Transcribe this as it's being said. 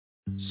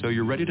So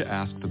you're ready to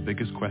ask the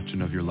biggest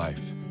question of your life,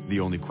 the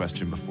only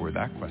question before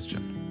that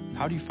question.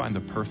 How do you find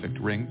the perfect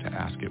ring to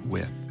ask it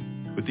with?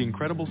 With the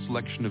incredible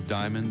selection of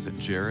diamonds at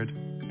Jared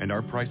and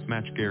our price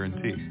match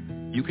guarantee,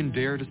 you can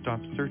dare to stop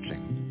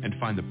searching and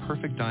find the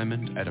perfect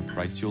diamond at a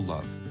price you'll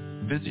love.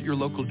 Visit your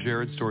local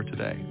Jared store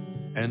today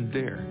and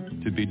dare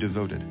to be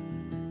devoted.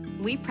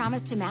 We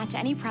promise to match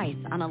any price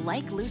on a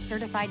like loose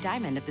certified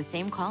diamond of the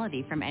same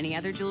quality from any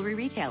other jewelry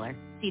retailer.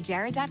 See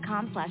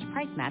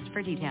jared.com/price match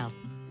for details.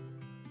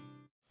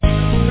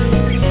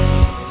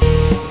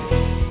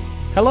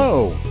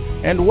 Hello,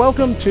 and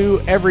welcome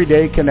to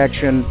Everyday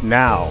Connection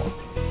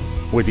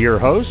Now, with your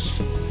hosts,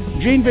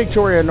 Jean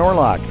Victoria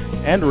Norlock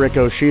and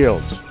Rico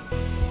Shields,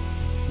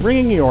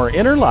 bringing your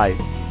inner light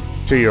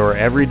to your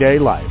everyday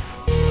life.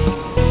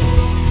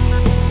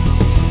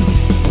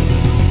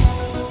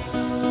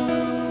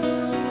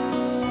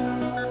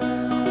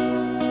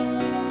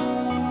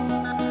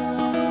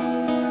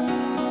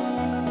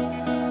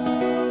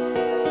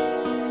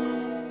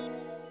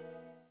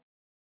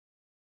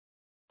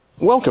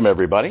 Welcome,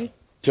 everybody,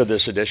 to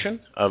this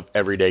edition of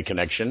Everyday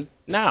Connection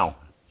Now.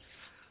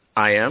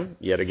 I am,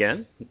 yet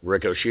again,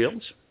 Rico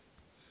Shields,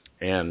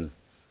 and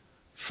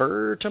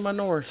fur to my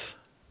north,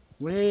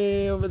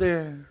 way over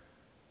there,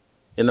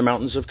 in the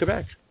mountains of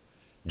Quebec,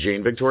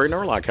 Jean Victoria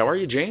Norlock. How are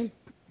you, Jean?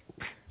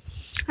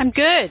 I'm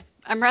good.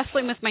 I'm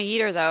wrestling with my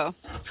heater, though.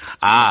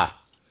 Ah.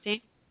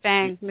 See?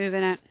 Bang,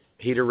 moving it.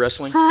 Heater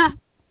wrestling?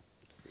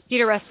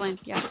 Heater wrestling,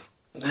 yeah.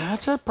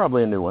 That's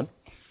probably a new one.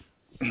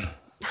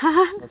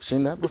 I've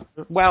seen that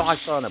before. Well, I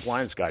saw an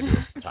appliance guy do it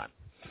one time.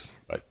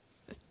 But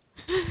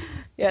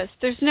yes,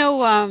 there's no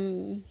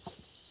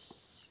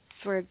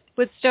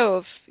wood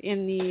stove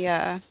in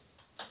the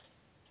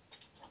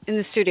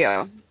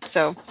studio,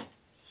 so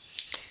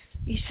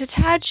it's a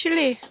tad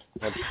chilly.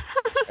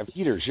 Have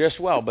heaters, yes,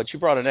 well, but you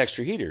brought an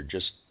extra heater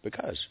just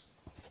because.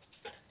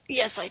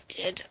 Yes, I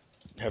did.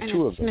 Have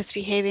two of them.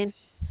 Misbehaving.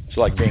 It's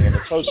like being in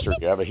a toaster.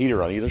 You have a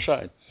heater on either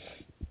side.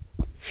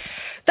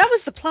 That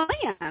was the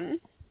plan.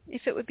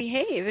 If it would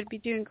behave, it'd be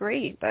doing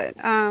great. But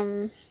I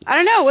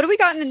don't know. What do we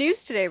got in the news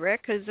today,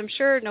 Rick? Because I'm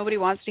sure nobody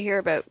wants to hear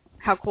about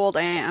how cold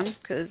I am,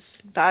 because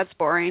that's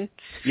boring.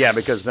 Yeah,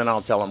 because then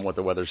I'll tell them what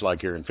the weather's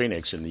like here in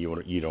Phoenix, and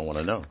you don't want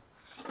to know.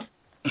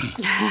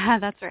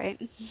 That's right.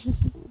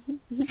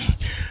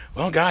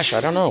 Well, gosh,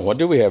 I don't know. What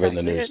do we have in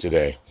the news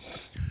today?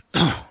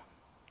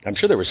 I'm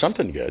sure there was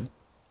something good.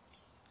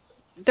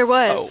 There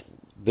was. Oh,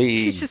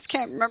 I just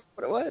can't remember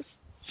what it was.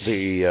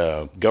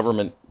 The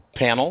government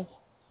panel,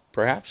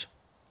 perhaps?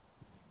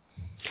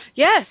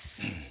 Yes.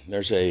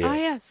 There's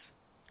a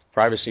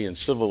Privacy and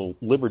Civil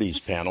Liberties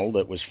panel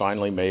that was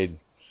finally made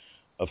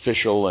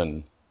official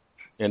and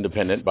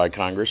independent by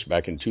Congress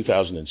back in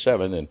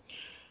 2007, and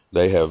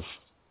they have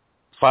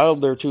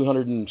filed their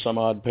 200 and some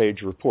odd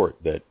page report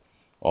that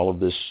all of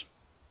this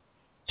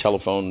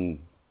telephone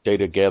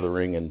data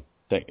gathering and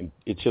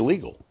it's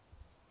illegal,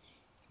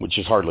 which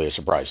is hardly a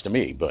surprise to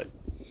me, but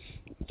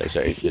they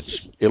say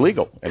it's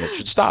illegal and it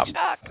should stop.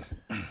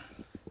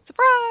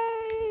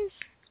 Surprise!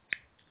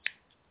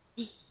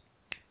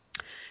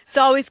 It's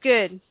always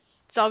good.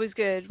 It's always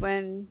good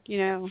when,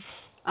 the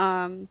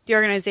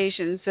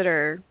organizations that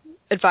are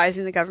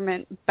advising the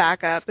government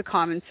back up the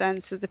common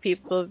sense that the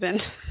people have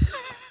been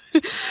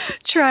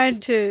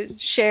trying to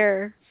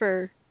share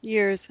for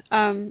years.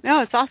 No,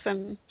 it's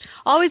awesome.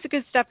 Always a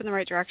good step in the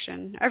right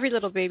direction. Every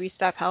little baby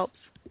step helps.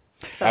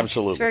 So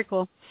absolutely. It's very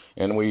cool.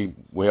 And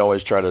we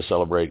always try to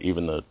celebrate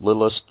even the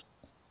littlest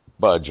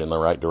budge in the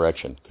right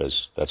direction,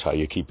 because that's how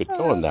you keep it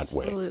going that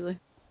way. Absolutely.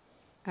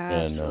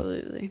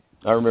 And,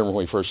 I remember when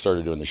we first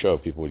started doing the show,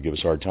 people would give us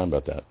a hard time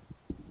about that.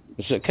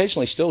 They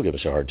occasionally still give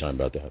us a hard time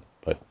about that,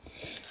 but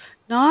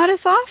not as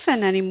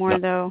often anymore,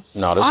 though.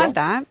 Not as often.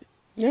 That.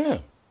 Yeah,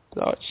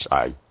 no,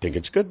 I think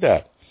it's good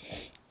that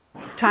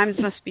times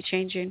must be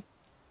changing.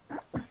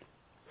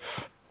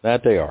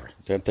 That they are.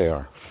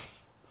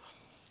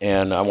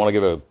 And I want to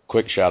give a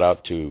quick shout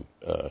out to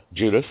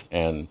Judith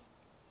and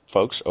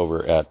folks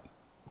over at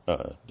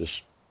this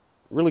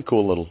really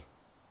cool little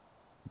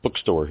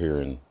bookstore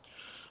here in.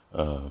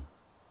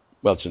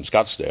 It's in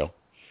Scottsdale,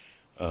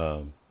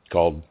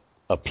 called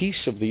A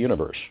Piece of the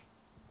Universe,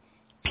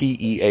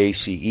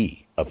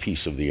 P-E-A-C-E, A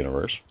Piece of the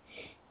Universe,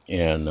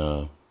 and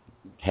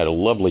had a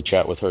lovely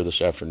chat with her this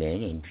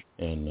afternoon,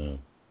 and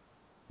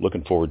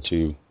looking forward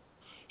to,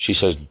 she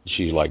says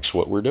she likes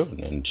what we're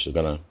doing, and she's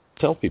going to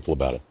tell people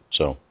about it,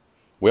 so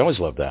we always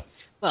love that.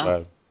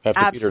 Well, have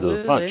to beat her to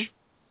the punch,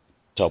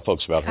 tell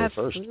folks about her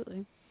first.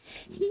 Absolutely.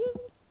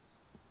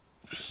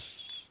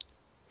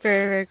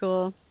 Very, very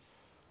cool.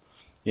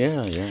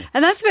 Yeah.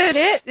 And that's about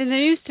it in the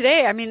news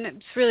today. I mean,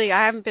 it's really,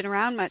 I haven't been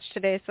around much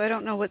today, so I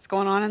don't know what's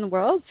going on in the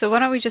world. So why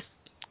don't we just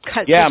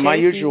cut to my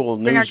usual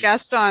bring our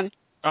guest on.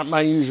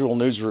 My usual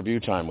news review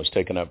time was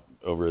taken up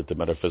over at the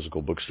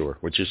Metaphysical Bookstore,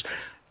 which is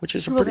a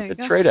pretty good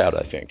trade out,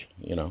 I think.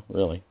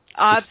 Really.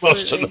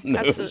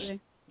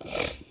 Absolutely.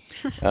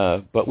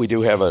 But we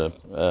do have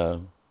a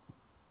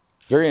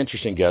very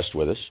interesting guest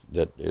with us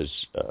that is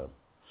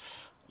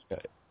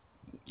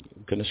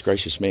goodness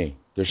gracious me.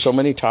 There's so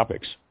many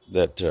topics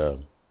that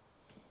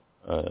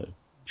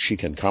she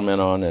can comment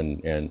on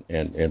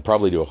and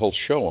probably do a whole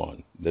show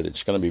on, that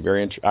it's going to be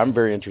I'm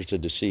very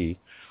interested to see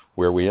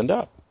where we end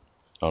up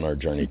on our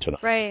journey tonight.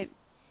 Right.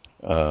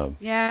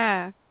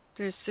 Yeah.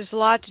 There's a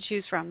lot to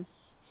choose from.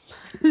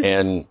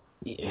 And,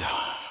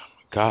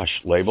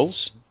 gosh, labels.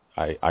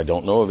 I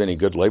don't know of any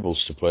good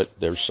labels to put.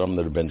 There's some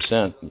that have been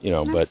sent,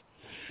 but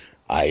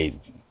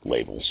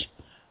labels.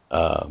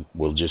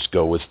 We'll just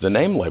go with the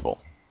name label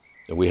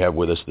that we have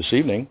with us this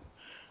evening.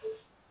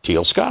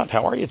 Teal Scott.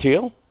 How are you,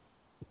 Teal?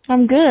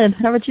 I'm good.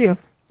 How about you?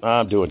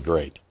 I'm doing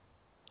great.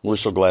 We're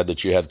so glad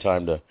that you had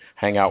time to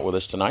hang out with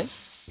us tonight.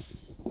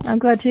 I'm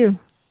glad too.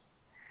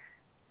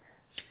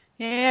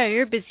 Yeah,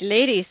 you're a busy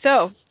lady.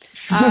 So,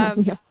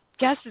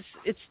 guess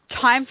it's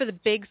time for the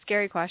big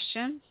scary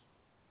question.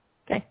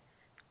 Okay.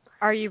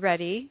 Are you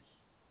ready?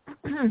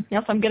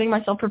 Yes, I'm getting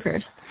myself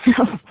prepared.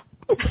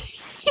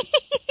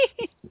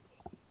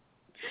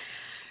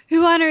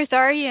 Who on earth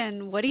are you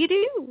and what do you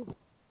do?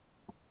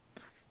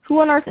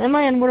 Who on earth am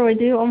I and what do I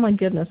do? Oh my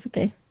goodness,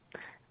 okay.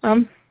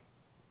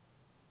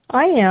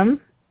 I am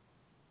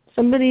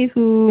somebody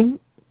who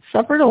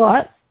suffered a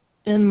lot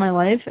in my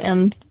life,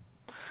 and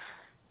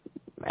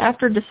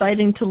after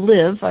deciding to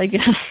live, I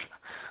guess,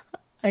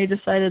 I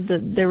decided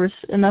that there was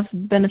enough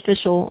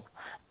beneficial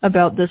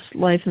about this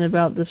life and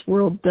about this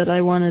world that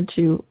I wanted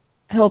to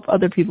help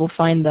other people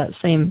find that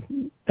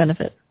same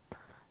benefit.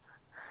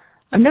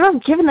 I've never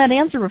given that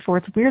answer before.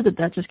 It's weird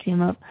that just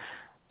came up.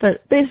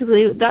 But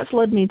basically, that's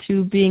led me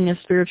to being a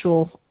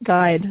spiritual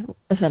guide,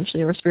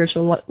 essentially, or a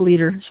spiritual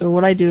leader. So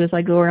what I do is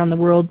I go around the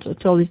world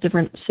to all these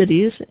different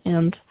cities,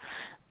 and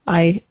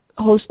I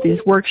host these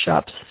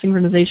workshops,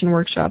 synchronization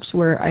workshops,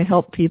 where I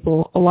help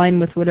people align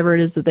with whatever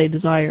it is that they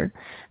desire,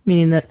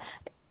 meaning that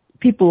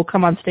people will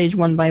come on stage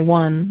one by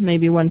one.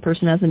 Maybe one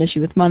person has an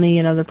issue with money,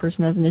 another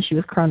person has an issue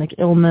with chronic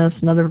illness,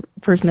 another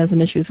person has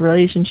an issue with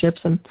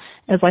relationships. And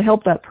as I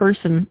help that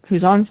person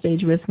who's on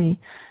stage with me,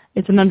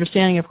 it's an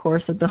understanding, of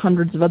course, that the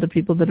hundreds of other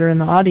people that are in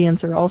the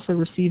audience are also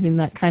receiving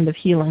that kind of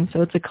healing.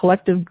 So it's a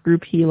collective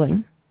group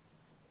healing.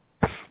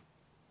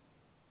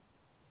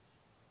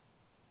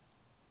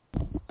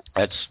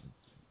 That's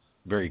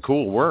very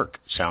cool work,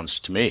 sounds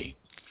to me.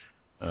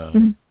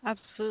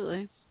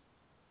 Absolutely.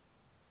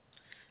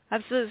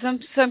 Absolutely.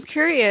 So I'm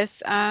curious.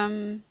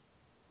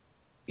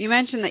 You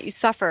mentioned that you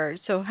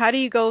suffered. So how do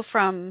you go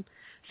from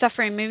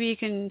suffering? Maybe you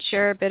can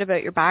share a bit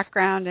about your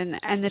background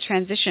and the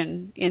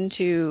transition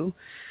into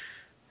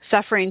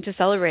suffering to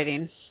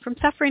celebrating. From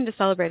suffering to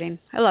celebrating.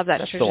 I love that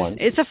transition.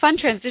 It's a fun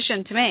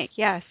transition to make,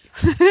 yes.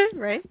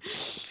 Right?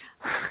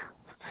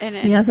 And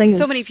yeah,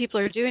 so many people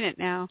are doing it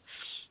now.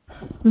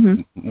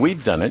 Mm-hmm.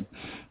 We've done it.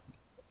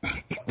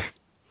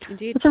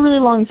 Indeed. It's a really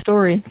long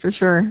story, for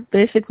sure.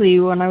 Basically,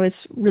 when I was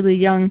really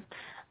young,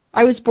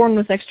 I was born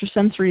with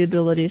extrasensory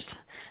abilities.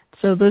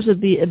 So those are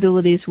the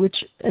abilities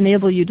which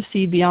enable you to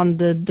see beyond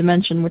the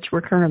dimension which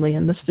we're currently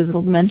in, this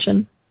physical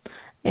dimension.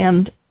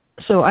 And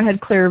so I had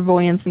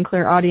clairvoyance and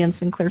clairaudience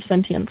and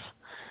clairsentience.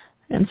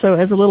 And so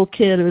as a little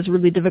kid, it was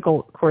really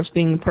difficult, of course,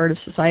 being part of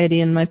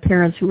society. And my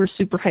parents, who were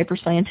super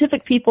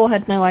hyper-scientific people,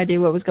 had no idea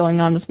what was going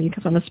on with me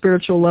because on a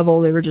spiritual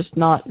level, they were just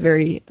not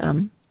very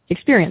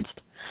experienced.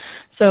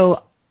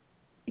 So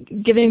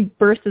giving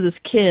birth to this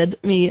kid,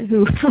 me,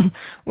 who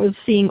was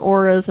seeing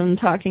auras and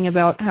talking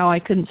about how I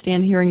couldn't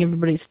stand hearing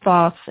everybody's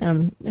thoughts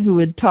and who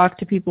would talk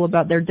to people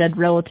about their dead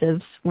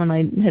relatives when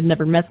I had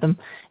never met them,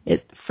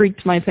 it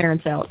freaked my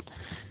parents out.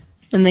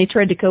 And they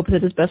tried to cope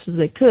with it as best as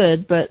they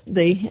could, but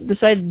they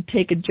decided to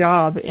take a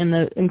job in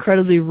the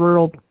incredibly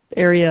rural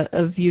area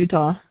of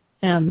Utah,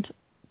 and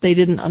they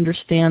didn't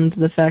understand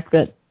the fact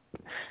that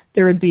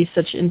there would be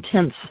such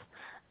intense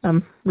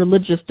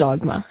religious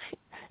dogma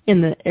in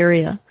the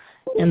area.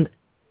 And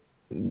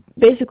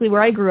basically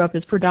where I grew up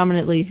is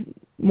predominantly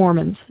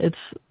Mormons. It's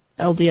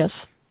LDS.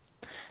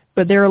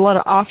 But there are a lot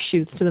of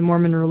offshoots to the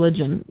Mormon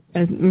religion.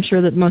 I'm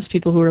sure that most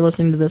people who are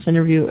listening to this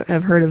interview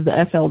have heard of the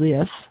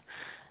FLDS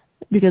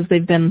because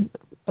they've been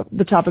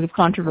the topic of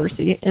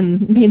controversy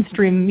in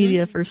mainstream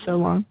media for so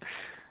long.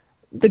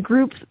 The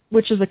group,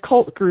 which is a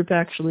cult group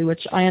actually,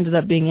 which I ended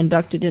up being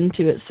inducted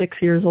into at 6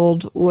 years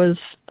old, was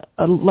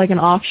like an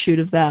offshoot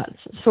of that,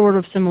 sort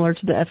of similar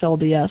to the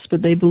FLDS,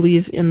 but they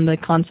believe in the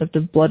concept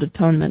of blood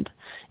atonement.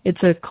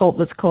 It's a cult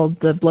that's called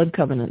the Blood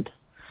Covenant.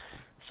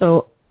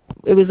 So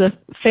it was a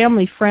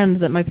family friend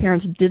that my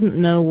parents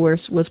didn't know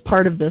was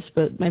part of this,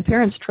 but my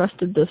parents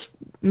trusted this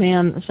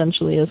man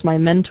essentially as my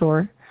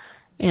mentor,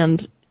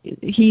 and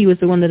he was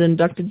the one that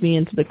inducted me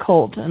into the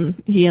cult,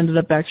 and he ended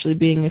up actually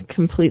being a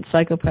complete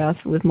psychopath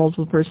with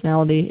multiple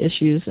personality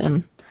issues,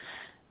 and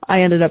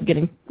I ended up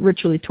getting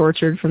ritually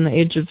tortured from the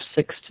age of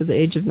 6 to the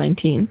age of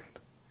 19.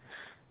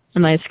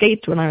 And I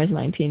escaped when I was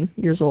 19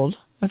 years old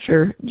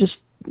after just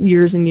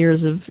years and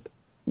years of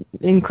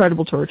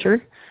incredible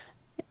torture,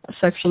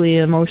 sexually,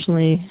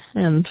 emotionally,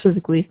 and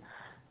physically.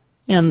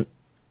 And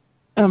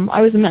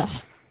I was a mess.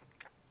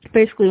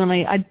 Basically, when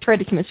I tried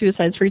to commit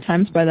suicide 3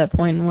 times by that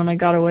point, and when I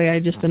got away, I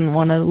just didn't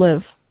want to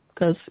live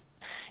because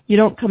you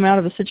don't come out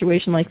of a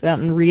situation like that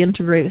and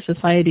reintegrate with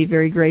society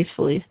very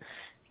gracefully,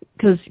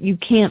 because you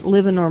can't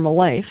live a normal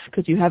life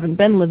because you haven't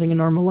been living a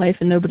normal life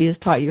and nobody has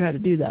taught you how to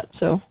do that.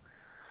 So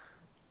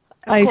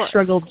I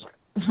struggled.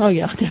 Oh,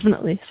 yeah,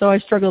 definitely. So I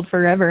struggled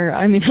forever.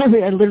 I mean,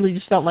 I literally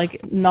just felt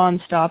like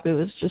nonstop. It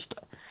was just,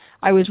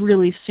 I was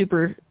really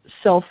super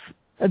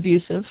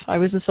self-abusive. I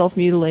was a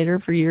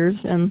self-mutilator for years.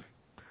 And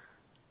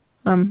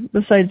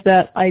besides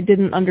that, I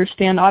didn't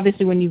understand.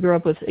 Obviously, when you grow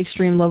up with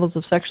extreme levels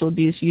of sexual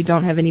abuse, you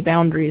don't have any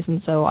boundaries.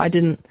 And so I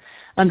didn't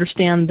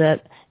understand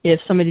that if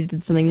somebody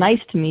did something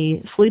nice to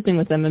me, sleeping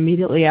with them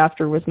immediately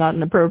after was not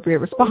an appropriate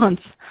response.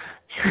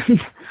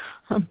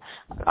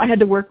 I had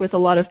to work with a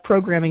lot of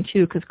programming,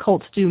 too, because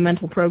cults do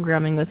mental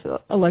programming with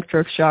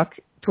electroshock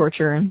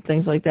torture and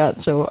things like that.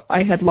 So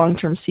I had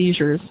long-term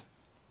seizures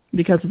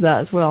because of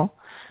that as well.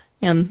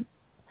 And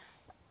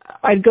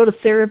I'd go to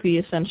therapy,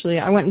 essentially.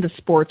 I went into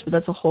sports, but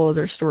that's a whole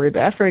other story.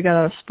 But after I got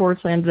out of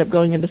sports, I ended up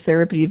going into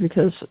therapy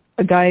because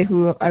a guy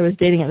who I was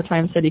dating at the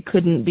time said he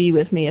couldn't be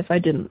with me if I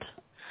didn't,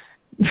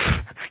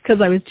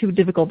 because I was too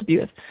difficult to be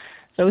with.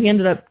 So he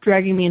ended up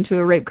dragging me into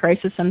a rape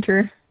crisis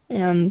center,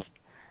 and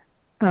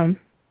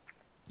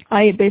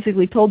I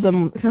basically told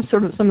them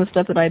sort of some of the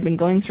stuff that I had been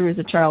going through as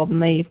a child,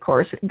 and they, of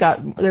course,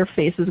 their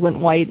faces went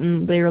white,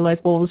 and they were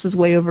like, well, this is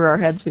way over our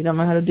heads. We don't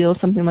know how to deal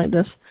with something like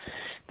this.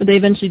 But they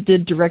eventually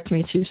did direct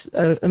me to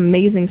an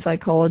amazing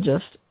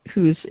psychologist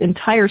whose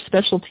entire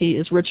specialty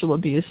is ritual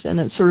abuse, and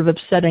it's sort of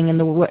upsetting in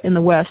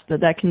the West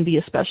that can be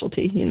a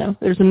specialty. You know,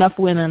 there's enough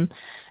women,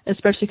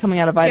 especially coming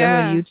out of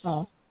Idaho,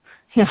 Utah.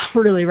 Yeah,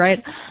 really,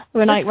 right?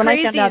 When I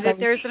found out that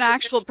there's an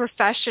actual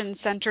profession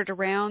centered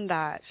around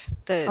that.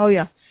 Oh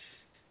yeah.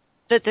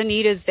 That the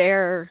need is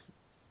there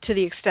to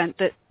the extent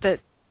that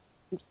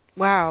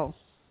wow.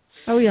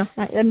 Oh yeah,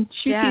 and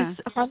she sees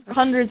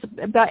hundreds,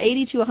 about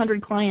 80 to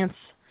 100 clients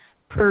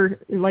per,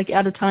 like,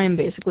 at a time,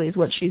 basically, is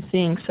what she's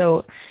seeing.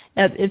 So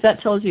if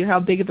that tells you how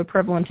big of a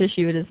prevalent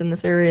issue it is in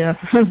this area.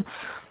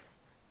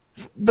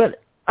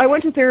 But I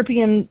went to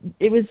therapy, and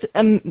it was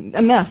a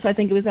mess. I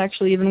think it was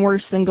actually even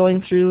worse than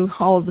going through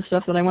all of the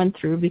stuff that I went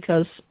through,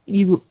 because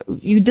you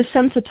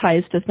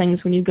desensitize to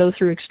things when you go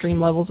through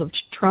extreme levels of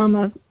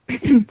trauma.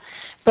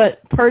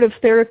 But part of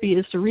therapy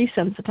is to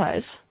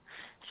resensitize.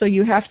 So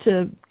you have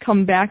to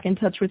come back in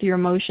touch with your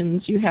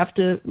emotions. You have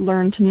to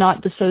learn to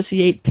not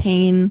dissociate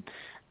pain.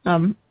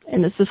 And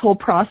it's this whole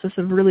process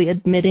of really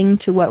admitting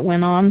to what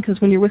went on,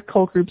 because when you're with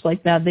cult groups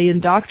like that, they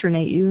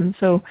indoctrinate you. And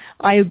so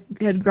I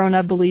had grown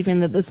up believing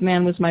that this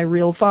man was my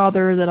real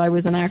father, that I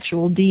was an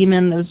actual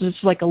demon. It was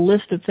just like a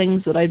list of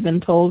things that I'd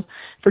been told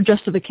for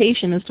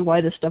justification as to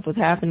why this stuff was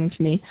happening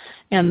to me.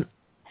 And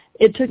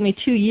it took me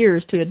 2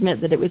 years to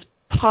admit that it was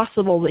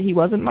possible that he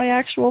wasn't my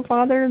actual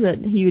father, that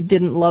he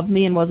didn't love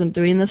me and wasn't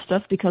doing this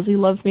stuff because he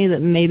loved me,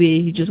 that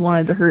maybe he just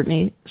wanted to hurt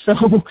me.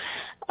 So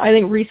I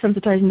think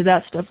resensitizing to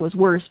that stuff was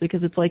worse,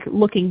 because it's like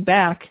looking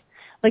back.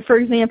 Like, for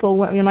example,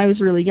 when I was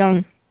really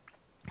young,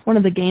 one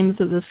of the games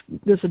that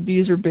this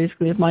abuser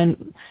basically of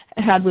mine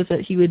had was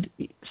that he would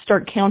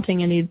start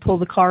counting and he'd pull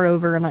the car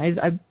over, and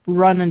I'd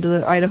run into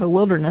the Idaho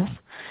wilderness.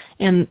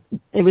 And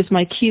it was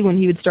my cue when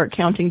he would start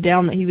counting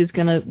down that he was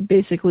going to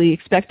basically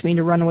expect me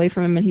to run away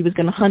from him, and he was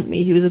going to hunt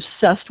me. He was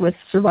obsessed with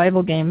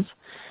survival games.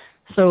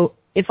 So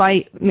if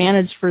I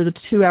managed for the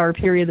 2-hour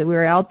period that we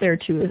were out there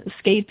to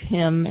escape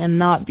him and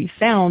not be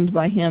found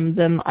by him,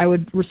 then I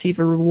would receive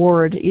a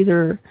reward,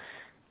 either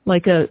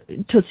like a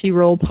Tootsie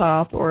Roll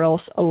Pop or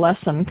else a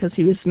lesson, because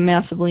he was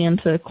massively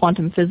into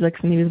quantum physics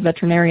and he was a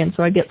veterinarian,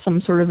 so I'd get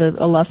some sort of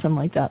a lesson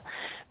like that.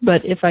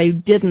 But if I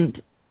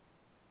didn't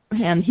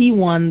and he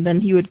won,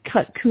 then he would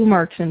cut coup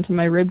marks into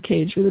my rib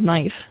cage with a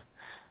knife.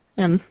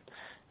 And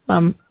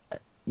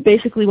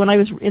basically when I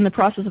was in the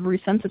process of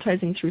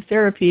resensitizing through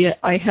therapy,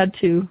 I had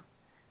to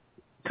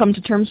come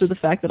to terms with the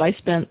fact that I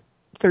spent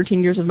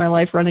 13 years of my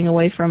life running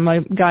away from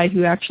a guy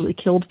who actually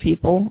killed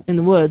people in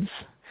the woods.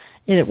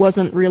 And it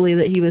wasn't really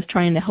that he was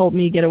trying to help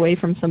me get away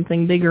from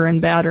something bigger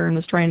and badder and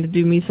was trying to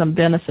do me some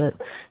benefit.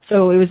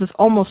 So it was just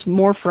almost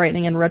more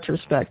frightening in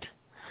retrospect.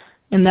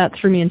 And that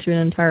threw me into an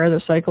entire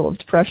other cycle of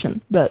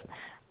depression. But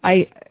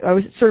I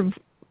was sort of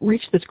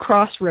reached this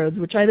crossroads,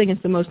 which I think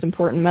is the most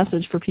important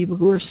message for people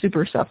who are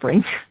super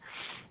suffering.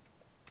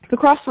 The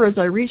crossroads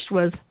I reached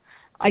was,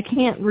 I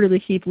can't really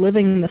keep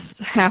living this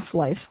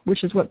half-life,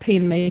 which is what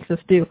pain makes us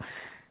do.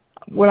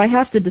 What I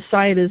have to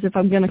decide is if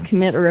I'm going to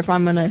commit or if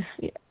I'm going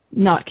to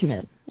not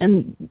commit.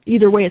 And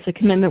either way, it's a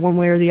commitment one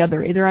way or the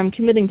other. Either I'm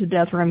committing to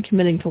death or I'm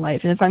committing to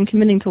life. And if I'm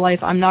committing to life,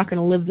 I'm not going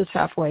to live this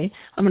halfway.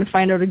 I'm going to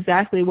find out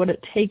exactly what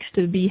it takes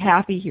to be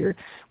happy here,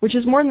 which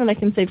is more than I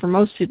can say for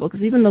most people,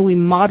 because even though we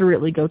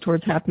moderately go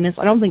towards happiness,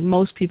 I don't think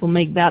most people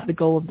make that the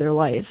goal of their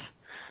life.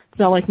 It's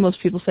not like most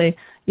people say,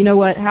 you know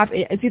what,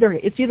 it's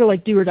either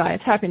like do or die.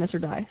 It's happiness or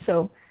die.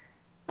 So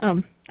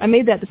I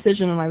made that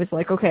decision, and I was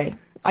like, okay,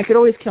 I could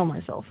always kill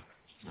myself.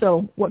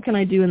 So what can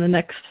I do in the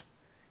next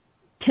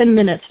 10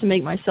 minutes to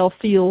make myself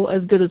feel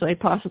as good as I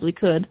possibly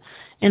could?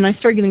 And I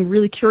started getting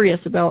really curious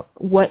about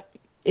what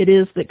it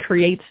is that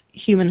creates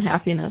human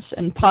happiness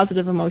and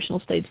positive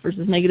emotional states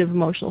versus negative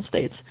emotional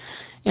states.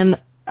 And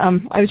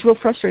I was real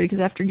frustrated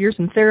because after years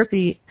in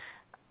therapy,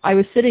 I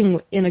was sitting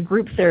in a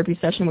group therapy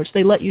session, which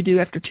they let you do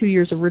after 2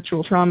 years of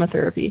ritual trauma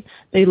therapy.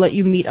 They let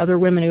you meet other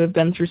women who have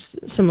been through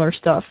similar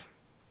stuff.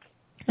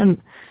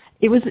 And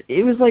it was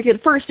like,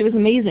 at first it was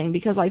amazing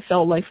because I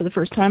felt like for the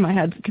first time I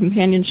had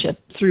companionship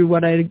through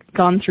what I had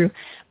gone through.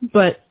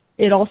 But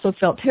it also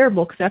felt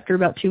terrible because after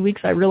about 2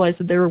 weeks I realized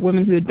that there were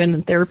women who had been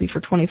in therapy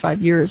for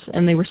 25 years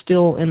and they were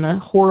still in a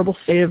horrible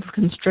state of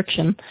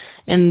constriction,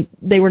 and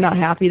they were not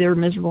happy, they were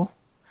miserable.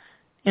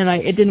 And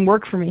it didn't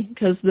work for me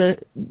because the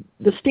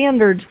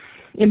standard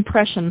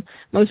impression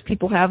most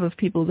people have of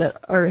people that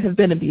have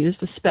been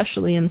abused,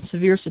 especially in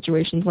severe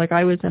situations like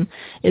I was in,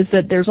 is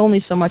that there's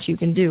only so much you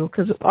can do.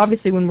 Because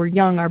obviously when we're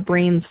young, our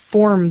brains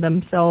form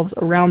themselves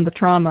around the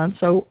trauma,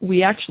 so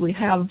we actually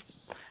have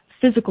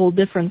physical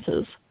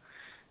differences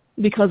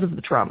because of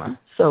the trauma.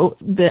 So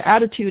the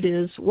attitude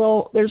is,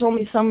 well, there's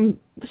only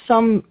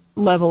some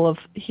level of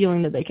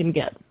healing that they can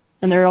get,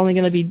 and they're only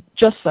going to be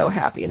just so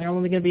happy, and they're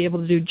only going to be able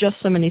to do just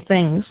so many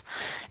things.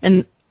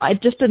 And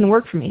it just didn't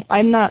work for me.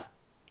 I'm not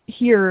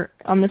here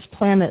on this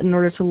planet in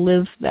order to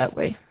live that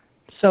way.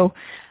 So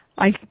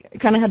I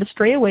kind of had to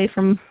stray away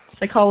from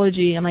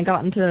psychology, and I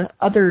got into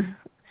other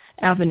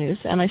avenues,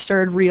 and I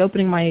started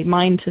reopening my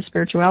mind to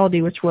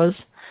spirituality, which was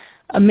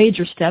a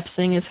major step,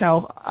 seeing as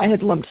how I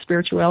had lumped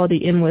spirituality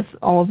in with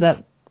all of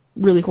that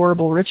really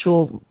horrible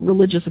ritual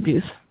religious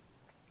abuse.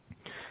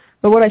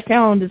 But what I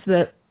found is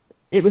that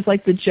it was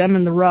like the gem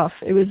in the rough.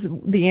 It was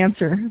the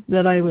answer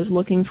that I was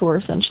looking for,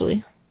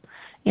 essentially.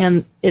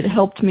 And it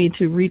helped me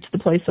to reach the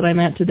place that I'm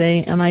at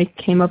today, and I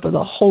came up with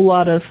a whole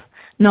lot of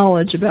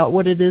knowledge about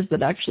what it is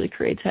that actually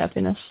creates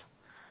happiness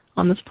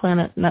on this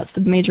planet, and that's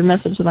the major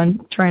message that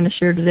I'm trying to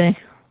share today.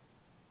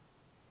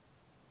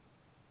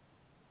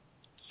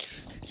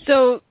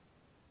 So,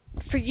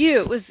 for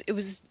you,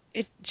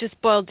 it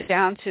just boiled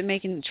down to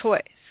making the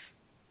choice,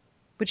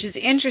 which is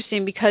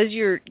interesting because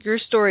your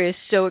story is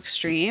so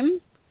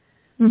extreme.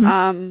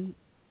 Mm-hmm.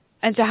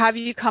 And to have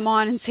you come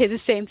on and say the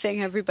same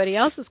thing everybody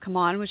else has come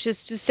on, which is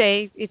to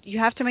say you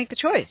have to make the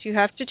choice. You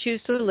have to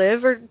choose to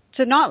live or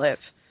to not live.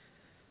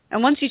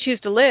 And once you choose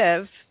to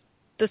live,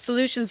 the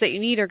solutions that you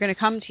need are going to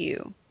come to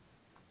you.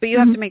 But you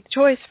have to make the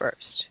choice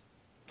first.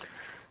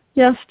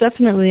 Yes,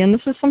 definitely. And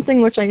this is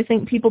something which I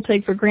think people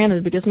take for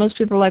granted because most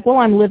people are like, well,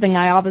 I'm living.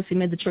 I obviously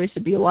made the choice to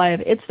be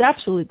alive. It's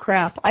absolute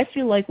crap. I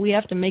feel like we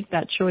have to make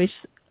that choice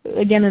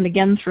again and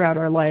again throughout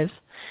our lives.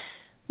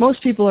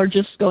 Most people are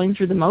just going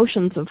through the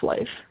motions of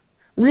life.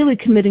 Really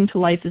committing to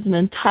life is an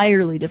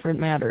entirely different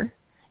matter.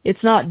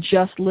 It's not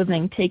just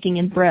living, taking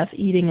in breath,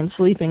 eating and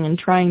sleeping, and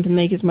trying to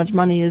make as much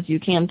money as you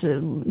can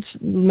to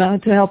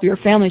help your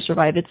family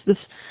survive.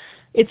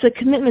 It's a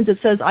commitment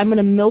that says, I'm going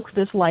to milk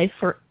this life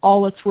for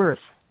all it's worth.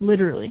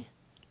 Literally.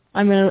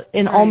 I'm going to,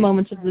 in all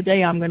moments of the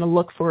day, I'm going to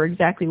look for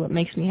exactly what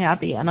makes me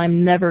happy, and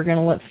I'm never going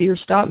to let fear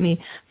stop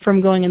me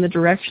from going in the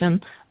direction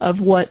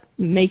of what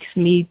makes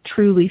me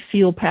truly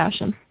feel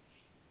passion.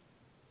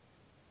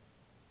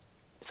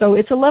 So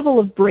it's a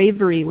level of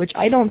bravery, which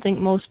I don't think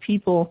most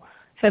people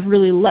have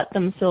really let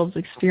themselves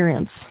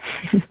experience.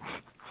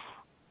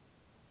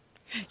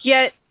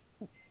 Yet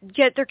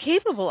they're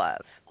capable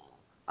of.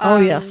 Oh,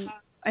 yes.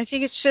 I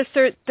think it's just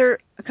they're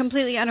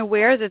completely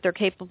unaware that they're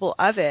capable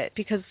of it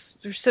because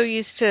they're so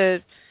used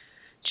to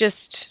just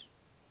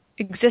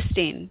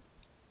existing,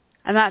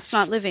 and that's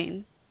not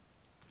living.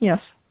 Yes.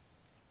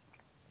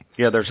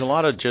 Yeah, there's a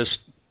lot of just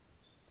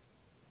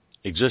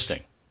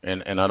existing,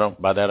 and I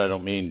don't, by that I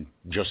don't mean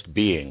just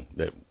being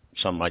that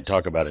some might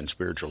talk about in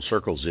spiritual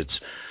circles. It's,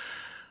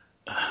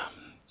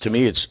 to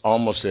me, it's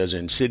almost as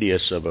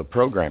insidious of a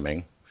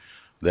programming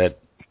that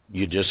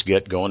you just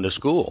get going to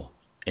school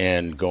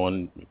and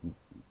going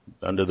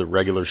under the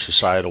regular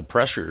societal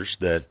pressures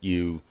that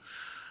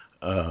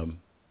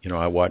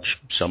I watch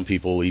some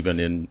people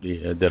even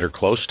that are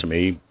close to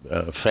me,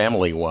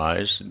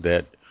 family-wise,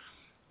 that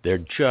they're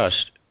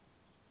just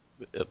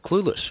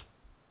clueless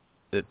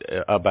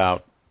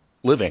about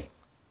living.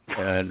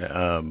 And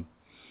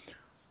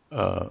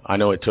I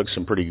know it took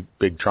some pretty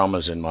big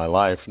traumas in my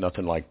life,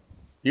 nothing like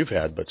you've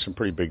had, but some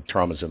pretty big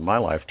traumas in my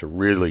life to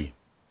really,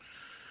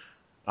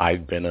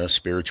 I've been a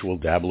spiritual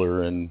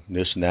dabbler and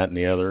this and that and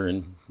the other,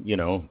 and,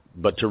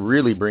 but to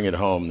really bring it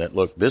home that,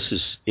 look, this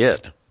is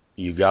it.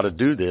 You got to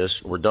do this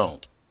or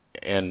don't.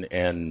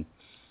 And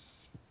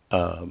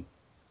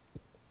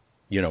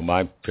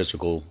my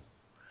physical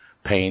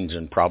pains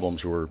and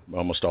problems were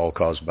almost all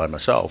caused by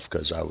myself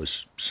because I was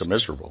so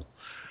miserable.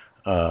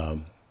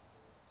 But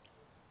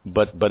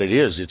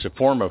it's a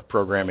form of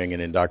programming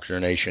and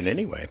indoctrination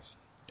anyway,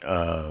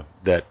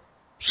 that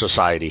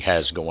society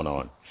has going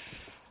on.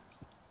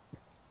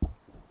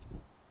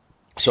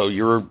 So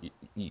you're,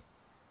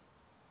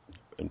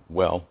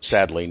 well,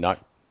 sadly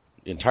not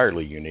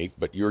entirely unique,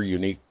 but your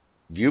unique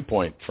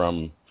viewpoint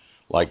from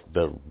like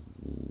the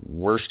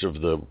worst of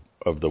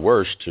the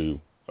worst to,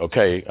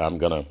 okay, I'm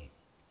gonna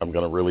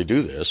really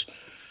do this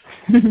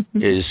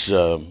is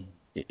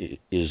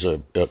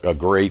a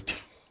great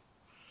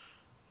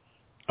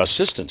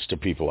assistance to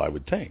people, I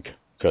would think,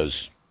 because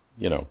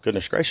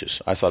goodness gracious,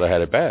 I thought I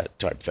had it bad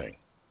type thing.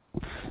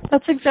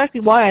 That's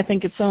exactly why I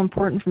think it's so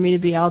important for me to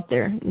be out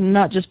there,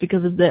 not just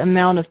because of the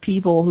amount of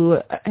people who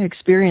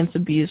experience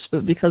abuse,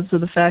 but because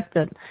of the fact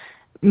that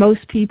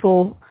most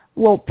people,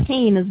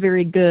 pain is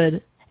very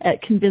good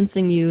at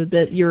convincing you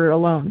that you're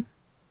alone.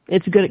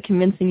 It's good at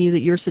convincing you that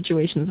your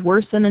situation is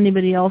worse than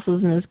anybody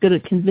else's, and it's good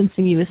at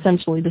convincing you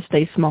essentially to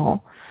stay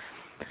small.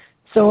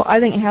 So I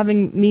think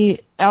having me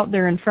out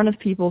there in front of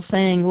people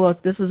saying,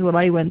 look, this is what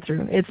I went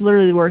through. It's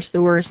literally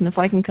the worst, and if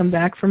I can come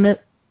back from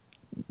it,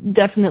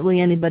 definitely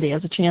anybody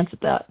has a chance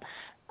at that.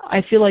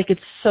 I feel like it's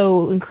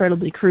so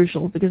incredibly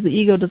crucial because the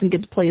ego doesn't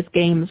get to play its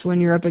games when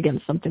you're up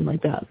against something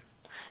like that.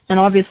 And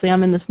obviously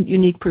I'm in this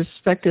unique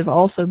perspective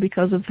also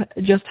because of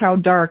just how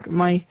dark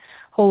my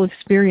whole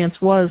experience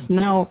was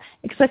now.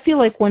 Because I feel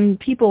like when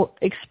people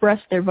express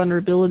their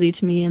vulnerability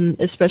to me, and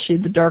especially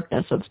the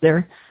darkness of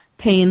their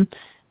pain,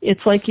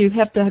 it's like you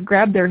have to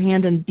grab their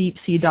hand and deep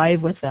sea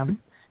dive with them.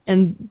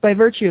 And by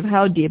virtue of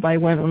how deep I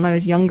went when I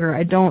was younger,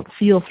 I don't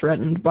feel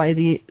threatened by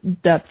the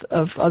depth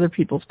of other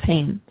people's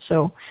pain.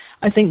 So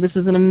I think this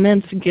is an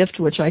immense gift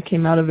which I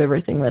came out of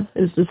everything with,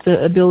 is just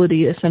the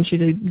ability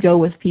essentially to go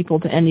with people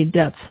to any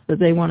depth that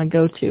they want to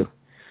go to.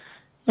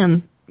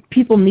 And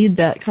people need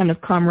that kind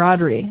of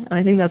camaraderie. And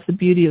I think that's the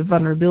beauty of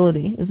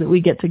vulnerability, is that we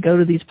get to go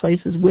to these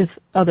places with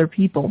other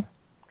people.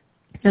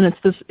 And it's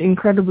this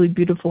incredibly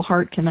beautiful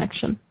heart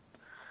connection.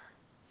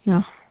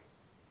 Yeah.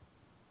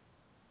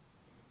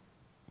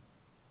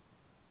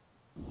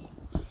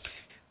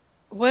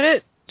 What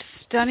a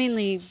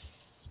stunningly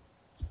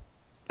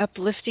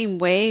uplifting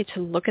way to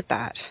look at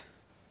that.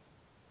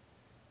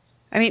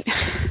 I mean,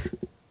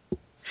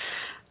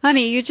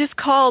 honey, you just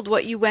called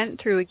what you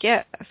went through a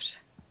gift.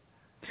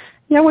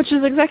 Yeah, which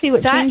is exactly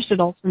what changed it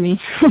all for me.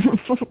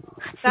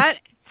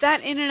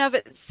 that in and of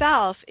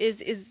itself is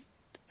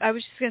I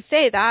was just going to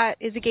say, that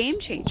is a game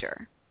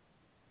changer.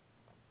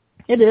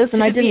 It is,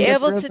 and I didn't be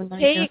able to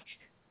take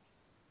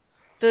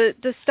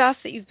the stuff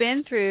that you've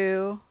been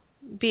through,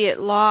 be it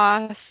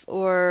loss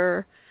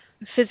or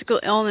physical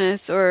illness,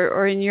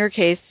 or in your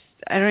case,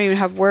 I don't even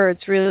have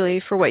words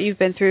really for what you've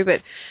been through,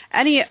 but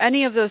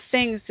any of those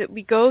things that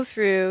we go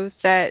through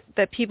that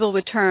people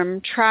would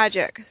term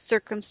tragic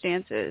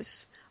circumstances,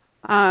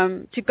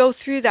 to go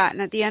through that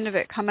and at the end of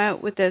it come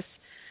out with this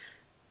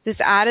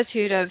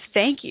attitude of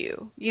thank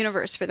you,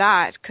 universe, for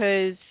that,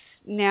 because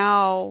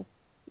now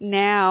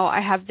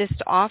I have this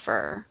to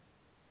offer.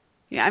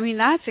 Yeah, I mean,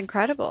 that's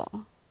incredible.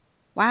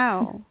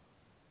 Wow.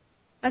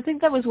 I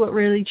think that was what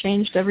really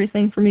changed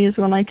everything for me, is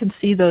when I could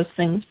see those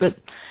things, but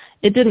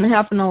it didn't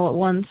happen all at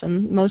once,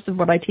 and most of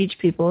what I teach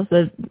people is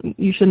that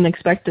you shouldn't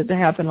expect it to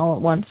happen all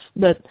at once.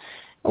 But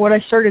what I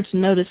started to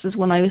notice is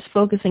when I was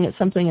focusing at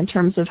something in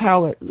terms of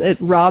how it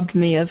robbed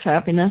me of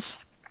happiness,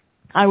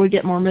 I would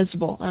get more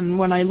miserable. And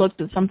when I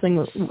looked at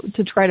something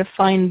to try to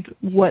find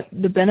what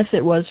the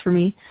benefit was for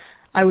me,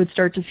 I would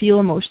start to feel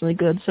emotionally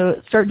good. So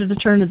it started to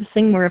turn to the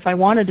thing where if I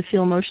wanted to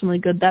feel emotionally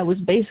good, that was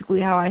basically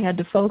how I had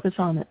to focus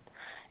on it.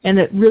 And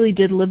it really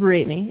did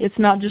liberate me. It's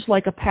not just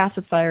like a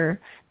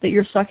pacifier that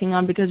you're sucking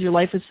on because your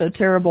life is so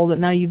terrible that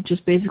now you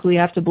just basically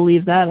have to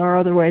believe that, or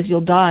otherwise you'll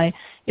die.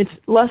 It's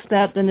less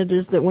that than it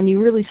is that when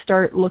you really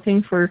start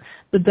looking for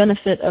the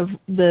benefit of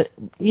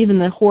even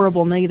the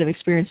horrible negative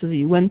experiences that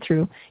you went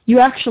through, you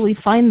actually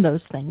find those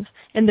things,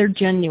 and they're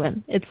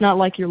genuine. It's not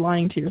like you're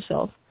lying to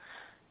yourself.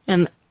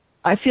 And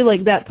I feel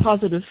like that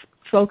positive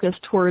focus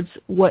towards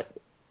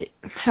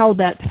how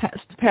that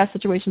past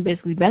situation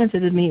basically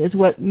benefited me is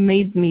what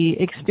made me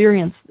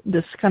experience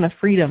this kind of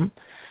freedom,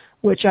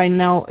 which I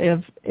now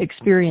have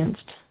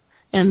experienced.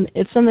 And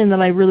it's something that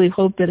I really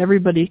hope that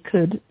everybody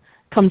could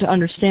come to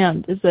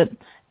understand, is that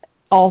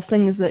all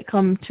things that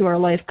come to our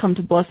life come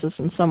to bless us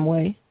in some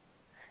way.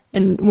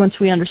 And once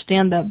we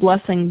understand that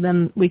blessing,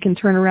 then we can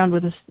turn around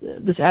with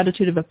this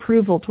attitude of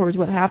approval towards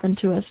what happened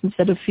to us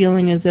instead of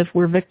feeling as if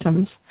we're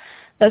victims.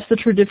 That's the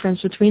true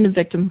difference between a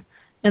victim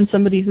and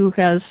somebody who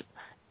has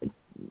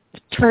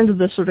turned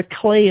the sort of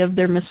clay of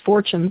their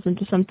misfortunes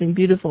into something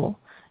beautiful,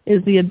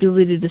 is the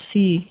ability to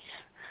see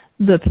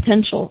the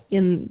potential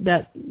in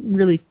that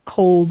really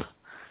cold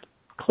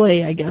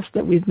clay, I guess,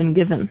 that we've been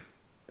given.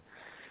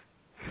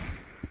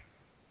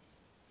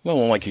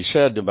 Well, like you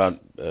said about,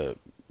 in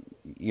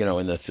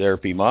the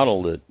therapy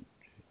model that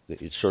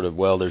it's sort of,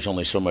 well, there's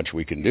only so much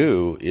we can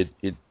do.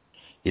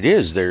 It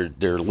is.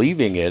 They're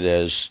leaving it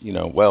as,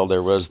 well,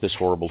 there was this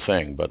horrible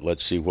thing, but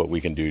let's see what we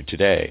can do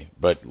today.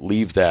 But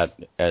leave that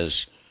as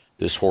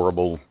this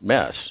horrible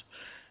mess.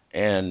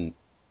 And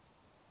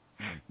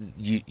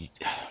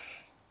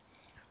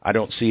I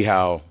don't see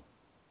how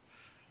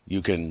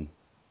you can...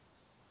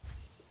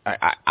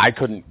 I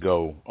couldn't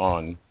go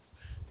on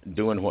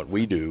doing what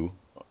we do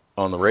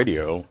on the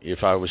radio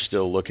if I was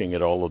still looking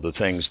at all of the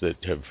things that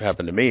have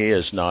happened to me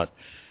as not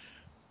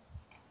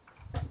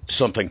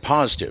something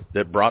positive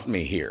that brought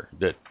me here,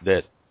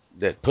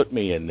 that put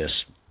me in this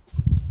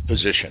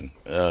position.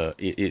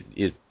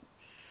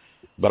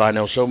 But I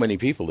know so many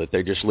people that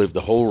they just live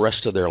the whole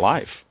rest of their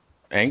life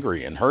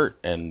angry and hurt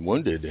and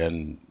wounded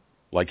and,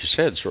 like you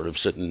said, sort of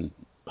sitting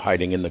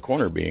hiding in the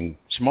corner, being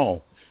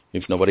small.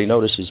 If nobody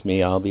notices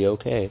me, I'll be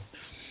okay.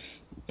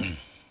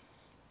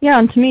 Yeah,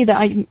 and to me,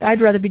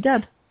 I'd rather be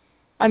dead.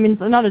 I mean,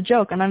 it's not a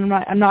joke, and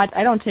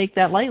I don't take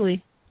that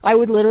lightly. I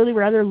would literally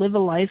rather live a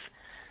life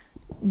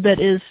that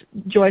is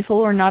joyful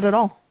or not at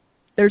all.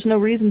 There's no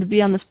reason to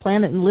be on this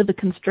planet and live a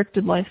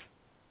constricted life.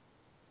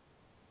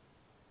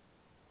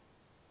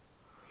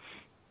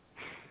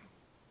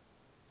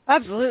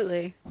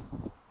 Absolutely.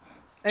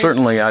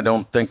 Certainly, I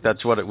don't think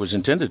that's what it was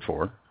intended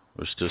for. It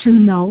was just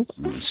no.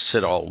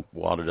 Sit all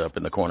wadded up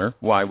in the corner.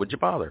 Why would you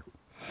bother?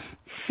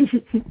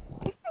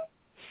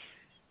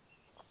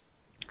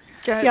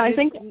 Yeah, I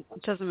think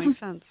it doesn't make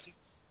sense.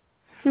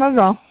 Not at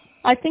all.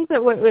 I think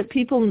that what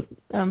people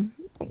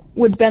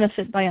would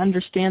benefit by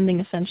understanding,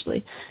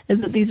 essentially, is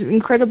that these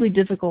incredibly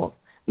difficult,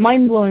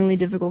 mind-blowingly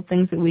difficult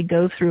things that we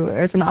go through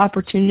are an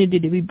opportunity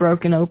to be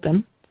broken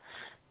open.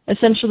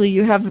 Essentially,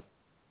 you have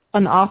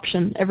an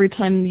option every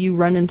time you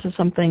run into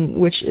something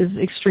which is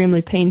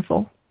extremely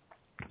painful.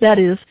 That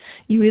is,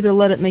 you either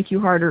let it make you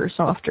harder or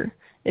softer.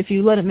 If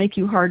you let it make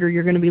you harder,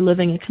 you're going to be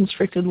living a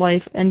constricted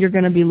life, and you're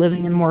going to be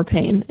living in more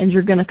pain, and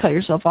you're going to cut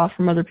yourself off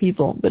from other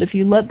people. But if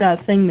you let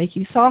that thing make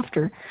you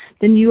softer,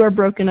 then you are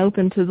broken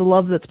open to the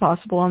love that's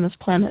possible on this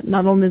planet,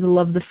 not only the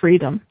love, the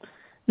freedom.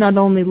 Not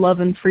only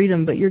love and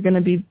freedom, but you're going to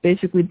be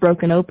basically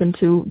broken open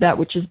to that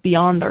which is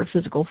beyond our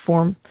physical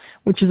form,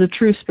 which is a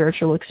true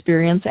spiritual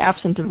experience,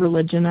 absent of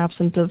religion,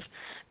 absent of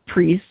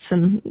priests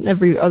and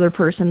every other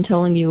person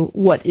telling you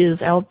what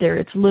is out there.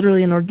 It's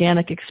literally an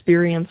organic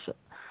experience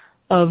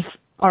of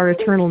our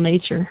eternal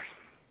nature.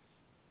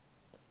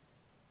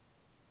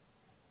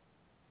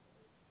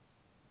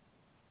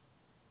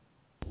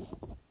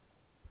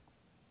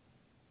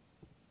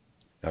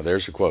 Now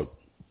there's a quote.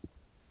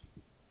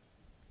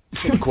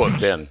 Quote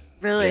Ben.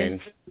 Really?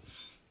 Jane.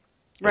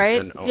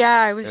 Right?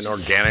 I was an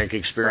organic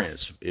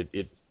experience.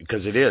 It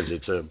because it is.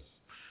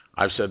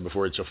 I've said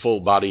before, it's a full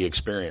body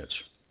experience.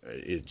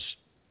 It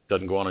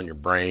doesn't go on in your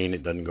brain.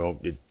 It doesn't go.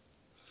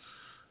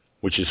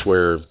 Which is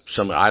where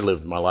I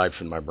lived my life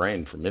in my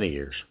brain for many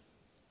years.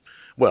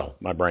 Well,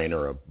 my brain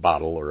or a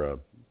bottle or a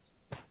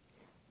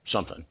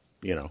something,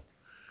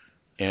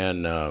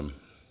 and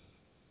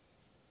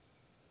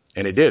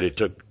it did.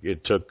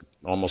 It took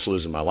almost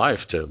losing my life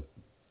to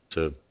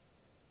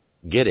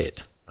get it,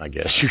 I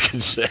guess you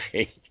can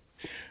say.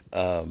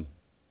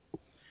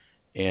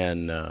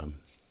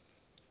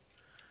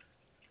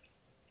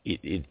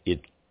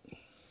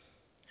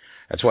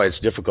 That's why it's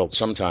difficult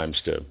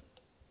sometimes to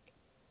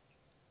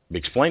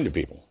explain to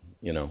people,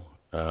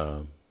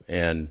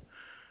 and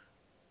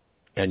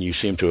you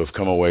seem to have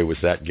come away with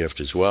that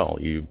gift as well.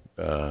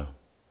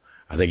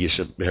 I think you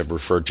should have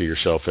referred to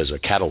yourself as a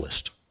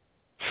catalyst.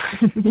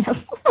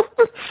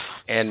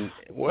 And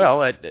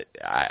well,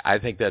 I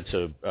think that's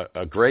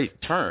a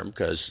great term,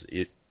 because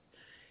it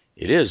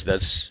is.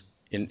 That's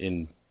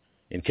in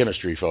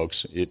chemistry, folks.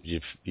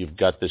 You've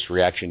got this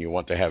reaction you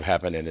want to have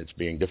happen, and it's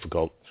being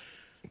difficult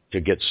to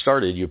get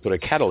started. You put a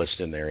catalyst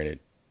in there, and it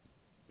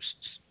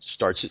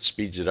starts it,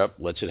 speeds it up,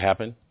 lets it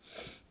happen.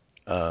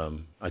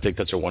 I think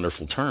that's a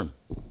wonderful term.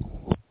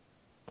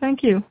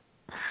 Thank you.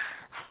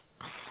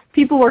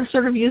 People were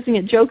sort of using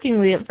it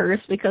jokingly at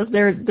first, because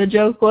the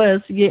joke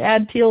was you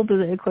add Teal to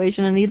the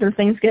equation and either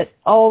things get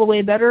all the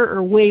way better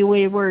or way,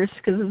 way worse,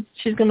 because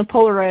she's going to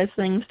polarize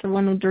things to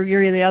one degree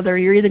or the other.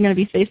 You're either going to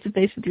be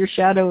face-to-face with your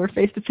shadow or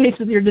face-to-face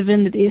with your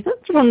divinity.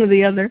 It's one or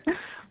the other.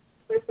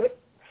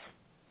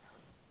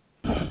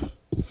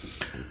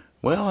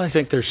 Well, I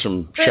think there's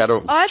some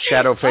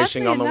shadow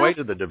facing on the way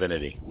to the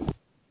divinity.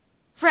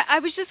 I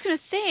was just going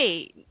to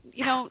say,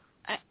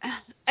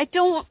 I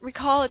don't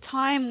recall a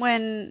time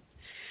when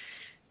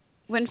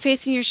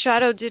facing your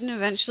shadow didn't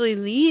eventually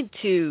lead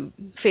to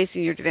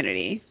facing your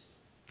divinity.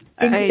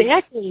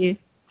 Exactly.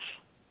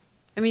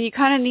 I mean, you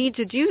kind of need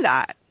to do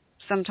that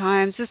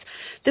sometimes.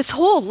 This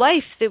whole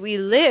life that we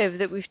live,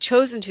 that we've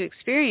chosen to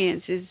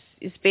experience,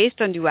 is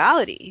based on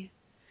duality.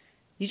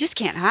 You just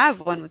can't have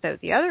one without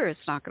the other. It's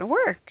not going to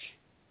work.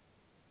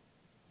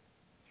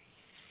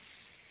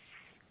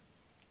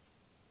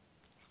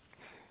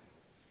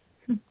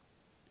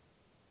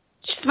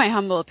 Just my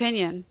humble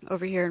opinion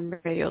over here in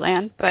Radio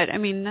Land, but I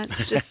mean that's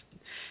just.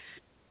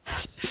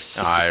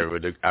 I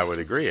would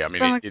agree. I mean,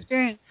 from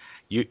experience.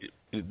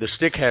 The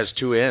stick has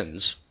two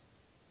ends.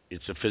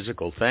 It's a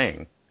physical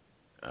thing.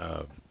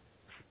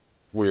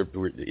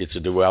 It's a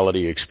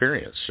duality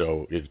experience,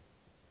 so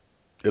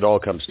it all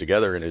comes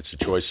together, and it's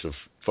a choice of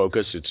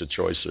focus. It's a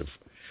choice of.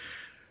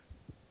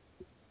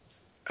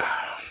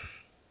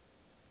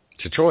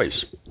 It's a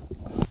choice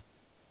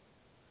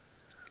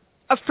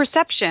of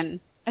perception.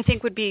 I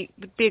think would be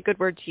a good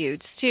word to use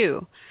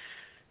too,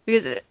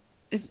 because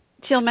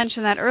Teal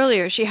mentioned that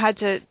earlier. She had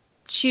to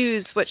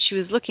choose what she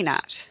was looking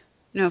at.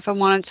 If I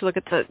wanted to look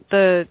at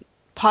the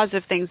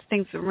positive things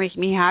that were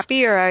making me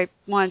happy, or I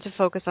wanted to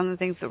focus on the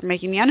things that were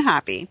making me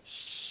unhappy.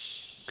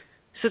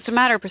 So it's a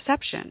matter of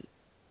perception.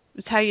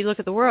 It's how you look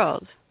at the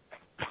world.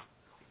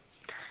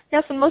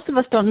 Yes, and most of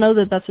us don't know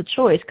that that's a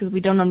choice, because we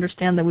don't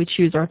understand that we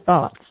choose our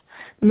thoughts.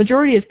 The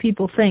majority of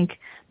people think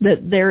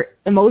that their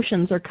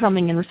emotions are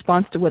coming in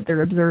response to what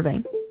they're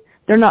observing.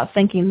 They're not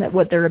thinking that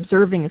what they're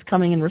observing is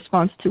coming in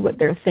response to what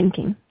they're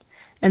thinking.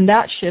 And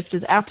that shift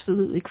is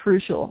absolutely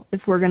crucial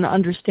if we're going to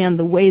understand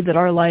the way that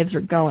our lives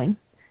are going.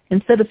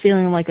 Instead of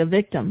feeling like a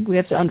victim, we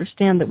have to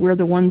understand that we're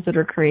the ones that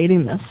are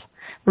creating this.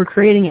 We're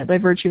creating it by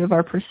virtue of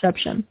our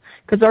perception,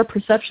 because our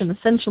perception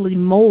essentially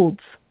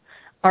molds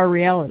our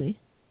reality.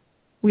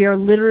 We are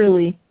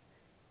literally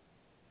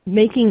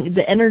making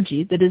the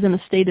energy that is in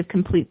a state of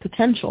complete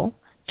potential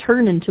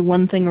turn into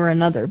one thing or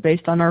another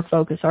based on our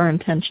focus, our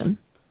intention.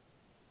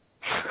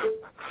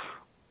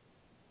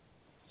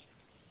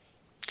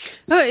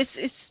 No, it's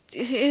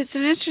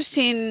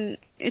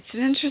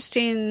an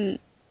interesting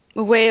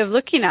way of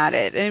looking at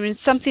it. I mean,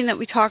 it's something that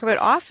we talk about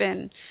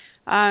often,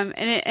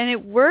 and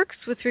it works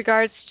with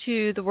regards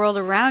to the world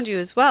around you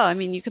as well. I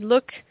mean, you can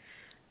look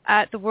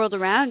at the world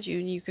around you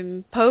and you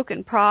can poke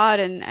and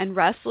prod and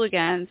wrestle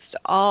against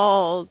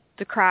all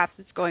the crap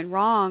that's going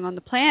wrong on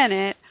the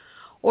planet,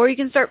 or you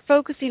can start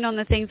focusing on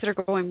the things that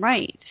are going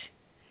right.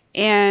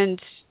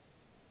 And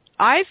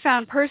I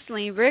found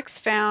personally, Rick's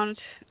found,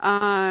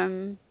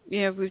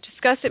 we've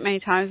discussed it many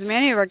times, and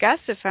many of our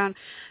guests have found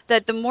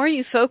that the more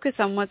you focus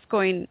on what's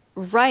going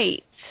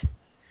right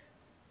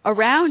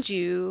around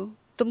you,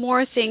 the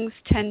more things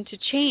tend to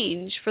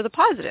change for the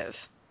positive.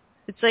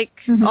 It's like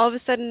all of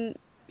a sudden,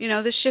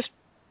 this shift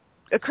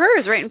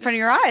occurs right in front of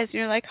your eyes, and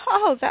you're like,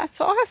 oh, that's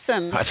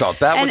awesome. I thought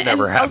that would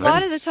never happen. A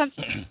lot of the times,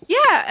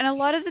 and a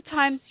lot of the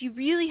times you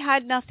really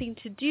had nothing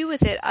to do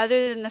with it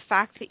other than the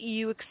fact that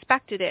you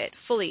expected it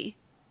fully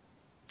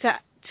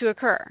to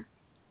occur.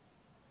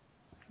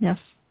 Yes.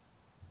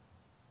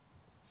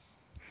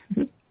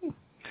 Do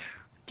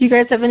you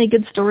guys have any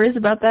good stories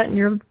about that in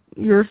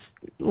your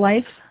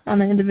life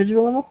on an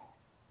individual level?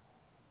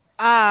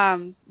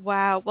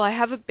 Wow. Well, I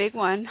have a big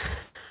one.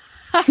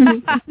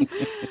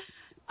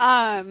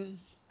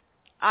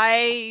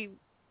 I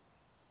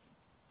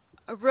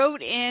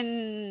wrote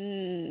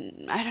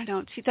in,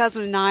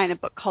 2009, a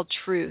book called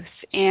Truth,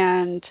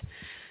 and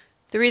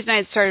the reason I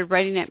had started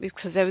writing it was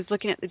because I was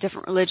looking at the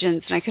different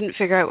religions, and I couldn't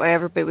figure out why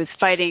everybody was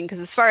fighting, because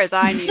as far as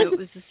I knew, it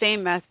was the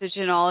same message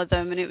in all of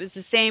them, and it was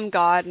the same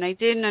God, and I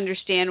didn't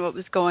understand what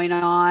was going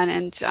on,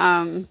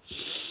 and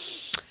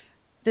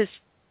this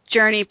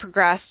journey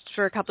progressed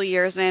for a couple of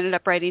years, and I ended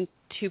up writing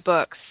 2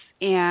 books,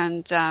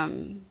 and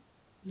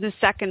the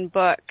second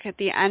book, at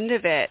the end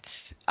of it,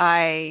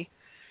 I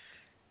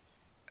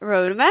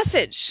wrote a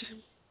message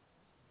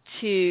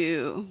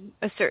to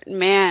a certain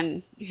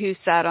man who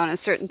sat on a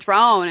certain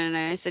throne, and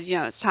I said,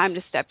 it's time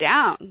to step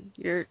down.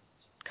 You're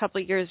a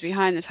couple of years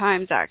behind the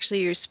times,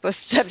 actually. You're supposed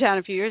to step down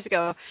a few years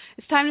ago.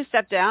 It's time to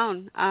step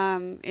down.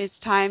 It's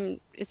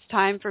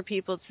time for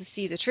people to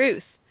see the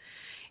truth.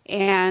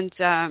 And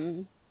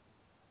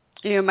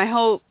my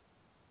whole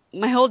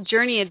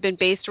journey had been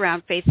based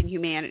around faith in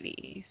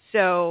humanity.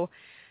 So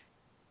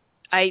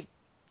I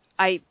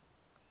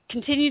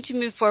continued to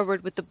move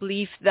forward with the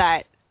belief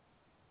that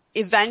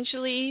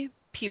eventually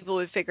people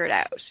would figure it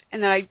out,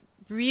 and that I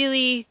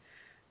really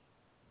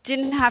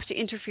didn't have to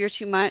interfere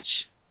too much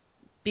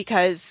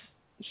because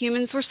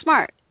humans were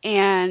smart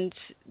and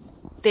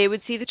they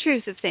would see the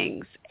truth of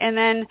things. And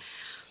then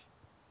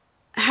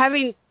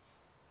having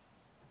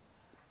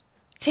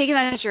taken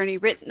that journey,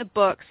 written the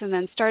books, and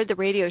then started the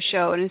radio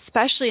show, and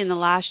especially in the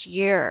last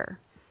year,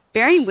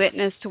 bearing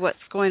witness to what's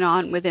going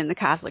on within the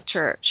Catholic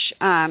Church,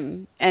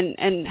 and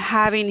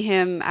having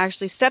him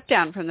actually step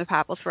down from the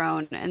papal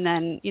throne, and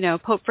then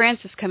Pope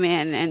Francis come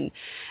in,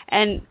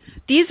 and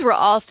these were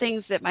all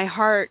things that my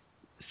heart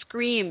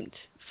screamed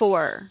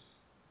for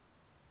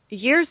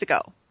years ago,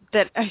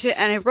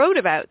 and I wrote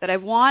about, that I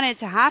wanted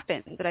to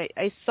happen, that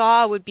I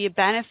saw would be a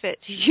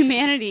benefit to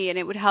humanity, and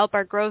it would help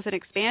our growth and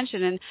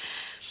expansion,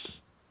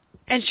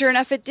 and sure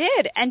enough, it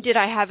did. And did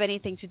I have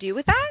anything to do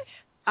with that?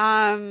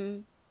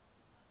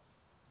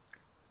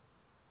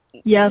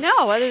 Yes.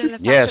 No, other than the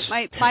fact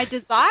that my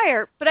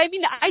desire. But I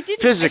mean, I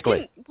didn't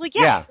physically.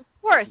 Yeah, of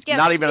course. Yes,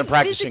 not even a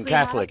practicing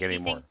Catholic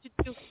anymore.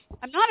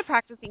 I'm not a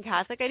practicing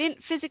Catholic. I didn't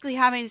physically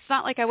have any. It's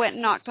not like I went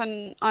and knocked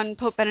on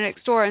Pope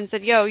Benedict's door and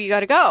said, "Yo, you got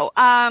to go."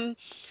 And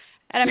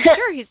I'm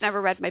sure he's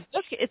never read my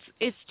book.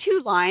 It's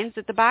 2 lines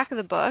at the back of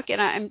the book,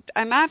 and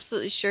I'm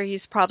absolutely sure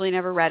he's probably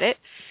never read it.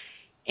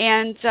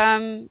 And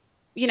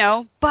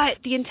but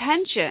the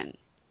intention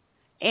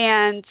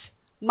and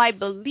my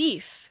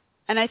belief,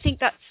 and I think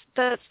that's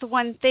the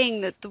one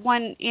thing, that the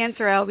one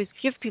answer I always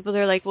give people.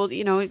 They're like, well,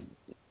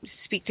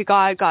 speak to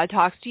God. God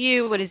talks to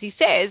you. What does he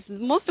say? The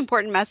most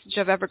important message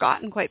I've ever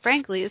gotten, quite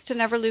frankly, is to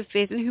never lose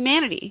faith in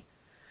humanity.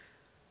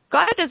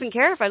 God doesn't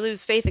care if I lose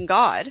faith in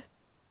God.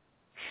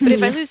 But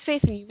if I lose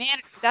faith in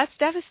humanity, that's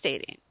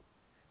devastating,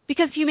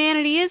 because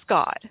humanity is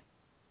God.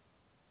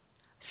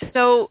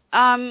 So,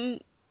 and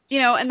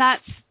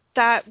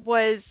that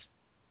was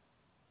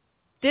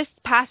this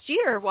past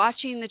year,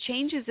 watching the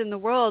changes in the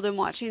world,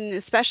 and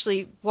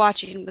especially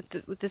watching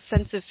with the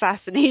sense of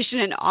fascination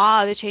and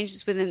awe, the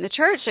changes within the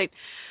church. I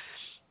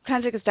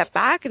kind of took a step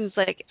back, and it's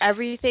like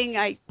everything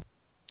I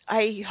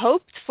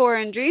hoped for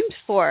and dreamed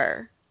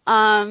for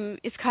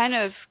is kind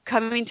of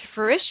coming to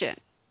fruition,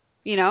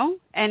 you know?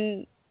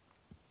 And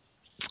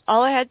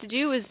all I had to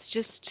do was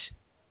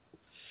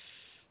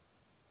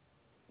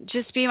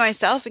just be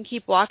myself and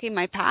keep walking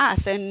my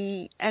path.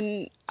 And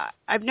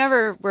I've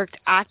never worked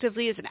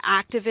actively as an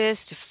activist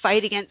to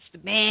fight against the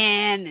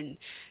man and,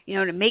 you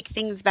know, to make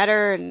things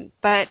better.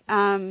 But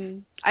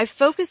I've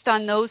focused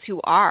on those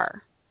who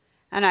are.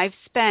 And I've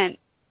spent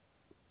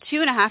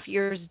 2.5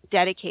 years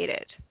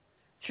dedicated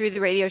through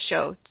the radio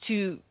show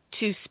to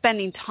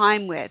spending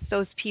time with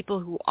those people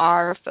who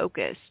are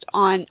focused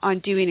on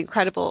doing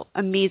incredible,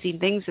 amazing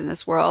things in this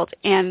world.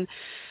 And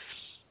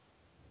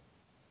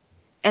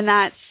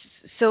that's,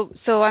 so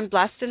I'm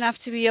blessed enough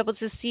to be able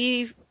to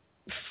see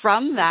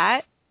from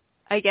that,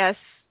 I guess,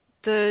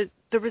 the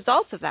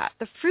results of that,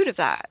 the fruit of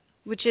that,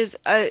 which is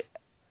an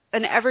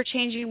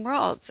ever-changing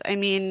world. I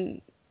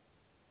mean,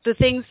 the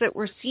things that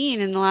we're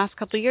seeing in the last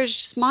couple of years is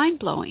just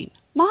mind-blowing.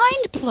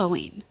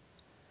 Mind-blowing.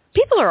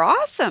 People are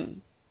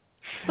awesome.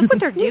 Look what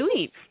they're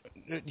doing.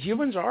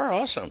 Humans are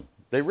awesome.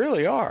 They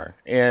really are.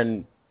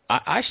 And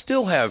I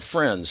still have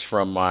friends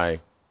from my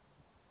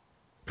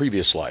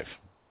previous life,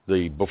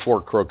 the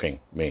before croaking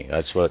me.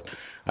 That's what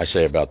I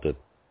say about the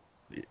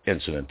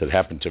incident that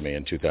happened to me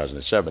in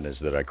 2007, is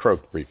that I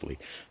croaked briefly.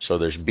 So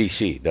there's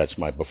BC. That's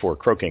my before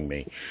croaking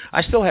me.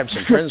 I still have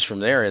some friends from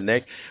there, and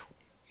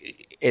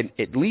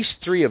at least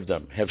 3 of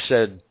them have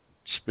said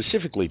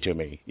specifically to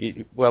me,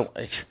 well,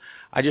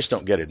 I just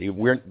don't get it.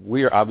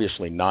 We're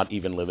obviously not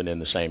even living in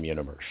the same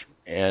universe.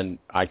 And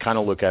I kind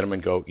of look at them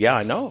and go, yeah,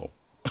 I know.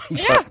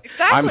 Yeah,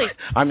 exactly.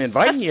 I'm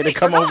inviting you to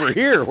come over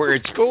here where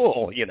it's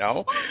cool, you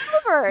know.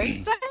 Over.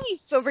 It's nice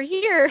over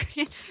here.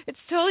 It's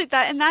totally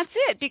that, and that's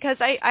it. Because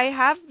I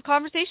have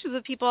conversations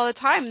with people all the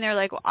time, and they're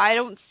like, well, I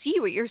don't see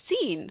what you're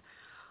seeing.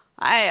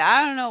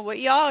 I don't know what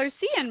y'all are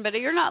seeing, but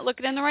you're not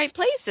looking in the right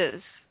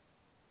places.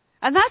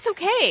 And that's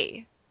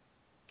okay.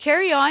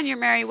 Carry on your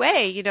merry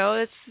way. You know,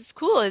 it's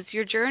cool. It's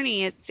your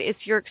journey.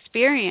 It's your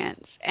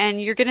experience,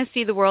 and you're going to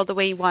see the world the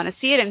way you want to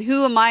see it. And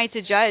who am I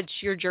to judge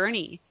your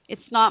journey?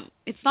 It's not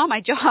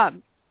my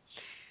job.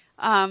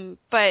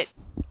 But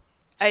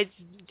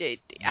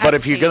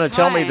if you're going to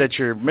tell me that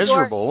you're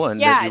miserable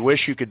and that you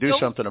wish you could do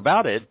something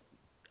about it,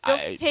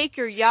 don't take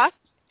your yuck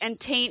and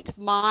taint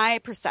my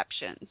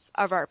perceptions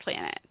of our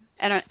planet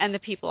and the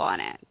people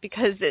on it,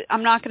 because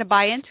I'm not going to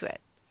buy into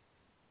it.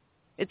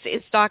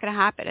 It's not going to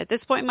happen. At this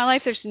point in my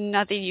life, there's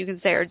nothing you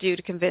can say or do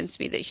to convince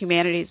me that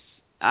humanity's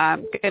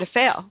going to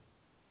fail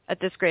at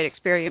this great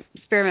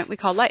experiment we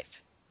call life.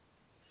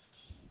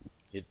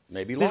 It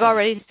may be long. We've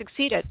already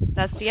succeeded.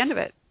 That's the end of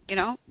it, you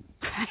know?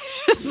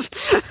 It's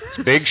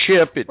a big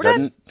ship. It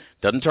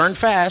doesn't turn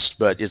fast,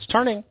 but it's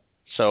turning.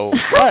 So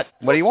what?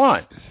 What do you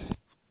want?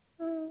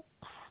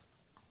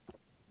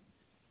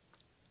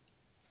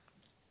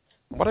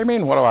 What do you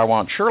mean, what do I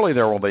want? Surely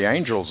there will be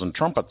angels and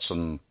trumpets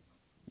and...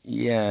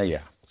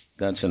 Yeah.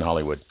 That's in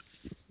Hollywood.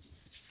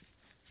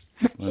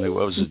 What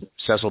was it?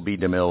 Cecil B.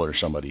 DeMille or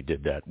somebody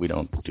did that. We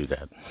don't do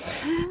that.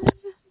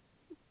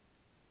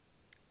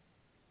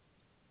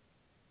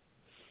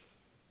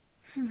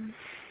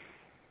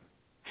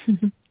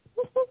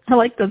 I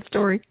like that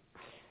story.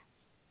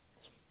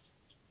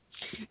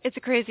 It's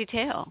a crazy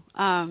tale.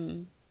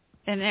 And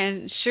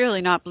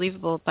surely not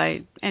believable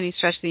by any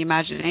stretch of the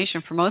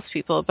imagination for most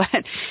people, but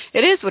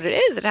it is what it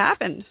is. It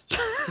happened.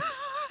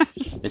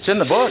 It's in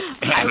the book.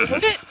 I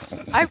wrote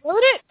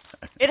it.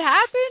 It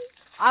happened.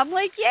 I'm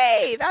like,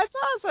 yay, that's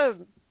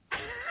awesome.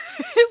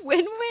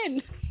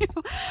 Win-win.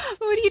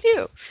 What do you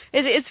do?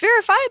 It's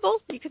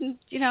verifiable.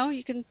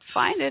 You can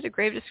find it at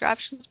Grave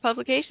Descriptions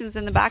Publications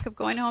in the back of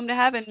Going Home to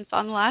Heaven. It's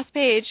on the last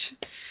page.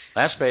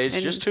 Last page,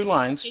 just 2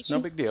 lines. No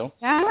big deal.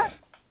 Yeah.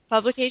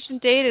 Publication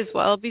date is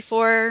well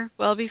before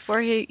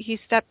he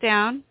stepped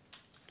down.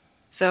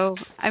 So,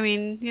 I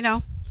mean, you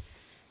know,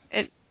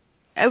 it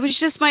was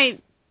just my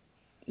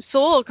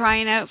soul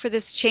crying out for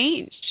this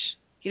change,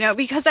 you know,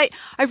 because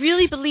I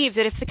really believe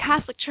that if the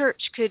Catholic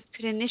Church could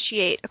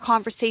initiate a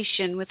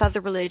conversation with other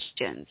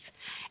religions,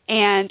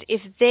 and if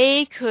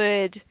they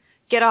could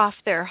get off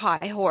their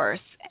high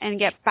horse and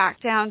get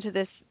back down to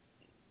this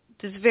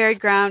very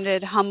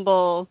grounded,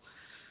 humble,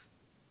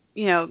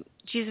 you know,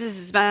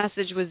 Jesus'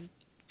 message was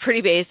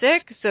pretty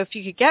basic. So if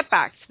you could get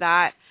back to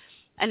that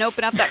and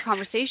open up that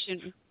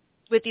conversation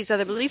with these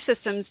other belief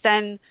systems,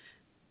 then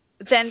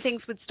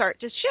things would start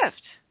to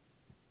shift.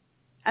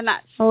 And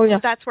that's where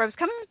I was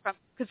coming from,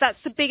 because that's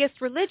the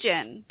biggest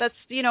religion. That's,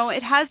 you know,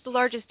 it has the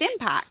largest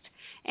impact.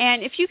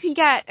 And if you can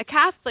get a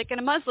Catholic and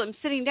a Muslim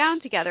sitting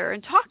down together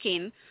and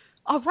talking,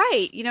 all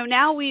right, you know,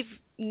 now we've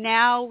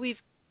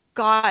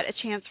got a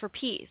chance for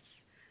peace.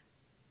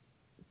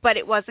 But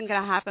it wasn't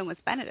going to happen with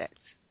Benedict,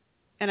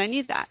 and I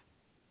need that.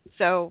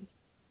 So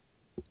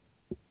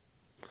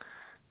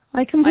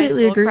I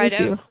completely agree with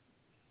you.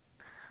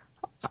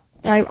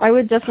 I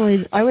would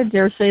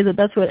dare say that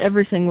that's what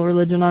every single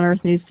religion on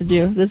earth needs to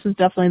do. This is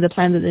definitely the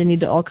time that they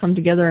need to all come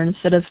together, and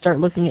instead of start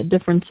looking at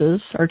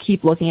differences, or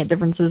keep looking at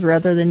differences,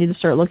 rather, they need to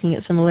start looking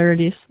at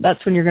similarities.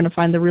 That's when you're going to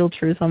find the real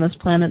truth on this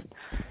planet,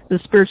 the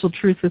spiritual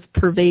truth that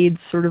pervades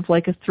sort of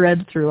like a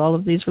thread through all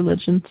of these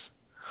religions.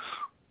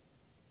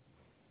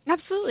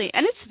 Absolutely,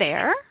 and it's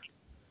there.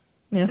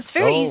 Yeah. It's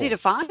very easy to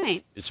find.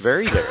 It's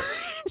very there.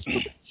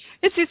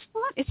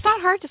 It's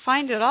not hard to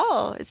find at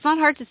all. It's not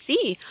hard to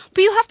see,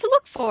 but you have to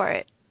look for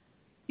it.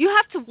 You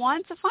have to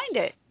want to find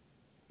it.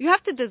 You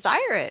have to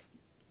desire it,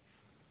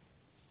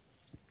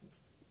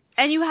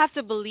 and you have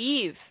to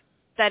believe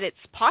that it's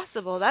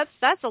possible.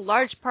 That's a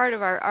large part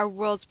of our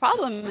world's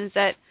problem, is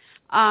that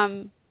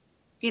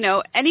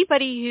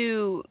anybody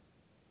who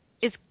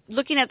is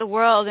looking at the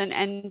world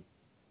and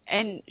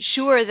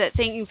sure that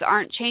things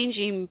aren't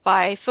changing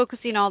by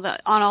focusing on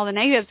all the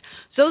negatives,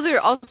 those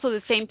are also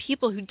the same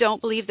people who don't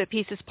believe that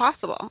peace is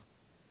possible.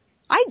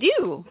 I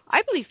do.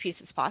 I believe peace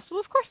is possible.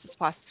 Of course it's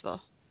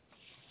possible.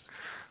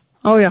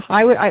 Oh yeah,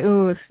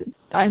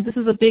 this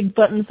is a big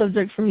button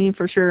subject for me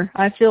for sure.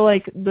 I feel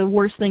like the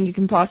worst thing you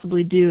can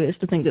possibly do is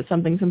to think that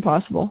something's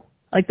impossible.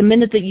 Like the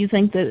minute that you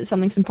think that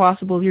something's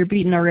impossible, you're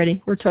beaten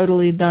already. We're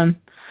totally done.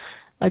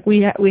 Like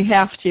we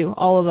have to,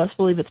 all of us,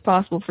 believe it's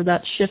possible for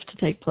that shift to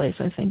take place,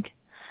 I think.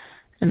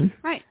 And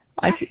right.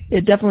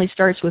 It definitely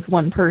starts with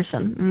one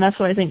person, and that's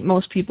what I think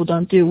most people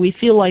don't do. We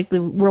feel like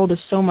the world is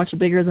so much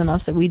bigger than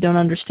us that we don't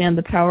understand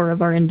the power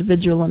of our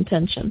individual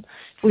intention.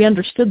 If we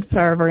understood the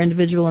power of our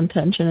individual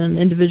intention and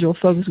individual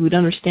focus, we'd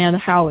understand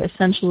how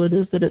essential it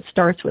is that it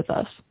starts with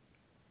us,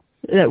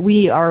 that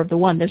we are the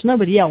one. There's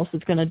nobody else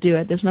that's going to do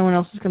it. There's no one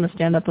else that's going to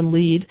stand up and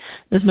lead.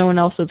 There's no one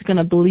else that's going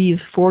to believe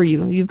for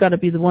you. You've got to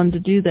be the one to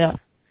do that.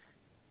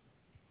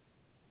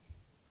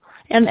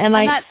 And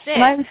that's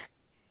it.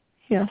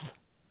 Yes.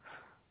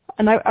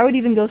 And I would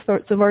even go so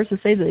far as to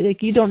say that,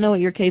 like, you don't know what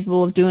you're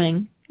capable of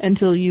doing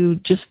until you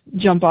just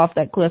jump off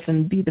that cliff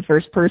and be the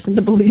first person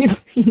to believe,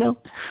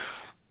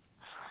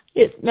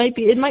 It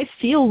might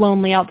feel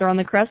lonely out there on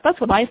the crest. That's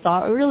what I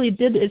thought. It really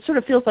did. It sort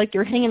of feels like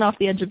you're hanging off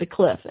the edge of a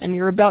cliff and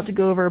you're about to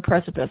go over a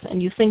precipice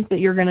and you think that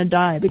you're going to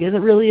die, because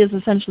it really is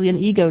essentially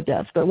an ego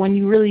death. But when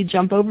you really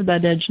jump over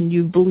that edge and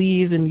you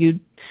believe and you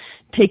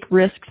take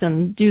risks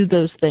and do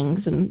those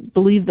things and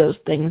believe those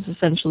things,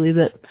 essentially,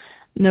 that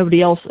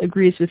nobody else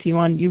agrees with you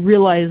on, you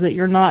realize that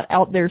you're not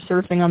out there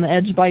surfing on the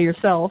edge by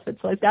yourself.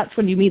 It's like that's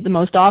when you meet the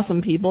most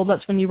awesome people.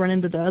 That's when you run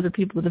into the other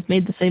people that have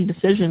made the same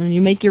decision, and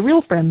you make your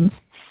real friends.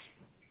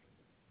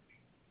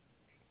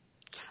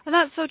 And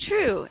that's so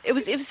true. It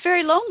was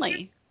very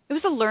lonely. It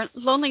was a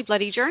lonely,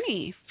 bloody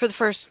journey for the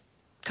first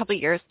couple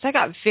of years. I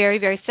got very,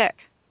 very sick.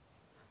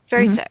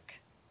 Very sick.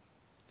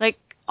 Like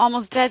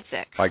almost dead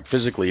sick. Like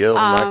physically ill,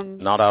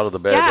 not out of the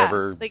bed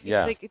ever. Like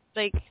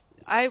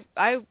I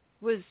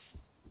was,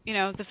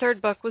 the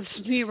third book was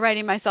me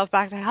writing myself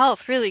back to health,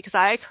 really, because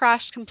I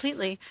crashed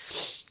completely.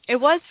 It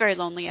was very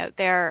lonely out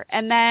there.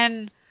 And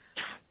then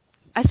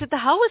I said, the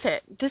hell with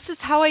it. This is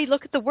how I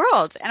look at the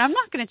world, and I'm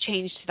not going to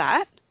change to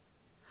that.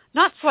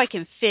 Not so I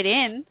can fit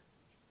in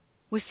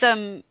with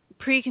some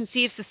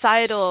preconceived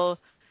societal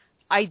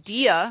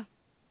idea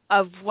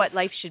of what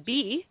life should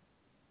be.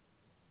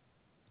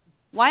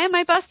 Why am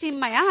I busting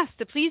my ass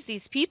to please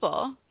these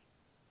people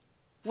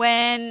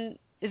when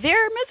they're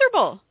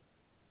miserable?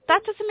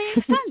 That doesn't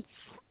make sense.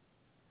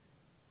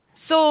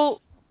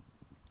 So,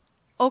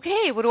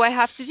 okay, what do I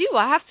have to do?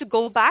 I have to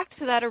go back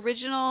to that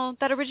original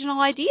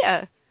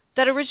idea,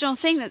 that original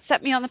thing that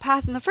set me on the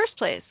path in the first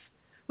place,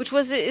 which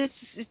was it's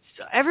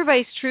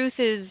everybody's truth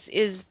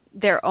is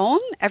their own.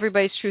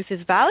 Everybody's truth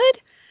is valid,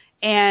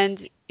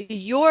 and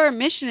your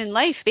mission in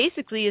life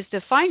basically is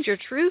to find your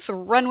truth,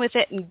 run with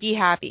it, and be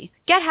happy.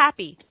 Get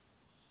happy.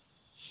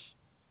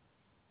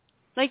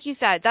 Like you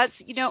said, that's,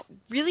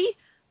 really,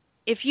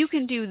 if you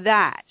can do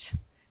that,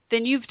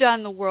 then you've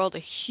done the world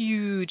a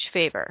huge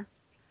favor.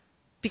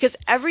 Because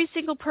every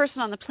single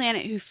person on the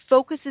planet who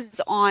focuses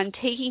on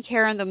taking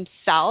care of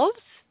themselves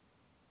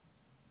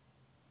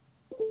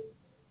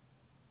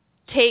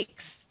takes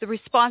the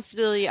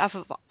responsibility off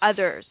of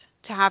others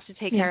to have to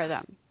take care of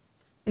them.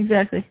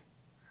 Exactly.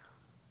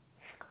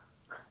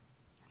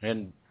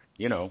 And,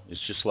 it's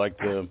just like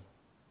the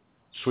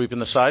sweeping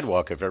the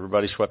sidewalk. If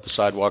everybody swept the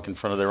sidewalk in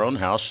front of their own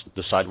house,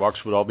 the sidewalks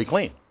would all be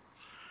clean.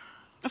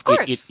 Of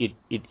course.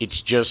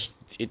 It's just,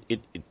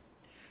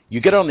 you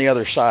get on the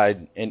other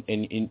side and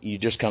you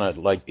just kind of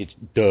like, it's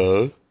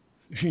duh.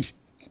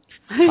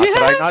 How could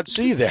I not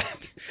see that?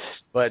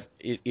 But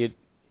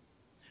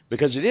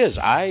because it is.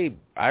 I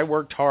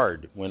worked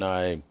hard when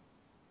I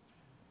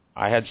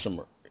had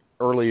some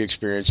early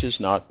experiences,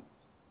 not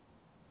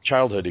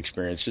childhood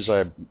experiences.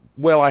 I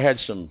had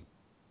some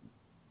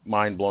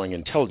mind-blowing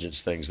intelligence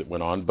things that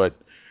went on, but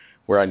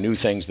where I knew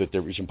things that it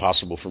was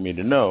impossible for me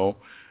to know,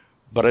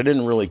 but I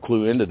didn't really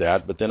clue into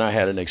that. But then I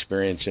had an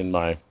experience in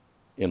my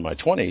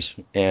 20s,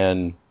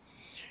 and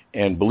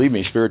believe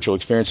me, spiritual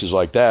experiences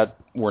like that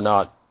were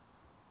not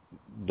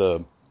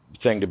the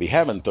thing to be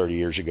having 30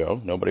 years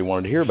ago. Nobody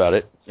wanted to hear about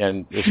it,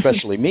 and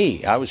especially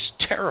me. I was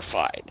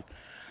terrified,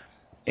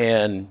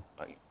 and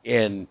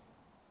I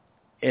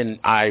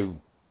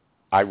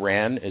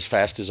ran as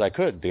fast as I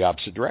could the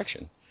opposite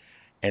direction,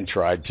 and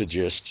tried to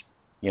just,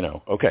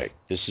 okay,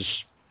 this is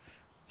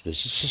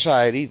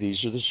society.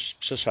 These are the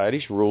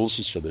society's rules,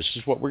 and so this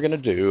is what we're going to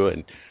do,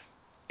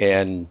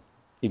 and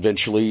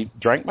eventually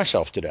drank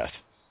myself to death.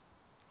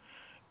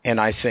 And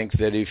I think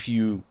that if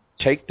you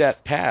take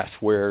that path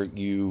where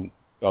I'm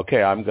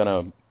going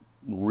to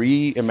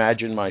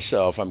reimagine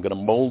myself, I'm going to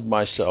mold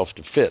myself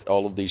to fit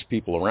all of these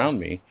people around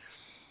me,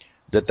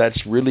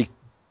 that's really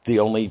the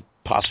only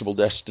possible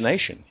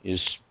destination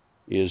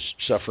is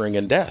suffering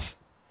and death.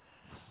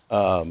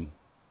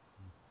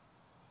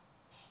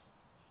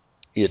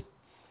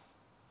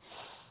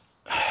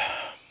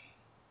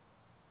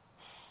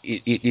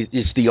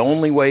 It's the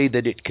only way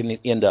that it can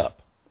end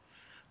up,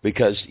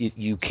 because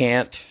it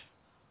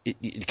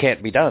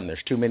can't be done.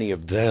 There's too many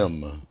of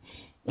them,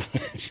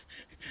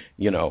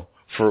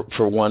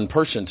 for one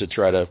person to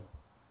try to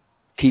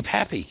keep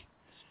happy,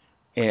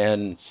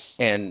 and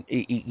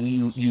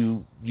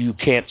you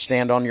can't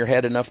stand on your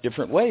head enough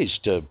different ways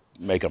to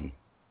make them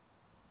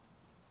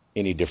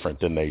any different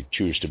than they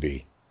choose to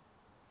be.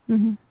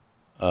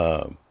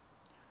 Mm-hmm.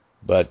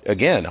 But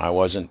again, I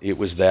wasn't. It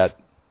was that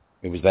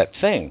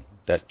thing.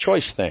 That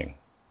choice thing.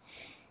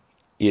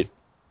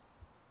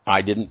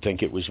 I didn't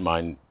think it was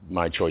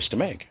my choice to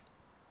make.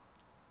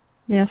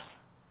 Yes.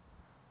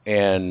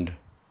 And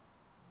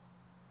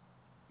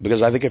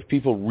because I think if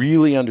people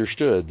really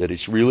understood that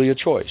it's really a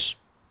choice,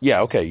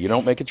 okay, you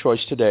don't make a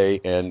choice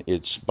today and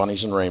it's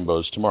bunnies and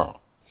rainbows tomorrow.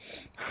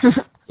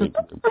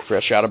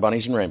 Fresh out of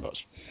bunnies and rainbows.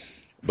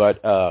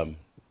 But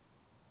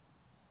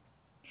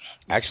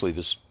actually,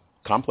 this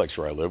complex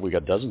where I live, we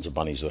got dozens of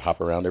bunnies that hop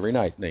around every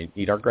night and they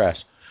eat our grass.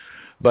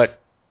 But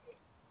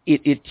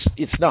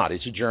it's not.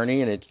 It's a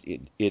journey, and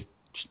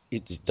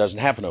it doesn't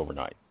happen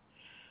overnight.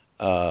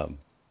 But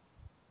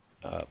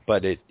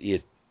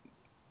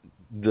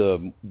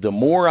the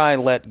more I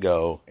let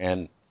go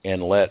and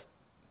let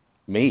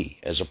me,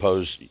 as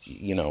opposed,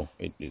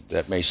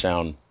 that may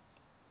sound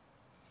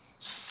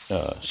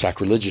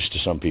sacrilegious to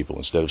some people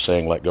instead of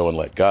saying let go and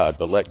let God,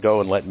 but let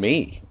go and let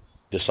me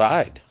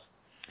decide.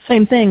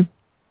 Same thing.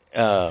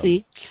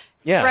 See.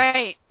 Yeah.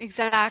 Right,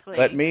 exactly.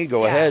 Let me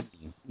go ahead.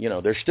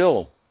 There's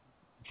still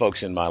folks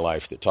in my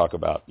life that talk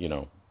about,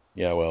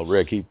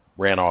 Rick, he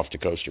ran off to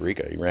Costa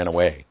Rica. He ran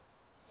away.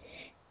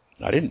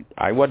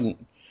 I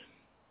wasn't,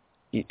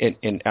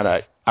 and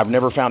I've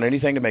never found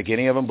anything to make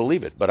any of them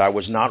believe it, but I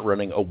was not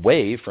running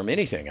away from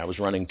anything. I was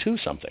running to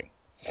something.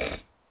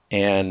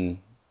 And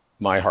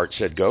my heart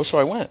said go, so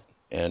I went.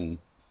 And,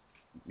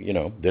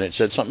 then it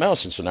said something else,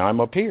 and so now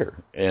I'm up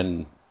here.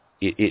 And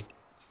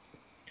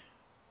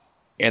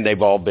and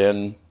they've all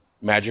been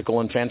magical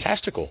and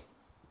fantastical.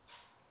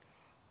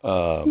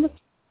 I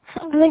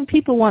think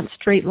people want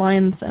straight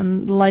lines,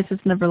 and life is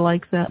never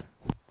like that.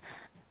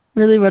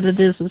 Really what it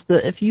is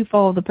that if you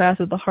follow the path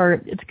of the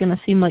heart, it's going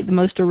to seem like the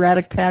most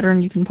erratic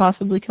pattern you can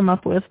possibly come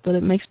up with, but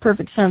it makes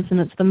perfect sense, and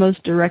it's the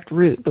most direct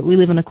route. But we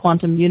live in a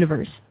quantum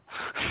universe.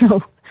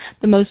 So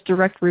the most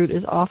direct route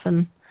is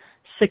often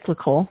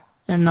cyclical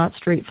and not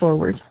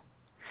straightforward.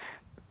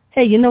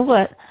 Hey, you know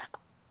what?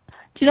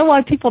 Do you know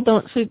why people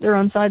don't sweep their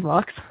own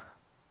sidewalks?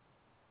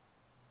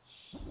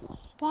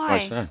 Why?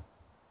 Why's that?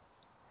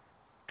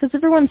 Because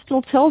everyone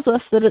still tells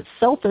us that it's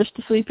selfish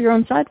to sweep your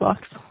own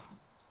sidewalks.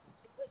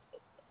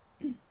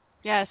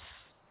 Yes.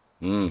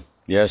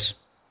 Yes.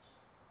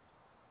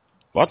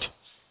 What?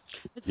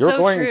 It's You're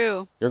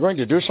going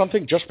to do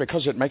something just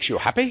because it makes you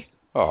happy?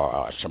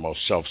 Oh, it's the most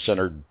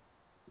self-centered,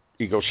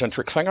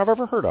 egocentric thing I've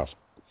ever heard of.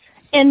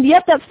 And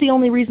yet that's the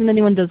only reason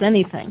anyone does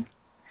anything.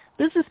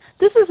 This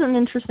is an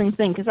interesting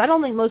thing, because I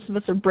don't think most of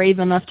us are brave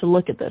enough to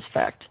look at this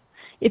fact.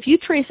 If you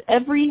trace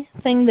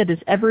everything that is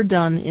ever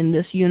done in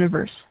this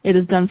universe, it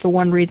is done for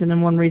one reason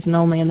and one reason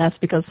only, and that's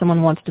because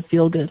someone wants to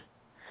feel good.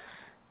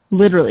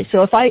 Literally.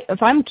 So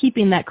if I'm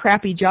keeping that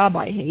crappy job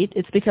I hate,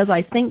 it's because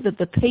I think that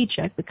the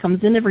paycheck that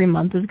comes in every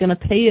month is going to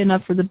pay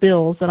enough for the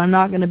bills that I'm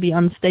not going to be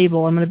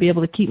unstable. I'm going to be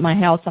able to keep my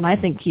house, and I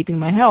think keeping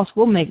my house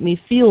will make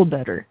me feel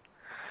better.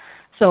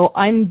 So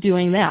I'm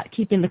doing that,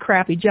 keeping the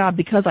crappy job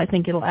because I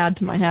think it'll add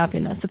to my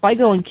happiness. If I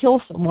go and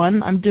kill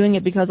someone, I'm doing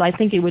it because I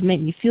think it would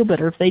make me feel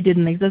better if they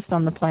didn't exist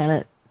on the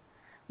planet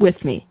with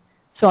me.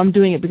 So I'm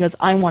doing it because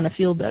I want to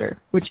feel better,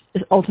 which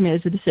ultimately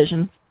is a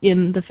decision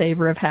in the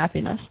favor of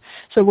happiness.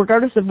 So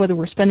regardless of whether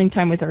we're spending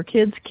time with our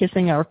kids,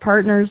 kissing our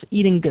partners,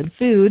 eating good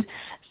food,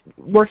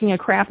 working a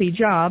crappy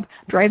job,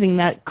 driving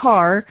that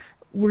car,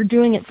 we're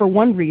doing it for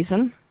one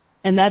reason,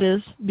 and that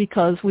is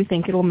because we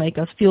think it'll make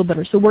us feel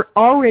better. So we're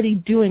already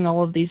doing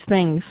all of these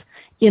things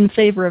in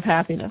favor of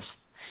happiness.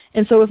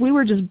 And so if we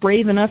were just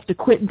brave enough to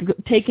quit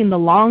taking the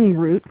long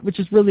route, which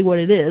is really what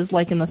it is,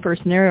 like in the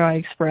first scenario I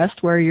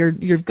expressed, where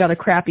you've got a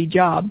crappy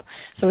job.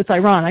 So it's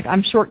ironic.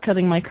 I'm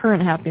shortcutting my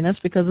current happiness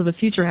because of a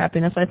future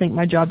happiness I think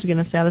my job's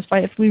going to satisfy.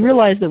 If we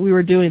realized that we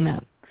were doing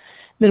that,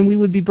 then we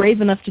would be brave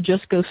enough to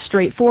just go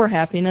straight for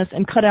happiness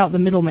and cut out the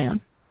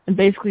middleman and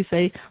basically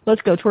say,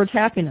 let's go towards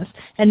happiness,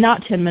 and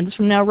not 10 minutes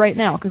from now, right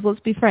now, because let's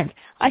be frank,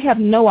 I have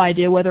no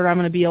idea whether I'm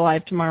going to be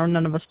alive tomorrow.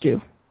 None of us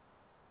do.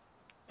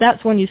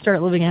 That's when you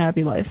start living a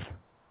happy life.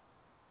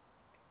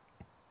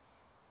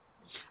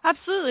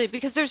 Absolutely,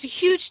 because there's a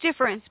huge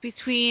difference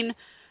between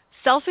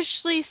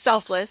selfishly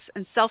selfless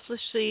and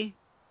selfishly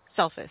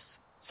selfish.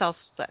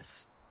 Selfless.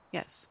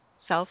 Yes.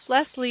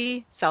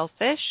 Selflessly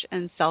selfish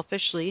and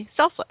selfishly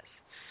selfless.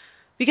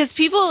 Because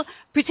people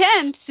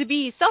pretend to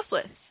be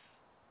selfless.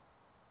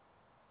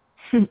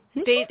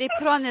 They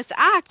put on this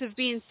act of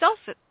being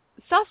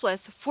selfless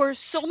for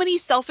so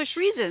many selfish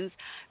reasons.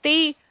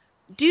 They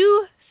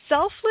do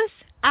selfless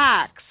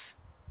acts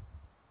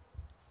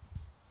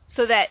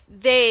so that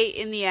they,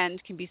 in the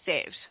end, can be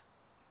saved.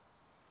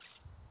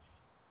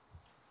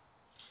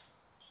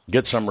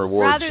 Get some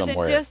reward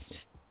somewhere.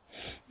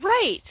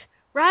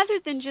 Rather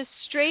than just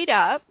straight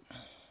up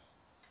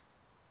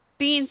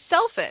being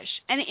selfish.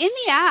 And in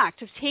the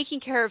act of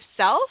taking care of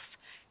self,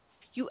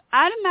 you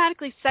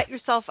automatically set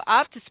yourself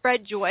up to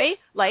spread joy,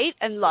 light,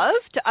 and love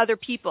to other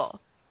people,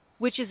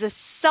 which is a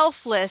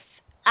selfless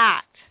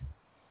act.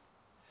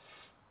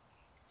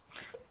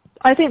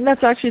 I think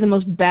that's actually the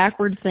most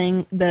backward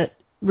thing that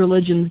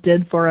religions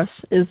did for us,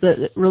 is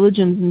that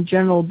religions in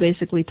general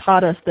basically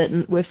taught us that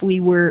if we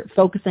were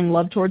focusing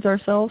love towards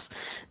ourselves,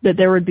 that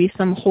there would be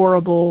some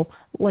horrible,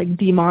 like,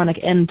 demonic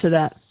end to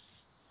that.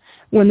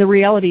 When the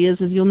reality is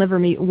you'll never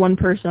meet one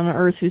person on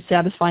earth who's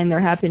satisfying their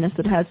happiness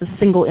that has a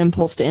single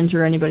impulse to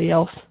injure anybody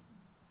else.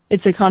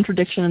 It's a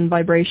contradiction in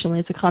vibrationally.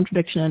 It's a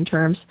contradiction in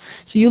terms.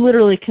 So you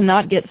literally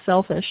cannot get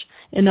selfish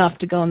enough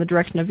to go in the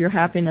direction of your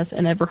happiness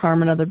and ever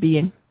harm another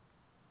being.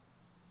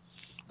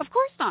 Of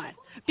course not.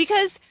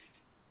 Because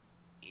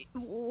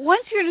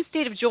once you're in a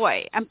state of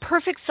joy and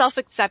perfect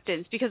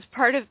self-acceptance, because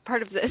part of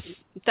this,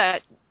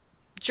 that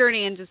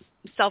journey into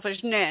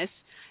selfishness,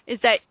 is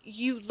that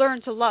you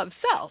learn to love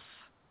self.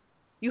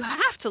 You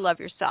have to love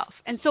yourself.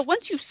 And so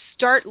once you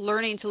start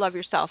learning to love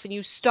yourself and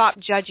you stop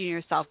judging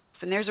yourself,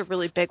 and there's a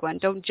really big one,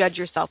 don't judge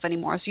yourself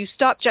anymore. So you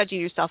stop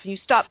judging yourself and you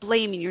stop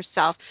blaming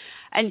yourself.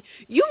 And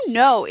you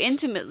know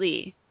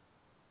intimately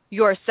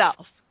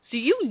yourself. So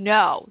you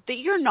know that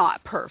you're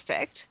not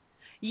perfect.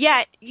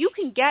 Yet you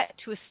can get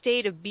to a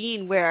state of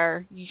being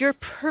where you're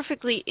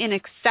perfectly in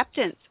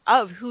acceptance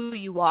of who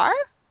you are.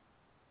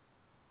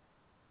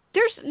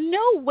 There's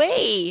no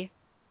way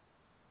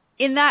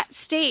in that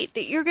state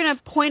that you're going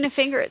to point a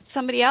finger at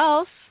somebody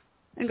else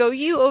and go,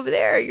 you over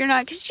there, you're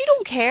not, because you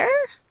don't care.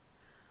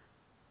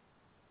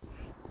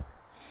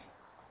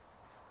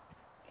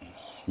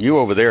 You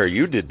over there,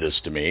 you did this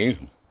to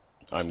me.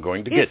 I'm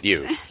going to get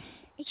you.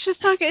 It's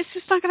just not going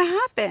to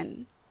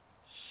happen.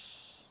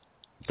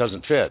 It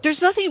doesn't fit.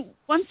 There's nothing,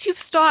 once you've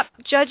stopped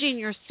judging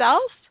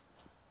yourself,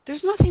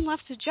 there's nothing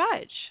left to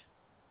judge.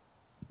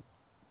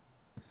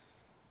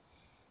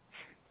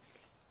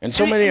 And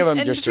so many of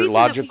them just are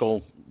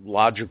logical,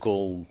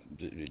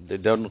 they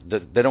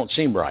don't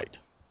seem right,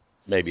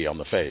 maybe on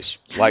the face.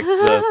 Like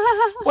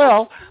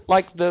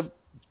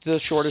the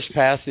shortest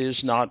path is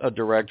not a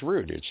direct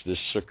route. It's this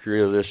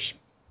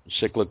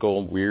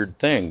cyclical weird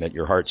thing that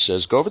your heart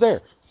says, go over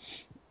there.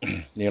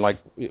 And you're like,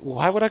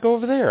 why would I go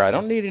over there? I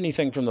don't need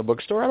anything from the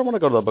bookstore. I don't want to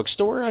go to the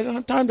bookstore. I don't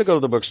have time to go to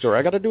the bookstore.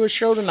 I got to do a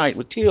show tonight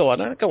with Teal. I'm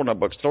not going to the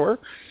bookstore.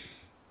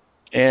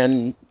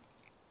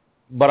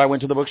 But I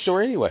went to the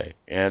bookstore anyway.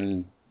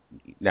 And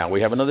now we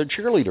have another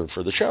cheerleader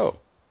for the show.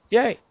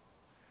 Yay.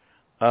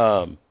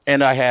 And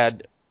I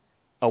had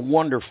a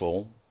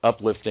wonderful,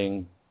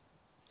 uplifting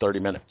 30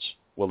 minutes.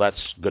 Well,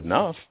 that's good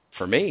enough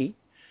for me.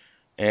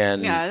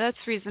 And yeah, that's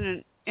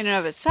reason in and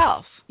of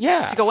itself.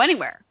 Yeah. To go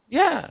anywhere.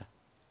 Yeah.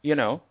 You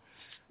know,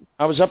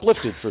 I was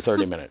uplifted for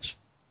 30 minutes.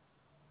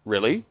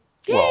 Really?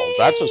 Yay! Well,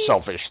 that's a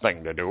selfish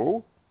thing to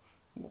do.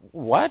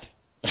 What?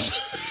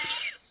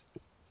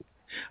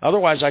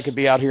 Otherwise, I could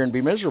be out here and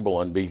be miserable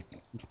and be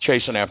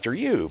chasing after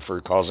you for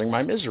causing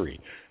my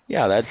misery.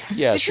 Yeah,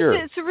 sure.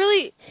 It's a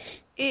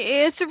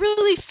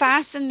really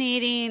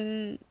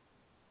fascinating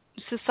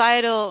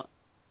societal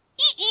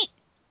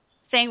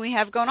thing we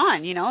have going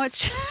on. You know,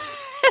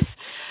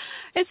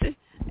 it's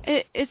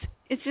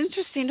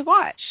interesting to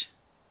watch.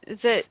 Is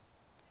that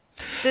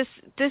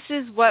this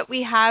is what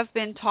we have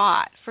been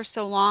taught for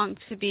so long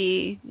to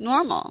be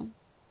normal,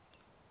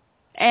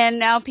 and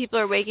now people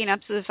are waking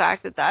up to the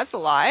fact that that's a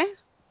lie.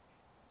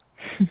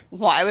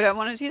 Why would I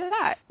want to do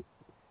that?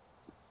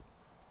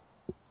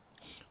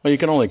 Well, you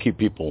can only keep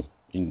people,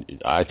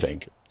 I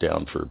think,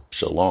 down for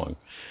so long,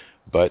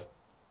 but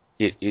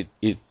it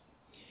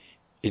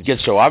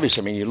gets so obvious.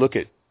 I mean, you look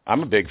at.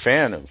 I'm a big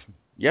fan of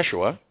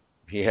Yeshua.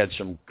 He had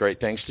some great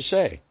things to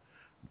say.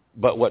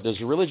 But what does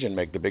the religion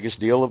make the biggest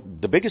deal?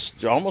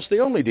 Almost the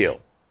only deal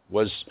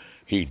was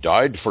he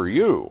died for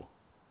you.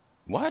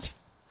 What?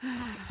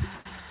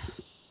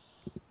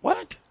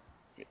 What?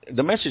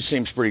 The message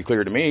seems pretty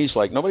clear to me. He's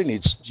like,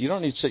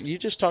 you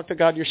just talk to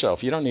God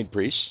yourself. You don't need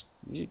priests.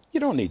 You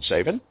don't need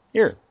saving.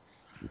 Here.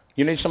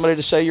 You need somebody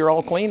to say you're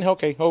all clean?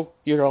 Okay. Oh,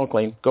 you're all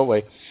clean. Go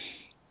away.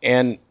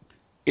 And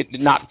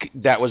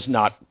that was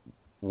not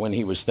when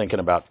he was thinking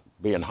about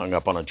being hung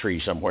up on a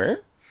tree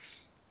somewhere.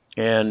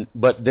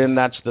 But then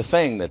that's the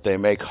thing that they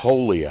make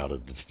holy out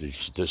of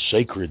the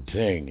sacred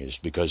thing is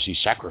because he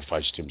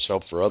sacrificed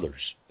himself for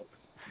others.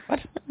 What?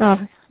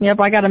 Yep,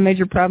 I got a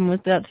major problem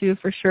with that too,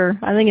 for sure.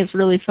 I think it's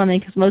really funny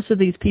because most of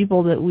these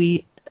people that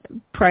we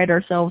pride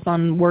ourselves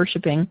on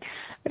worshiping,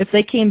 if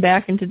they came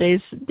back in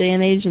today's day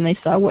and age and they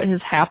saw what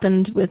has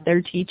happened with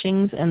their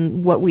teachings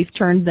and what we've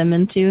turned them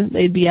into,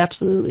 they'd be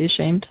absolutely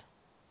ashamed.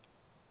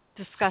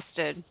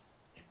 Disgusted.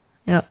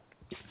 Yep.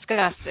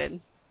 Disgusted.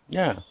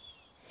 Yeah.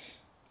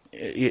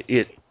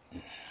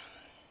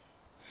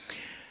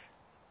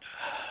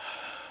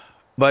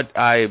 But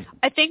I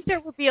think there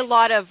would be a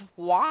lot of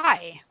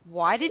why.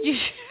 Why did you?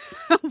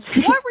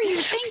 What were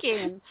you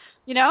thinking?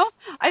 You know,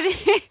 I think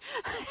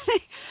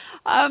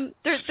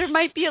there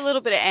might be a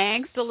little bit of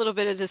angst, a little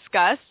bit of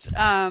disgust,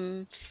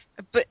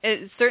 but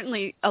it's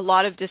certainly a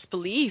lot of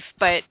disbelief.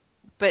 But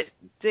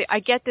I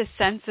get this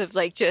sense of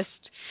like just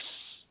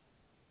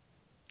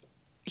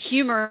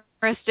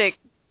humoristic.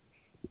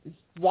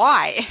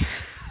 Why?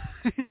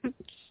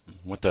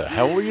 What the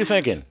hell were you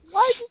thinking?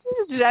 Why did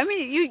you do that? I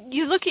mean,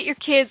 you look at your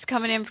kids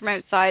coming in from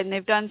outside and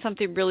they've done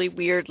something really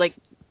weird, like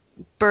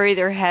bury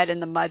their head in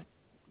the mud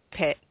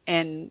pit,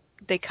 and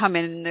they come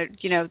in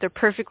and they're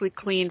perfectly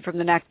clean from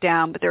the neck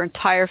down, but their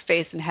entire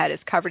face and head is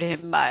covered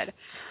in mud.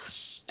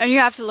 And you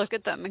have to look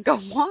at them and go,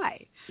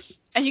 why?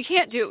 And you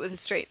can't do it with a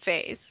straight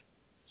face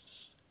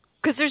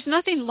because there's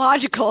nothing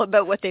logical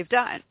about what they've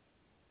done.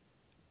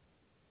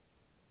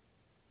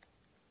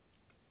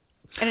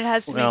 And it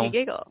has to make you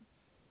giggle.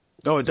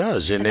 No, it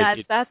does, and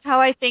that's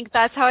how I think.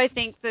 That's how I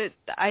think that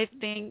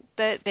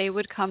they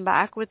would come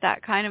back with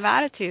that kind of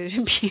attitude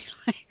and be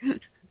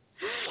like,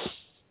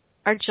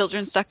 "Our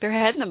children stuck their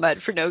head in the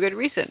mud for no good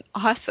reason.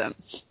 Awesome.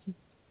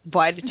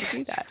 Why did you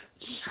do that?"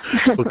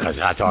 Because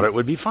I thought it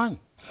would be fun.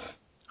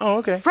 Oh,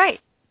 okay.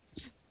 Right.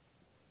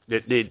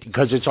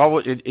 Because it's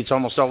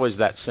almost always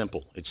that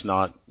simple. It's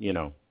not,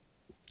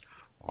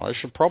 I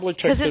should probably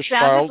take this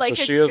child to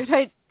see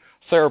a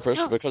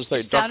therapist because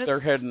they ducked their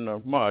head in the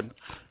mud.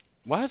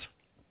 What?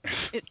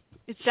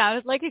 It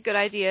sounded like a good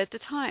idea at the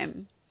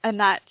time, and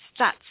that's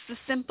the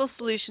simple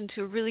solution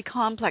to a really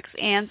complex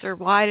answer.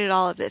 Why did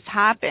all of this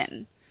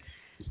happen?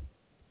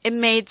 It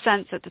made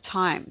sense at the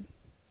time,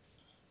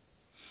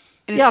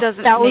 and it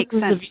doesn't make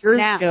sense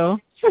now. Ago.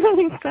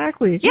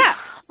 Exactly. Yeah,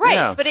 right.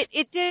 Yeah. But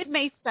it did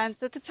make sense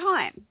at the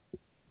time.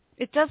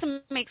 It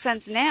doesn't make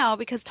sense now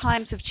because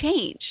times have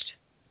changed,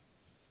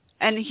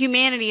 and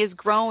humanity has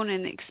grown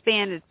and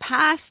expanded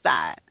past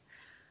that.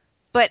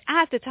 But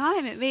at the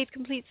time, it made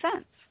complete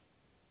sense.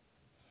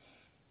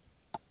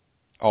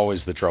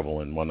 Always the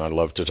trouble, and one I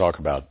love to talk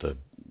about,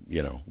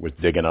 with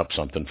digging up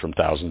something from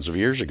thousands of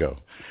years ago.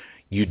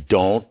 You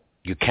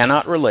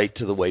cannot relate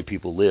to the way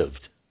people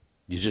lived.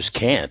 You just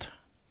can't.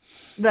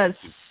 That's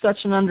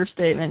such an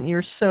understatement.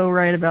 You're so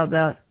right about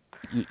that.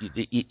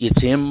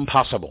 It's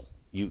impossible.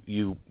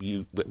 You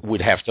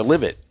would have to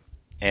live it,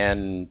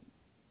 and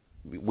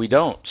we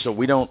don't. So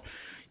we don't.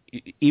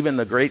 Even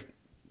the great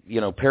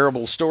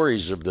parable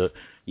stories of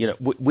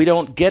we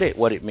don't get it,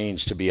 what it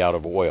means to be out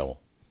of oil.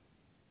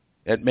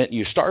 It meant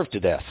you starved to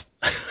death.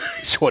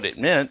 That's what it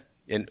meant.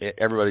 And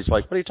everybody's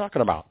like, what are you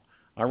talking about?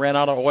 I ran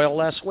out of oil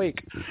last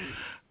week.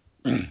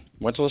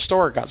 Went to the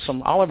store, got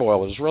some olive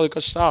oil. It was really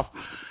good stuff.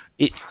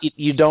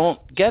 You don't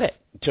get it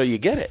until you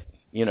get it,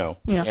 Yeah.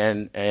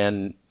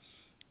 And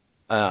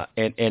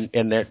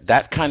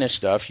that kind of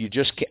stuff,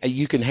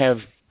 you can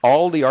have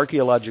all the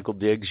archaeological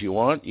digs you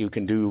want. You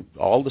can do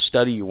all the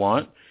study you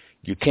want.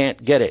 You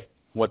can't get it,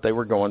 what they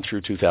were going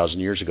through 2,000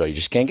 years ago. You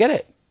just can't get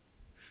it.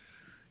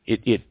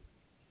 It's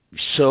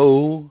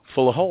so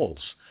full of holes.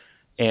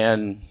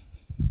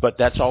 But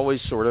that's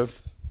always sort of,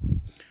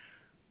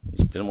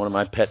 it's been one of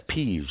my pet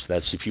peeves.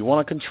 That's if you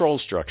want a control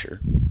structure,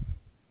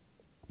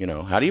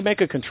 how do you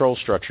make a control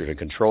structure to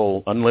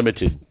control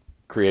unlimited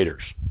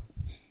creators?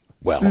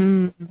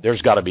 Well,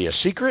 there's got to be a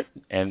secret,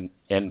 and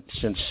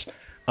since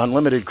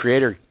unlimited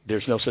creator,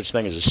 there's no such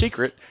thing as a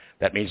secret,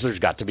 that means there's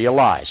got to be a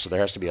lie. So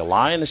there has to be a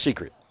lie and a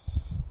secret.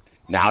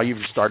 Now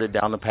you've started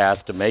down the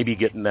path to maybe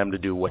getting them to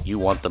do what you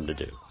want them to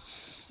do.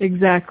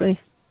 Exactly.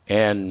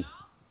 And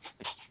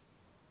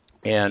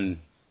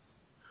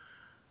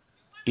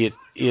it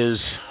is,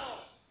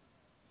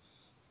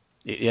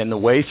 and the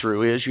way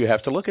through is you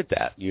have to look at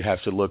that. You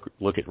have to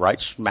look it right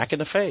smack in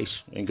the face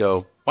and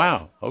go,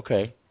 wow,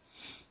 okay,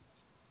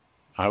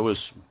 I was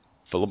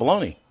full of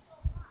baloney,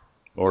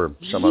 or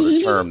some other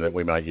term that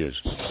we might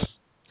use.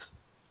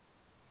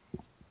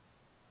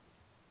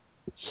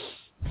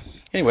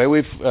 Anyway,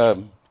 we've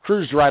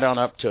cruised right on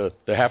up to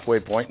the halfway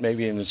point,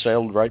 maybe even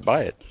sailed right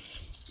by it.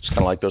 It's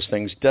kind of like those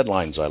things,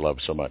 deadlines I love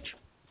so much.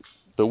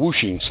 The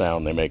whooshing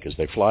sound they make as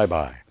they fly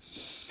by.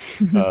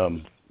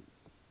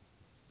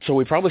 So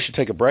we probably should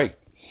take a break.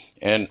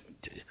 And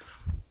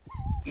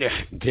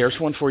there's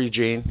one for you,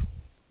 Gene.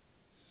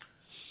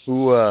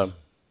 What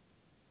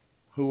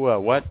do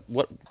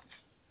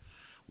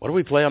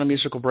we play on a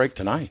musical break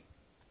tonight?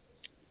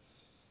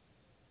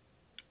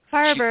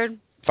 Firebird.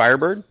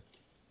 Firebird?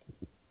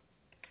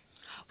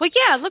 Well,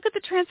 yeah, look at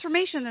the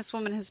transformation this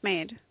woman has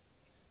made.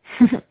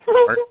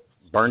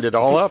 Burned it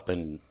all up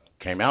and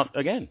came out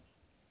again.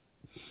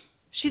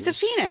 She's a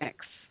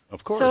phoenix.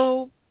 Of course.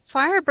 So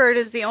Firebird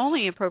is the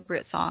only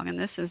appropriate song in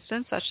this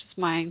instance. That's just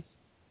my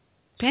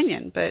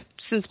opinion. But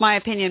since my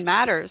opinion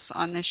matters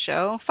on this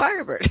show,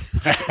 Firebird.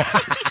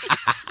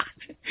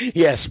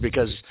 Yes,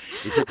 because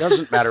if it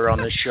doesn't matter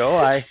on this show,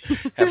 I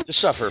have to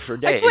suffer for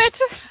days. I quit.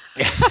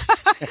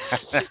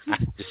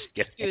 Just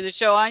kidding. Do the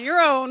show on your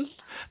own.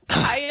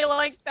 How you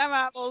like them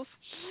apples?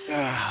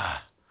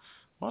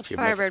 Well, if you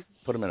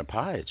put them in a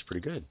pie, it's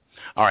pretty good.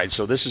 All right,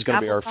 so this is going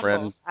to be our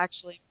friend.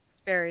 Actually,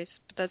 berries,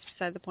 but that's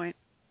beside the point.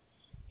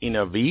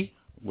 Ina V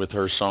with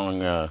her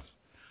song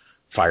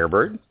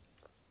Firebird.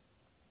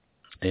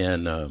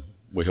 And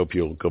we hope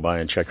you'll go by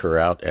and check her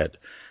out at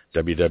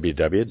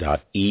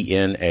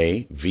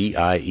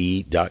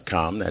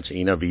www.enavie.com. That's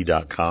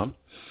inav.com.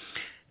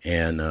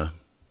 And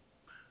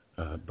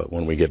but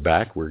when we get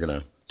back, we're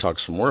going to talk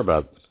some more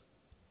about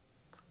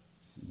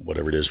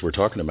whatever it is we're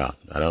talking about.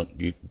 How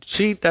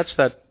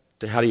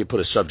do you put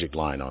a subject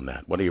line on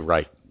that? What do you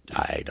write?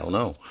 I don't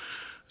know.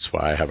 That's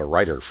why I have a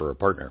writer for a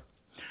partner.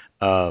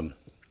 And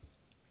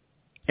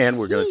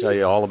we're going to tell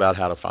you all about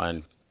how to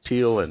find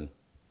Teal and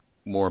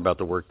more about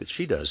the work that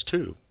she does,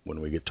 too, when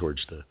we get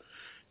towards the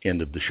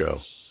end of the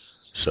show.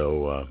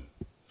 So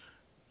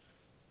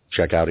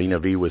check out Ina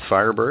V with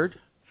Firebird,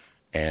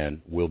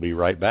 and we'll be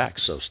right back.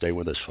 So stay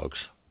with us, folks.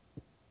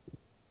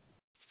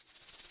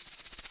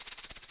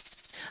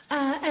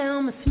 I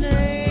am a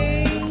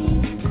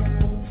snake,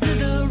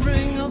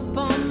 slithering up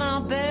on my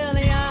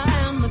belly. I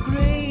am the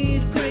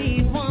great,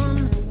 great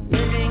one,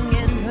 living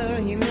in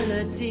her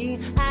humility.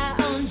 I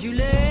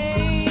undulate,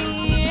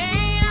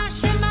 I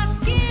shed my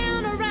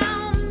skin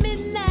around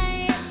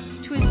midnight,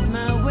 twist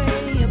my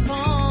way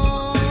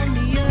upon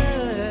the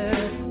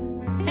earth.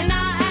 And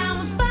I am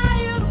a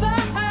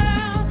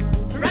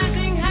firebird,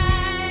 rising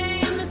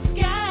high in the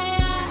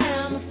sky. I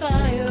am a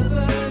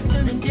firebird,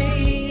 turning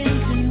day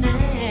into night.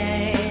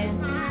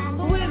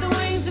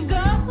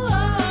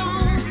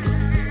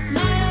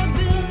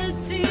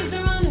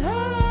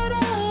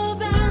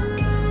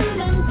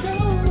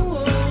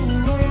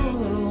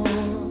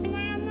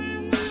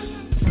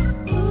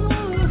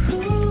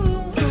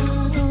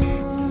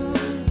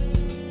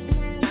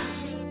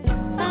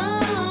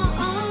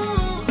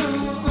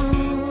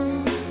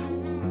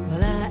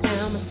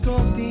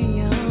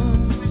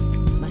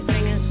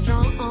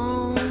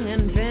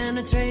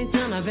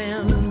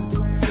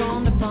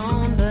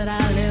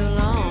 Bye.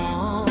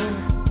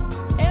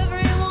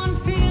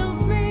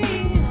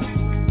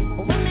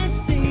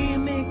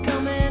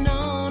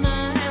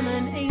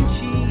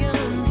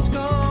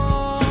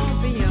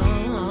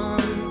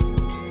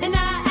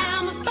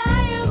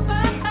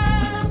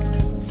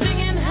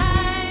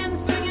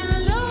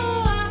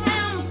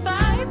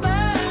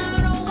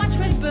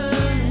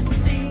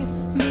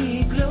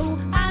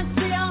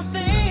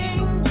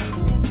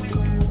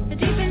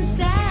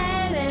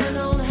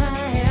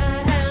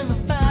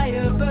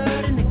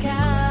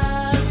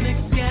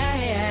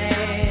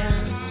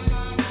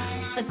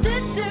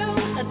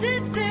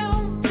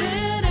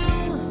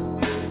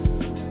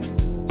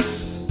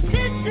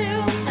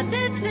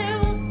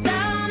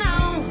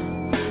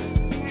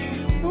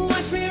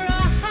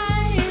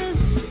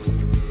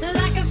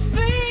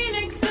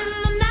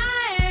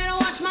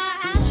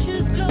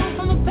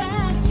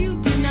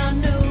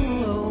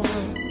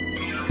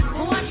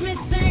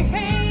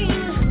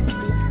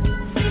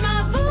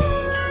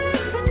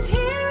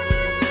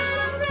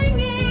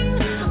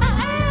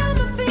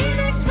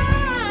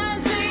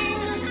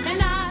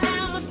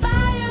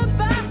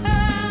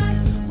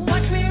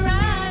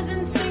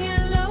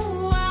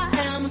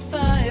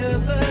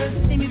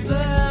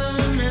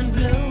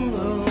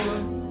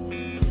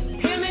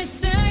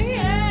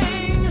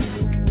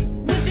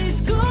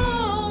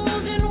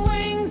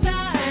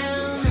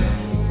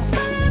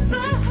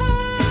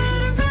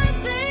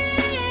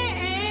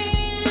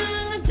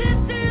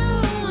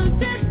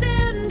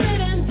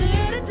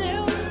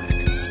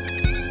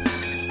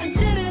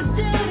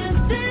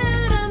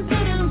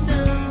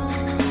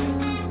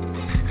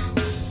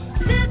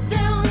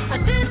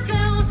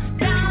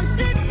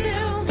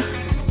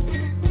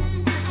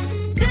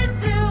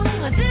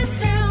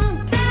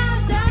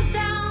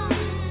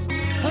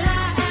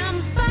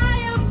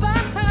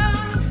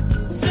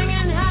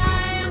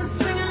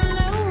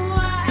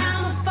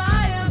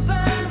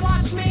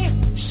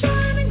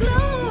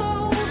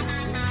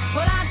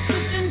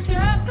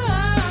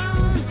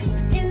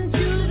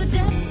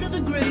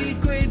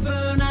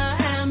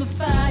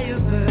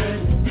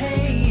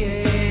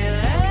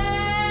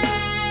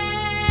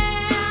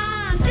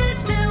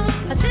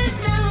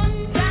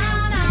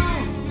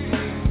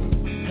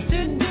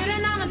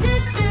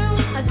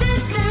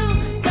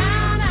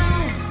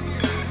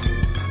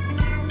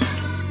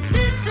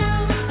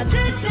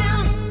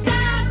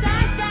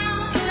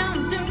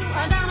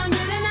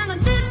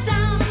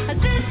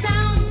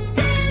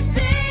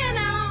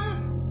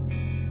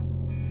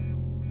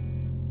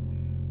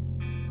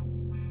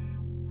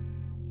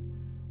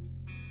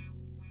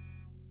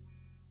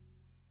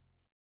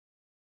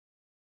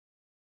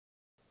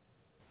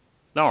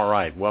 All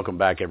right. Welcome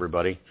back,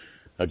 everybody.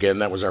 Again,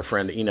 that was our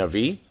friend Ina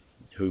V,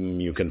 whom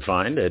you can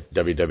find at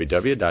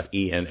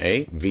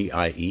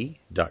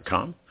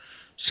www.enavie.com.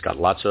 She's got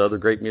lots of other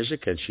great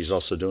music, and she's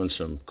also doing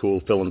some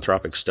cool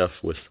philanthropic stuff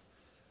with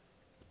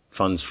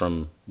funds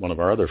from one of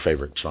our other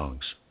favorite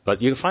songs.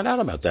 But you can find out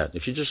about that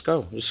if you just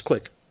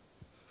click.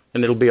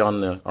 And it'll be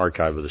on the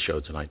archive of the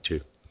show tonight,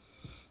 too.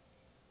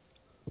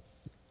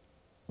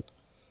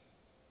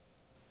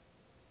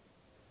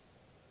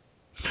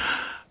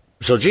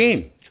 So,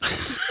 Gene,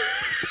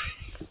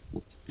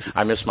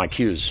 I miss my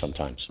cues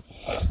sometimes.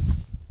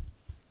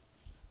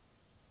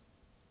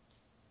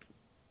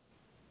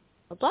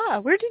 Blah.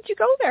 Where did you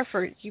go there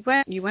for?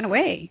 You went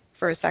away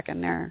for a second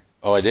there.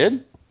 Oh, I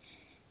did?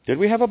 Did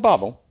we have a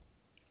bobble?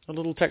 A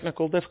little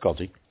technical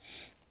difficulty.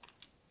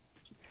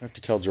 I have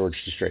to tell George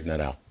to straighten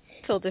that out.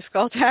 Still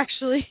difficult,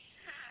 actually.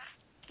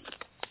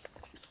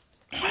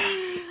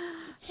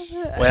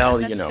 Well,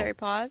 Unnecessary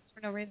pause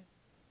for no reason.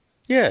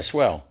 Yes,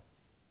 well,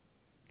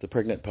 the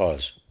pregnant pause.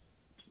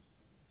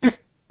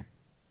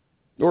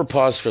 Or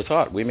pause for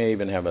thought. We may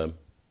even have a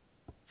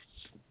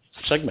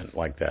segment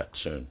like that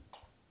soon.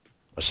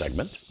 A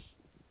segment?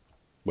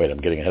 Wait, I'm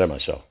getting ahead of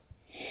myself.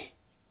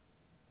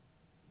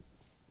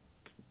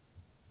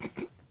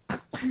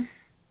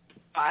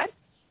 What?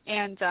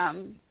 And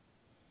I'm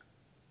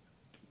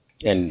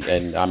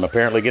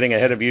apparently getting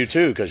ahead of you,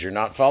 too, because you're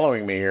not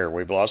following me here.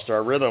 We've lost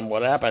our rhythm.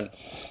 What happened?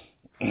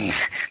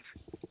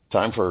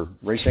 Time for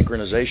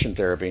resynchronization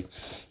therapy.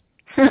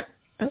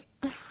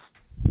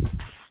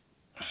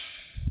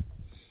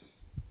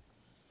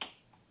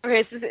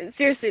 Okay, so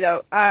seriously,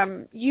 though,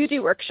 you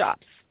do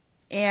workshops.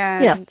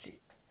 And yeah.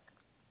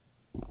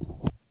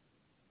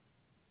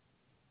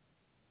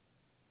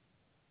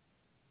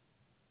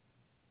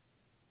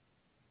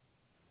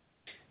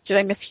 Did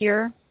I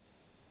mishear?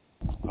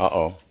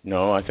 Uh-oh.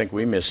 No, I think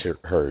we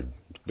misheard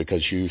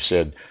because you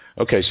said,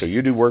 okay, so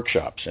you do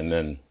workshops and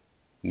then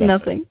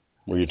nothing.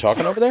 Were you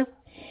talking over there?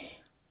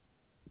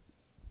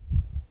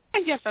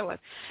 Yes, I was.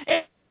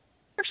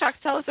 Workshops,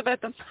 tell us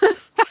about them.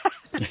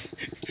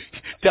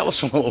 Tell us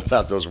a little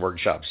about those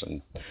workshops, and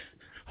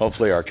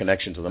hopefully our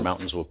connection to the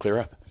mountains will clear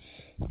up.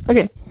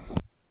 Okay.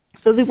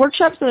 So the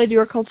workshops that I do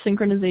are called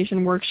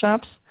synchronization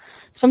workshops.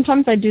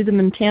 Sometimes I do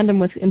them in tandem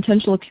with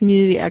intentional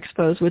community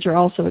expos, which are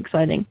also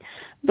exciting.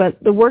 But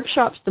the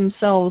workshops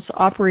themselves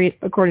operate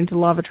according to the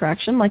law of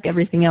attraction, like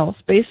everything else.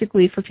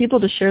 Basically, for people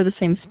to share the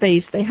same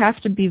space, they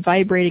have to be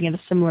vibrating at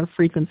a similar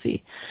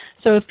frequency.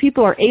 So if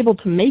people are able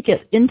to make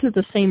it into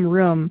the same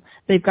room,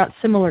 they've got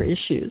similar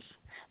issues.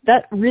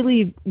 That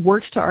really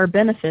works to our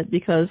benefit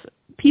because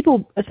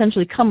people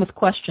essentially come with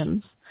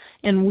questions.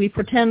 And we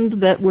pretend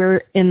that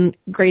we're in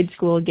grade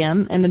school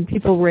again, and then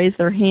people raise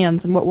their hands.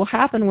 And what will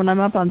happen when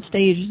I'm up on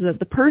stage is that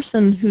the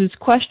person whose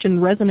question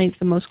resonates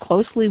the most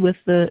closely with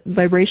the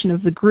vibration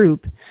of the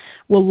group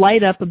will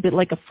light up a bit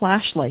like a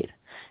flashlight.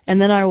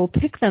 And then I will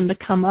pick them to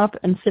come up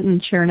and sit in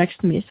the chair next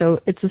to me. So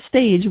it's a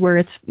stage where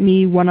it's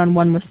me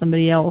one-on-one with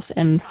somebody else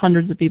and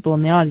hundreds of people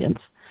in the audience.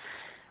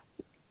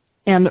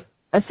 And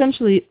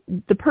essentially,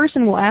 the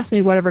person will ask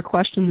me whatever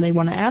question they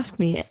want to ask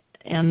me,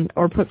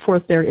 or put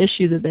forth their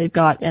issue that they've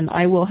got, and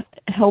I will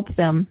help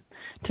them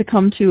to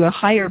come to a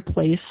higher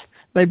place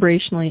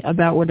vibrationally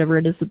about whatever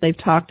it is that they've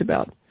talked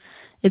about.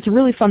 It's a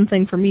really fun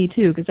thing for me,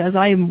 too, because as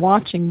I am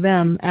watching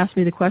them ask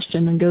me the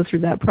question and go through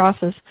that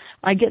process,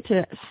 I get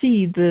to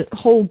see the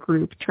whole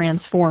group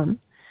transform,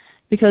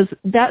 because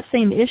that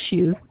same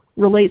issue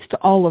relates to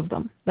all of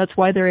them. That's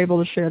why they're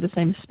able to share the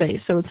same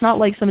space. So it's not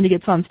like somebody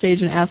gets on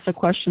stage and asks a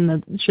question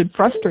that should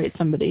frustrate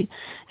somebody.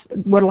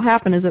 What will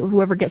happen is that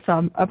whoever gets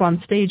up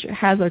on stage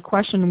has a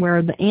question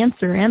where the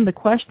answer and the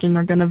question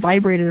are going to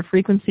vibrate at a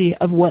frequency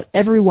of what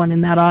everyone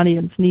in that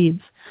audience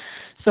needs.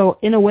 So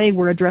in a way,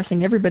 we're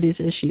addressing everybody's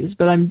issues,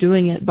 but I'm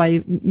doing it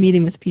by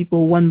meeting with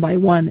people one by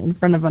one in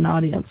front of an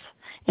audience.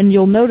 And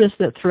you'll notice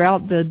that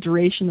throughout the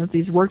duration of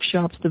these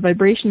workshops, the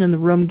vibration in the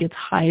room gets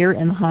higher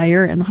and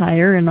higher and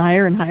higher and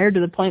higher and higher to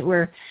the point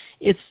where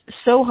it's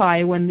so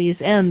high when these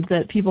end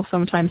that people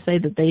sometimes say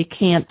that they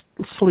can't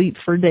sleep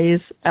for days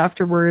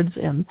afterwards,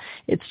 and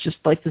it's just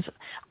like this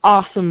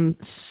awesome,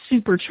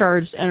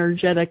 supercharged,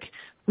 energetic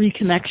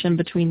reconnection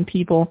between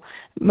people.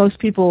 Most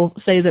people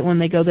say that when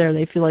they go there,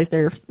 they feel like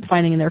they're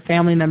finding their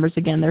family members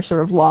again, their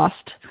sort of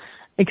lost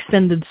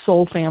extended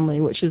soul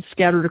family, which is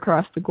scattered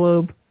across the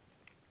globe.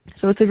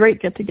 So it's a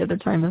great get-together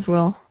time as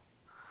well.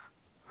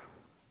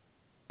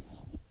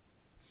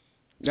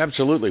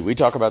 Absolutely. We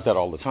talk about that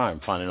all the time,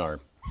 finding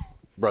our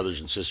brothers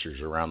and sisters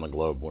around the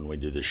globe when we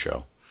do this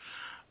show.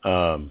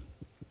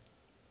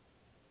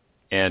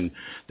 And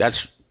that's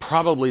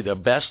probably the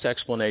best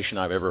explanation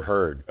I've ever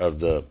heard of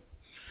the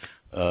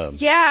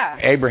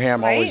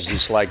Abraham right? always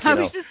is like, I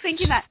was just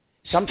thinking that.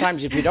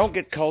 Sometimes if you don't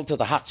get called to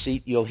the hot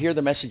seat, you'll hear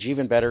the message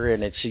even better,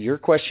 and it's your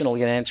question will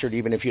get answered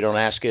even if you don't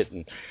ask it,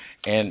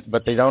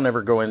 but they don't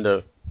ever go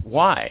into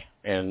why.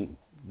 And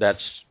that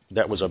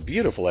was a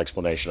beautiful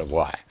explanation of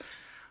why.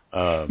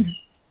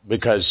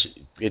 Because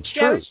it's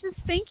true. I was just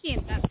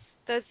thinking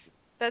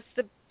that's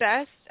the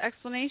best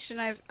explanation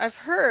I've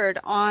heard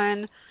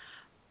on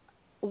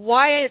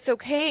why it's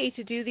okay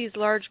to do these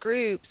large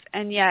groups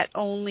and yet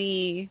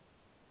only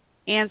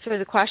answer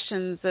the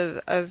questions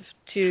of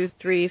 2,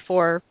 3,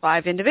 4,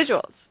 5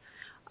 individuals.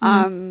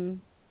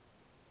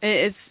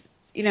 It's,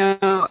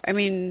 I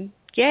mean,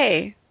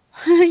 yay.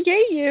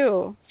 Yay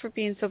you for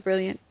being so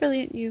brilliant.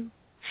 Brilliant you.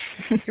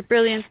 Your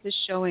brilliance is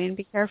showing.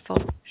 Be careful.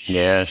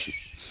 Yes.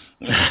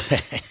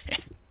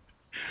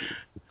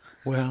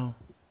 Well,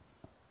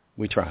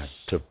 we try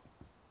to.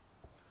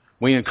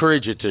 We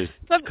encourage it to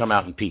come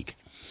out and peak.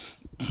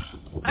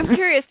 I'm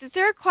curious, is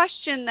there a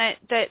question that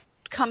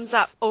comes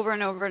up over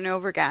and over and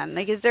over again?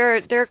 Like, is there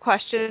a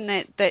question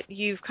that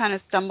you've kind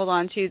of stumbled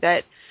onto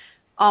that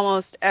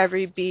almost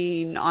every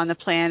being on the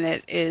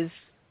planet is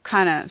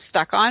kind of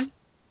stuck on?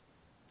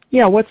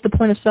 Yeah, what's the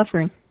point of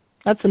suffering?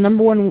 That's the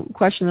number one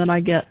question that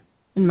I get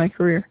in my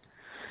career,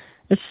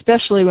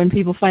 especially when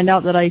people find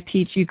out that I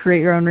teach you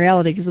create your own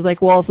reality, because it's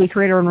like, well, if we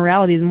create our own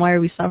reality, then why are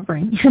we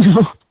suffering?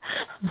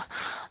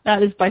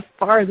 That is by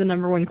far the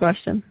number one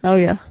question. Oh,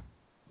 yeah.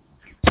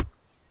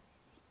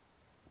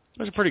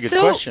 That's a pretty good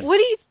question.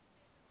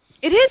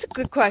 It is a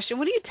good question.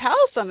 What do you tell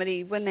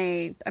somebody when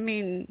they, I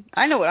mean,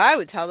 I know what I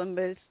would tell them,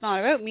 but it's not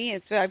about me.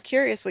 I'm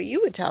curious what you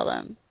would tell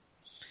them.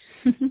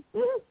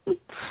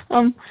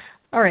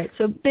 All right,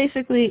 so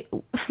basically,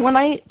 when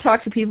I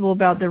talk to people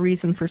about the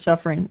reason for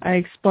suffering, I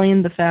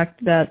explain the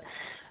fact that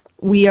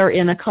we are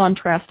in a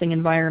contrasting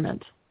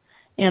environment.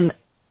 And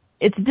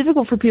it's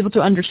difficult for people to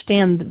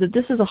understand that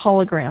this is a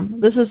hologram.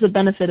 This is the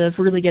benefit of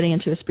really getting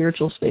into a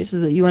spiritual space,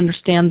 is that you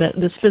understand that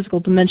this physical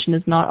dimension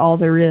is not all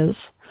there is.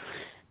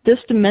 This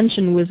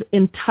dimension was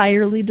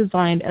entirely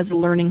designed as a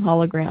learning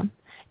hologram.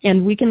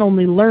 And we can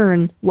only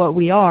learn what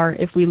we are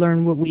if we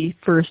learn what we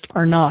first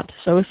are not.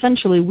 So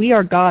essentially, we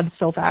are God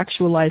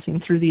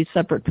self-actualizing through these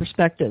separate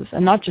perspectives,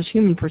 and not just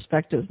human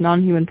perspectives,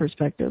 non-human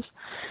perspectives.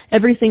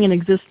 Everything in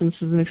existence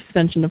is an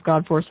extension of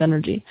God force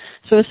energy.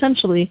 So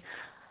essentially,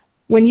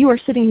 when you are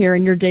sitting here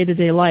in your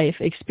day-to-day life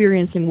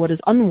experiencing what is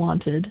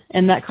unwanted,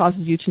 and that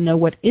causes you to know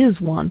what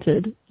is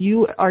wanted,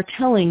 you are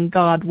telling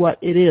God what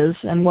it is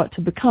and what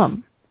to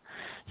become.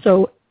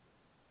 So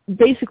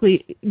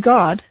basically,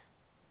 God,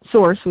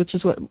 Source, which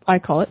is what I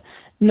call it,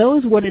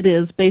 knows what it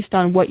is based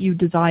on what you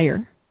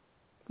desire.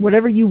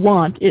 Whatever you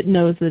want, it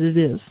knows that it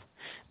is.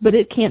 But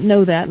it can't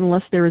know that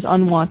unless there is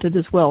unwanted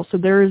as well. So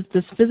there is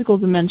this physical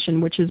dimension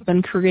which has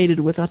been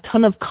created with a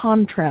ton of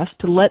contrast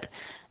to let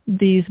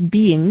these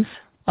beings,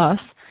 us,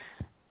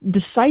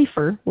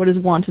 decipher what is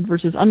wanted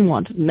versus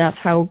unwanted. And that's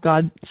how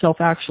God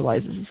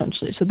self-actualizes,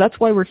 essentially. So that's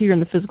why we're here in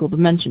the physical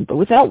dimension. But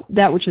without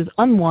that which is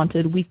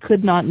unwanted, we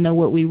could not know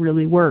what we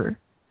really were.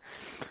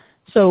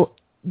 So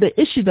the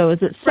issue, though, is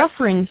that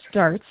suffering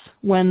starts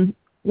when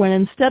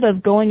instead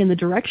of going in the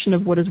direction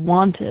of what is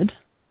wanted,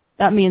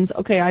 that means,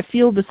 okay, I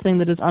feel this thing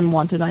that is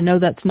unwanted. I know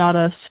that's not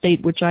a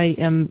state which I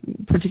am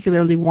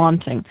particularly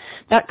wanting.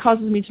 That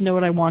causes me to know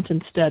what I want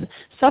instead.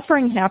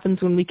 Suffering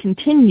happens when we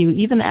continue,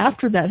 even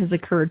after that has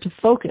occurred, to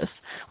focus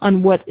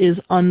on what is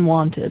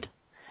unwanted.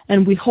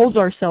 And we hold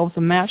ourselves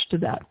a match to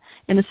that.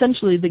 And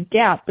essentially the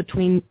gap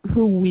between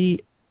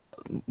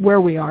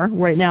where we are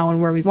right now and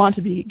where we want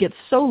to be gets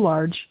so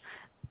large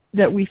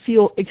that we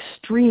feel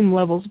extreme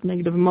levels of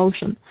negative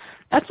emotion.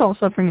 That's all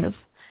suffering is.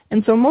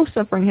 And so most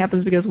suffering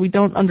happens because we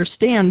don't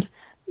understand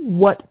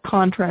what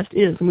contrast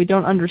is, and we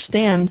don't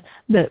understand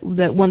that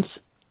once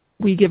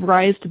we give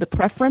rise to the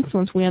preference,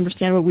 once we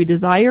understand what we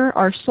desire,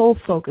 our sole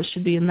focus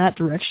should be in that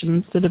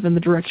direction instead of in the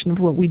direction of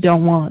what we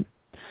don't want.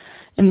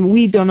 And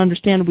we don't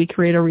understand we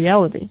create our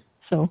reality.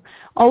 So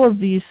all of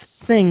these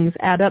things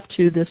add up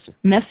to this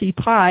messy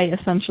pie,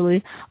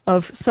 essentially,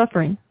 of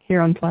suffering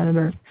here on planet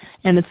Earth.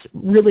 And it's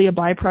really a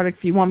byproduct.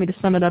 If you want me to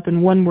sum it up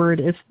in one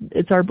word,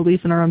 it's our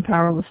belief in our own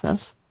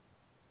powerlessness.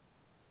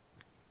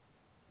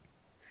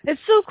 It's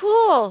so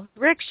cool.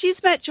 Rick, she's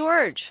met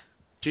George.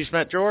 She's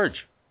met George.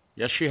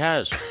 Yes, she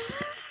has.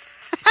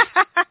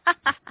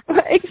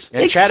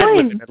 And chatted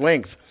with him at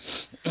length.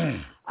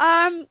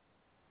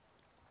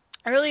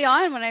 Early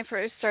on, when I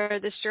first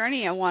started this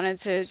journey, I wanted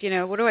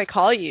to, what do I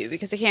call you?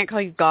 Because I can't call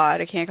you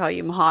God. I can't call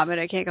you Muhammad.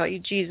 I can't call you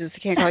Jesus. I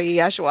can't call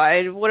you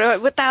Yeshua.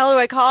 What the hell do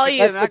I call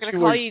you? I'm not going to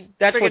call you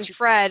friggin'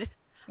 Fred.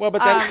 Well, but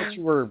that's what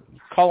you were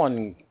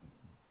calling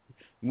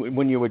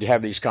when you would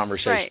have these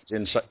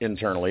conversations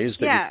internally, is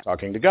that you were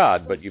talking to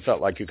God, but you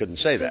felt like you couldn't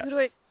say that.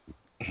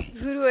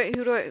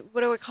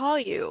 What do I call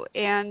you?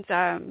 And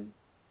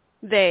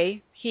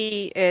they,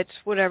 he, it,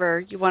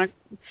 whatever you want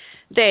to,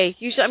 they.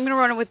 Usually, I'm going to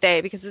run it with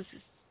they because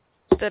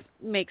that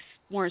makes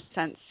more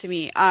sense to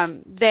me.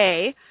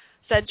 They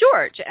said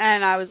George,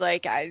 and I was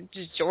like,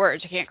 just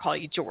George. I can't call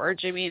you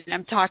George. I mean,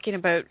 I'm talking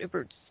about,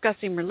 we're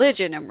discussing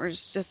religion, and we're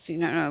just,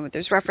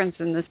 there's reference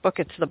in this book,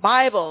 it's the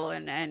Bible,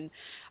 and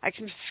I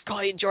can just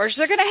call you George.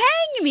 They're going to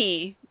hang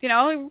me,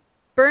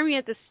 burn me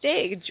at the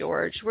stake,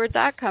 George. Where'd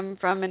that come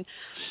from? And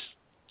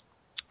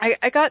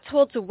I got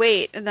told to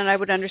wait, and then I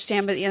would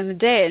understand by the end of the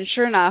day. And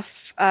sure enough,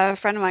 a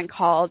friend of mine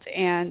called,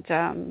 and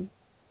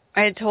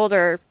I had told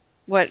her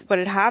what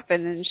had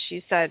happened, and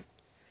she said,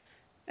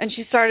 and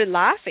she started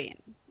laughing.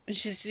 And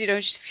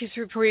she's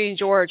repeating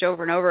George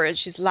over and over, and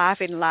she's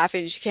laughing and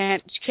laughing. She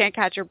can't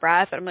catch her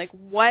breath. And I'm like,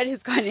 what has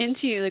gone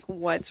into you? Like,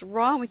 what's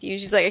wrong with you?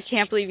 She's like, I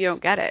can't believe you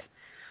don't get it.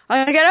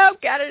 I'm like, I don't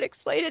get it.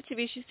 Explain it to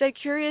me. She said,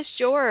 Curious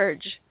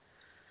George.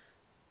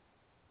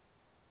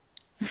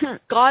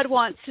 God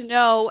wants to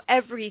know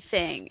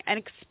everything and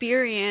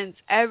experience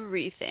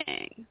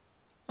everything.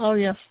 Oh,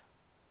 yes.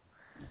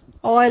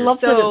 Oh, I love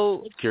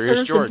that.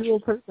 Curious George.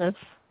 Dual purpose.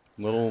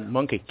 Little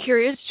monkey.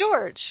 Curious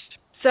George.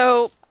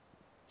 So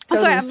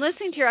that's why I'm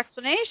listening to your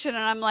explanation, and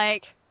I'm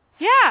like,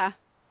 yeah,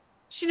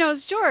 she knows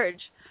George.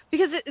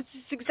 Because it's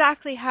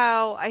exactly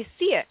how I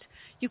see it.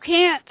 You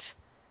can't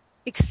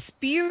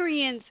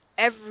experience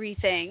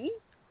everything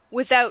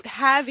without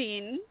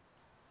having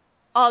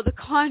all the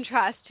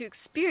contrast to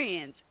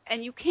experience.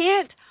 And you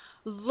can't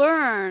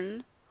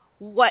learn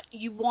what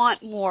you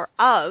want more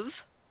of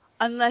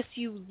unless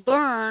you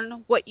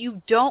learn what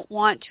you don't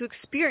want to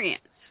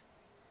experience.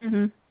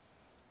 Mm-hmm.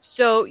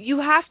 So you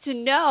have to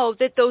know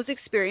that those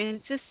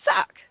experiences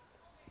suck,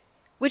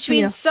 which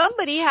means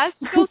somebody has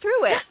to go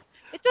through it.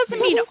 It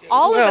doesn't mean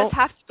all of us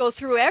have to go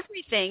through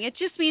everything. It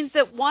just means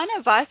that one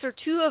of us or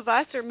two of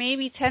us or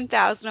maybe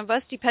 10,000 of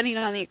us, depending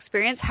on the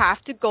experience,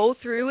 have to go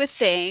through a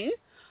thing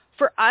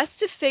for us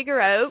to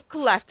figure out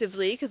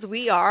collectively, because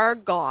we are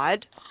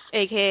God,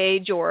 a.k.a.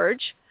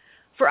 George,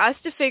 for us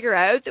to figure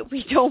out that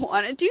we don't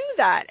want to do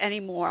that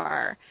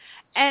anymore.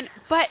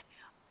 But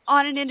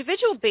on an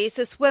individual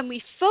basis, when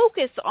we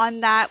focus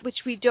on that which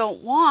we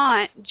don't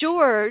want,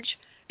 George,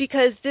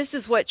 because this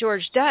is what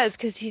George does,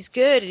 because he's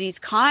good and he's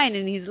kind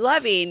and he's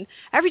loving,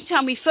 every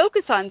time we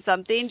focus on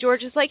something,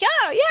 George is like,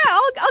 oh, yeah,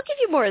 I'll give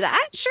you more of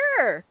that.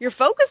 Sure. You're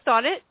focused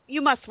on it.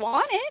 You must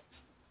want it.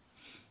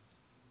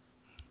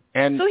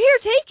 And so here,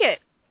 take it.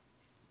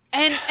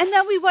 And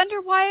then we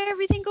wonder why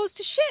everything goes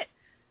to shit.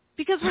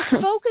 Because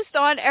we're focused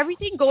on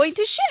everything going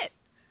to shit.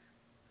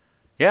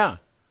 Yeah.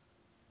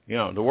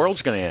 The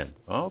world's going to end.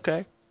 Oh,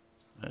 okay.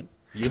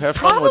 You have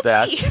fun with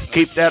that.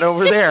 Keep that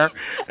over there.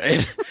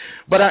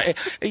 But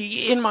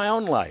in my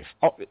own life,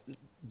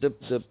 the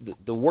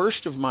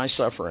worst of my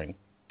suffering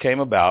came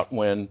about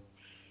when,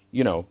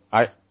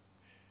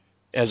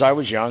 as I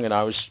was young and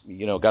I was,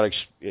 got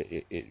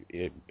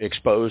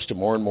exposed to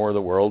more and more of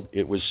the world,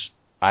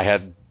 I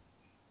had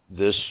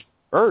this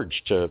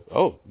urge to,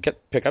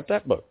 pick up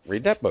that book,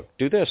 read that book,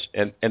 do this.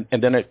 And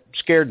then it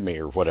scared me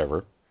or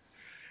whatever.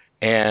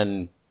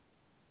 And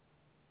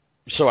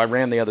so I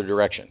ran the other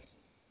direction.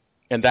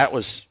 And that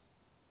was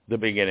the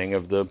beginning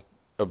of the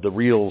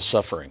real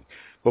suffering.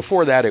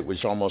 Before that, it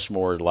was almost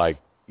more like,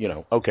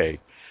 okay,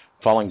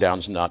 falling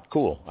down's not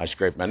cool. I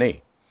scraped my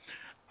knee.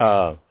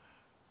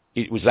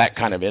 It was that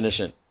kind of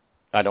innocent,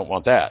 I don't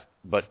want that.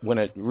 But when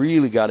it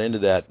really got into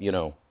that,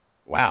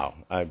 wow,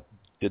 I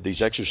did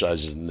these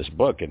exercises in this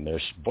book, and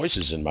there's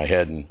voices in my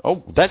head, and,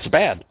 oh, that's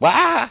bad.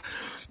 Wah!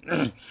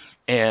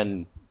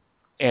 And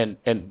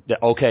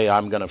okay,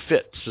 I'm going to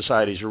fit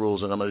society's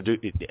rules, and I'm going to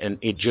do it. And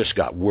it just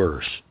got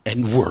worse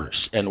and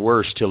worse and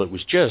worse till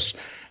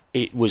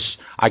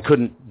I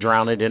couldn't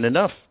drown it in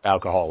enough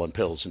alcohol and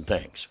pills and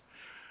things.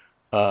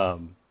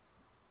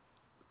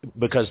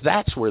 Because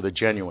that's where the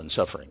genuine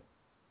suffering,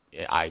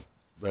 I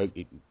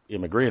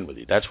am agreeing with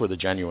you, that's where the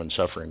genuine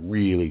suffering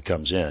really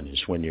comes in,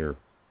 is when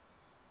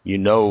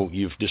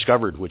you've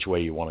discovered which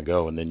way you want to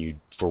go, and then you,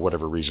 for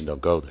whatever reason,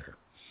 don't go there.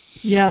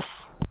 Yes.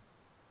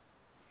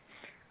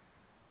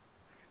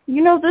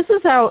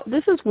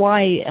 This is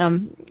why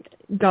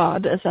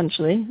God,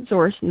 essentially,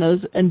 Source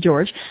knows, and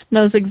George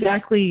knows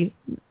exactly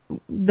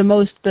the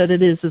most that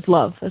it is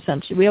love,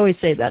 essentially. We always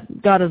say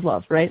that. God is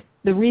love, right?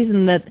 The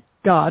reason that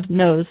God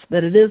knows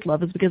that it is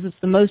love is because it's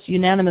the most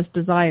unanimous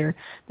desire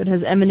that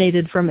has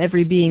emanated from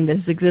every being that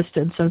has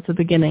existed since the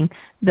beginning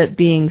that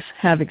beings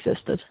have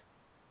existed.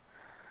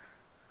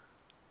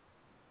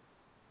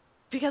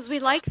 Because we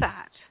like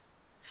that.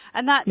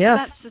 And that's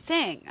the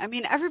thing. I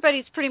mean,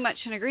 everybody's pretty much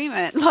in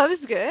agreement. Love is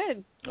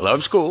good.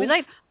 Love's cool. We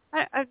like.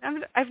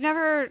 I've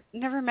never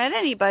met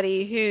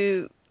anybody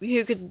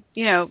who could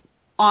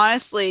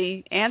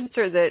honestly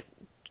answer that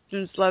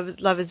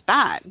love is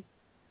bad.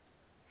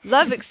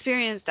 Love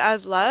experienced as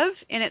love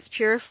in its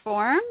pure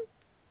form,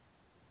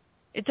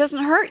 it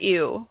doesn't hurt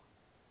you.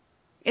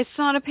 It's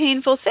not a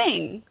painful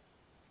thing.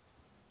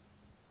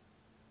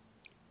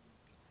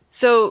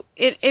 So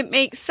it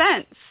makes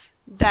sense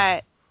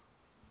that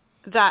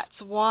that's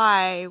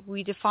why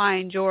we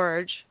define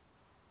George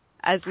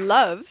as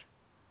love,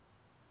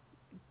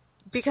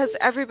 because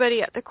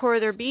everybody at the core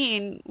of their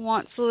being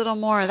wants a little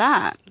more of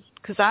that,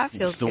 because that feels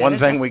good. It's the one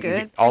thing we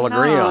can all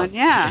agree on.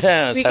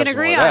 Yeah, we can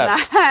agree on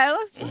that.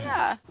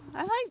 Yeah,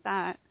 I like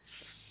that.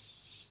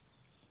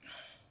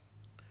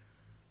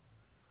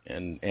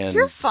 And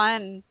you're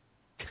fun.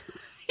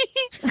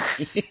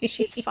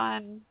 She's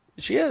fun.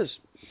 She is.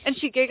 And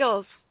she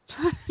giggles.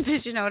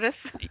 Did you notice?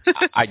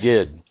 I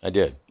did.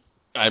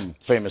 I'm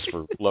famous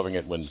for loving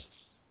it when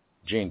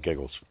Jean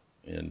giggles,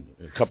 and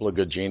a couple of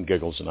good Jean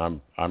giggles, and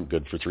I'm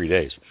good for 3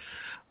 days,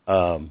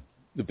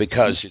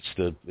 because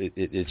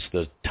it's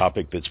the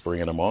topic that's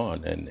bringing them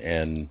on,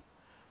 and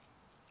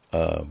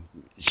I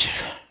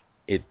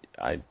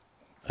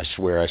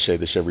swear I say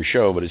this every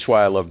show, but it's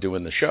why I love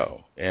doing the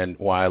show and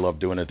why I love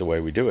doing it the way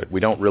we do it. We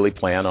don't really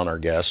plan on our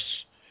guests.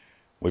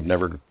 We've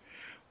never,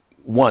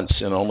 once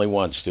and only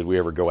once, did we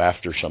ever go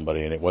after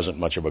somebody, and it wasn't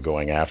much of a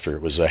going after.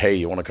 It was a, hey,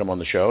 you want to come on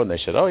the show? And they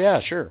said, oh,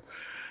 yeah, sure.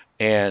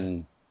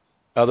 And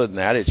other than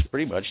that, it's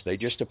pretty much they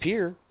just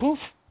appear. Poof.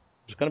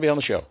 It's going to be on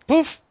the show.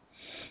 Poof.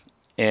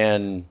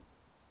 And,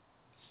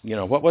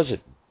 what was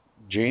it?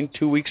 Gene,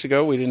 2 weeks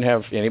ago, we didn't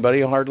have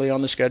anybody hardly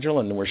on the schedule,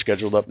 and we're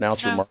scheduled up now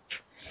through March.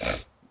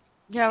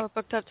 Yeah, we're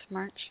booked up to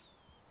March.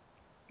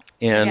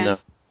 And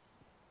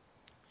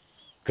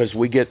because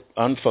we get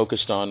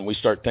unfocused on, we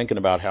start thinking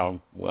about how,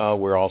 well,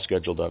 we're all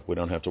scheduled up. We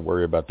don't have to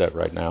worry about that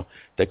right now.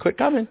 They quit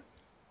coming.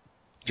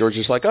 George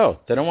is like, oh,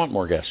 they don't want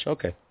more guests.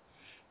 Okay.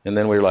 And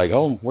then we're like,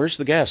 oh, where's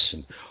the guests?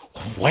 And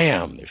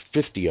wham, there's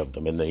 50 of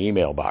them in the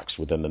email box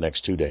within the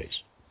next 2 days.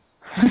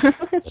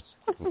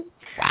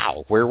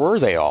 Wow, where were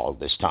they all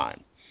this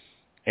time?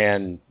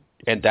 And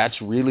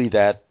that's really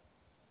that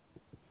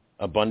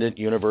abundant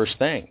universe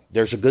thing.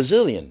 There's a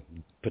gazillion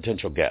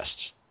potential guests.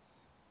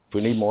 If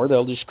we need more,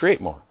 they'll just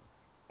create more.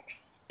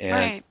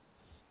 And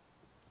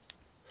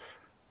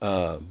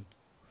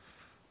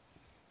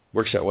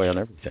works that way on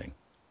everything.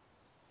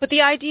 But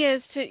the idea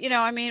is to,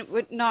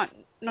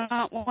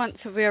 not once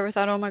have we ever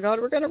thought, oh my God,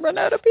 we're going to run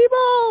out of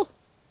people.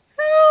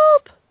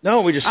 Help!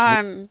 No, we just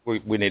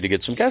we need to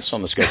get some guests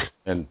on the schedule,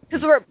 and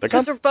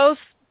because we're both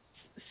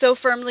so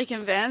firmly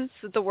convinced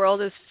that the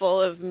world is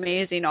full of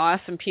amazing,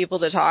 awesome people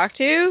to talk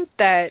to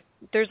that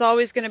there's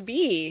always going to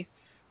be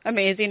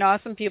amazing,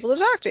 awesome people to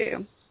talk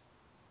to,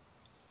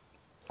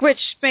 which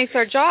makes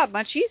our job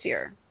much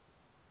easier.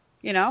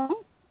 A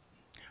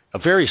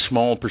very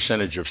small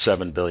percentage of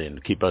 7 billion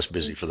to keep us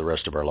busy for the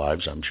rest of our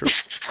lives, I'm sure.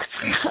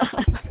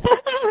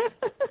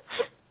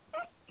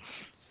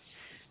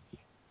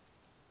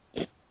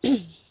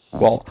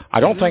 Well, I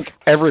don't think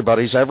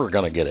everybody's ever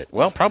going to get it.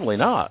 Well, probably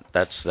not.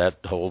 That's that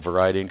whole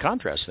variety and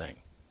contrast thing.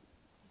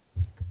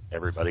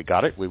 Everybody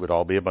got it, we would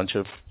all be a bunch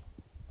of,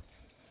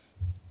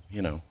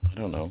 I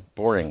don't know,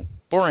 boring.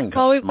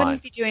 Well, we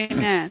wouldn't be doing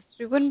this.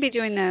 We wouldn't be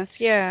doing this.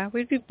 Yeah,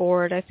 we'd be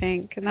bored, I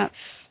think, and that's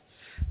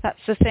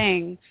the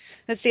thing.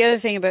 That's the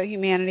other thing about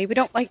humanity. We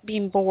don't like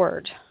being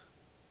bored.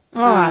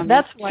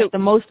 That's why the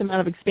most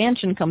amount of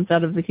expansion comes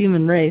out of the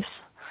human race.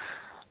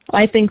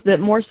 I think that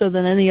more so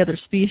than any other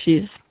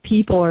species,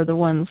 people are the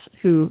ones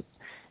who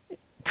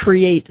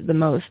create the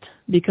most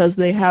because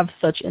they have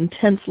such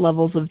intense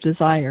levels of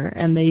desire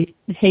and they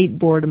hate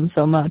boredom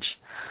so much.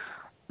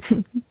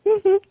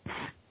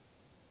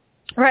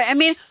 Right. I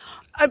mean,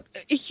 a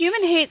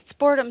human hates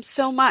boredom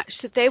so much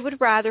that they would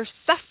rather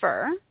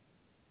suffer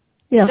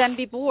than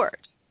be bored.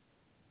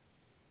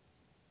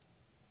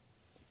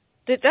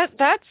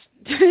 That's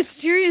a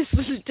serious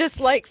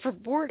dislike for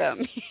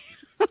boredom.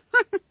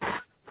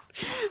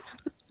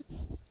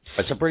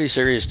 It's a pretty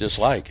serious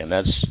dislike, and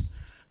that's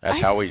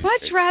how we. I'd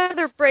much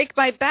rather break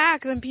my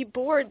back than be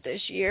bored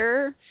this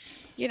year.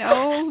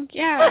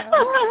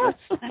 Yeah.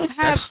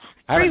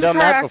 I haven't done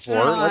that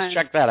before. Let's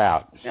check that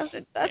out.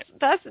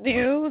 That's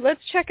new.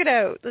 Let's check it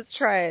out. Let's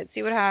try it.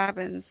 See what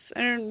happens.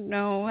 I don't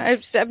know.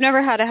 I've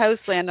never had a house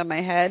land on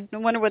my head. I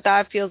wonder what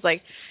that feels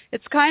like.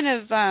 It's kind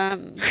of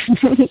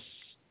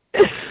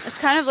it's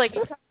kind of like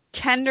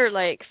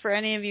Tender-like for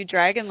any of you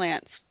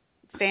Dragonlance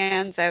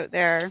fans out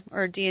there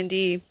or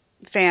D&D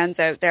fans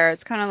out there.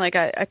 It's kind of like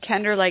a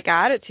Kender-like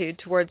attitude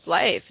towards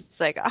life. It's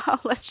like, oh,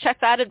 let's check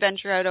that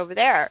adventure out over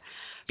there.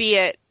 Be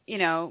it,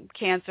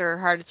 cancer,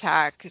 heart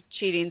attack,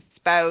 cheating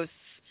spouse.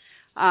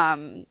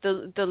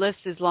 The list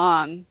is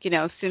long.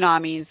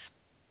 Tsunamis.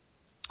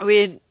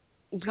 We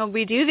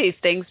do these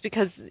things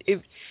because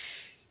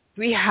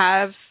we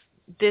have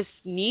this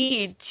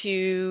need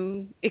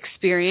to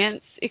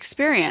experience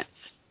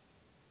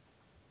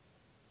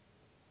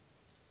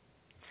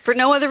for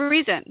no other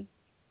reason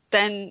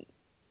than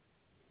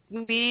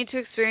we need to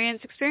experience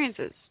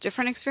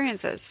different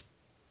experiences.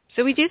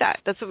 So we do that.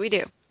 That's what we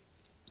do.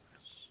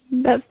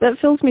 That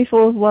fills me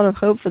full of a lot of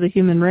hope for the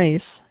human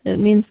race. It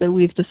means that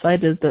we've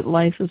decided that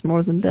life is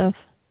more than death.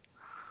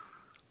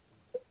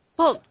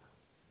 Well,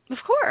 of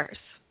course.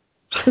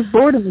 Because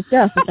boredom is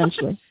death,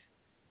 essentially.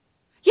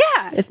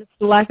 Yeah. It's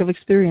the lack of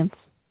experience.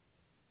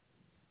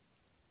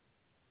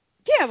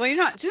 Yeah, well, you're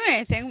not doing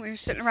anything. We're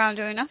sitting around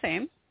doing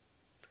nothing.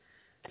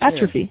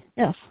 Atrophy,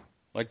 yes.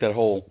 Like that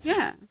whole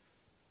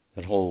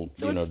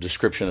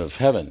description of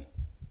heaven.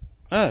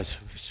 It's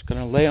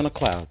going to lay on a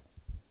cloud.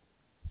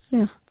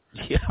 Yeah.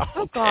 Yeah.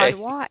 Oh God,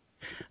 why?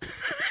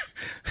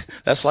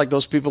 That's like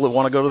those people that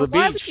want to go to the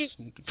beach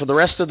for the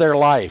rest of their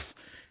life.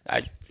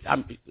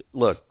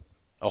 Look,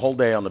 a whole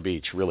day on the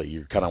beach, really,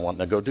 you're kind of wanting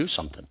to go do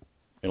something.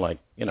 You're like,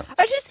 some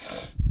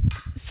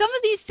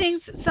of these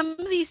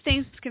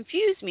things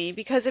confuse me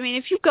because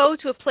if you go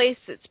to a place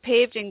that's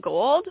paved in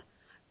gold,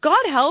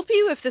 God help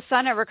you if the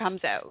sun ever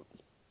comes out.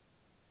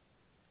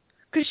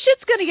 Because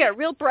shit's going to get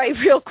real bright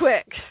real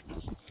quick.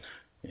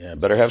 Yeah,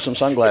 better have some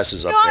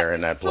sunglasses up there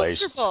in that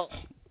place.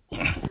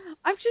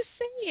 I'm just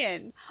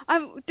opinion.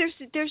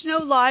 There's no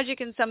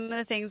logic in some of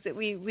the things that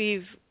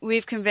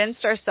we've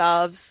convinced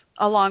ourselves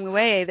along the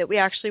way that we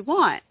actually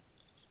want.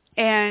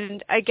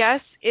 And I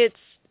guess it's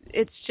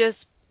just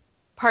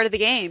part of the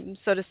game,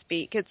 so to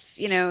speak. It's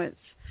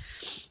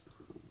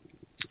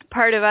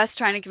part of us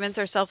trying to convince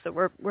ourselves that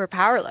we're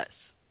powerless,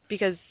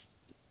 because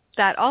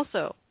that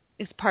also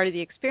is part of the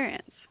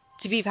experience,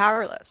 to be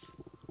powerless,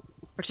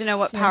 or to know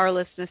what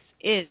powerlessness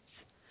is.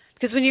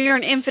 Because when you're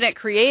an infinite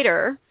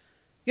creator,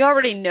 you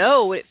already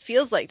know what it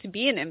feels like to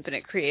be an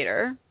infinite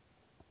creator.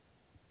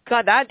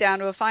 Got that down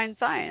to a fine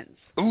science.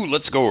 Ooh,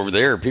 let's go over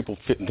there. People,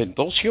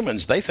 those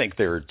humans, they think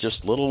they're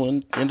just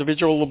little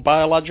individual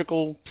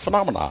biological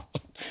phenomena.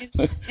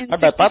 I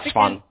bet that's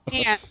fun.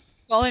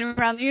 Falling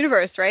around the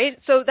universe, right?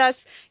 So that's,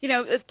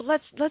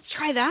 let's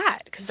try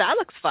that, because that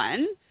looks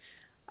fun.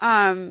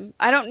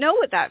 I don't know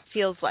what that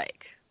feels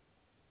like.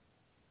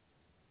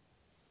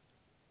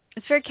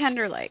 It's very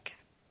Kendra-like.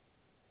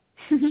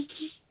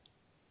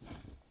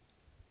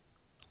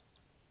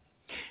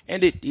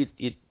 And it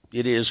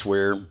is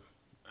where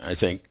I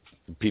think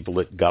people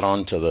that got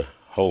onto the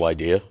whole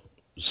idea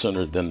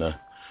sooner than the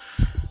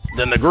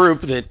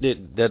group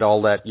that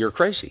all that "you're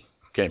crazy"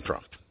 came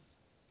from.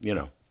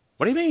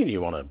 What do you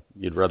mean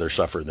you'd rather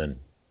suffer than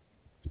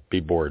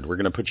be bored? We're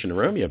going to put you in a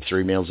room. You have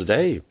 3 meals a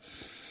day,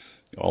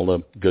 all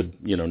the good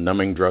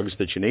numbing drugs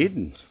that you need,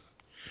 and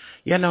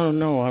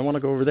no, I want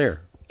to go over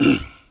there.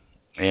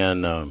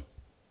 And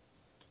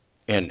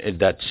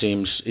that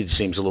seems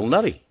a little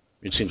nutty.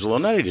 It seems a little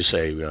nutty to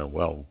say,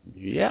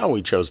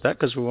 we chose that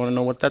because we want to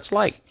know what that's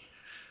like.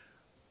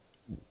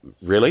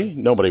 Really?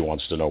 Nobody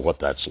wants to know what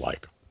that's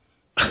like.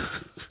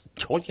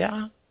 Oh,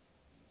 yeah.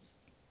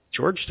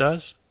 George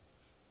does.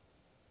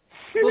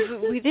 Well,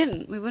 if we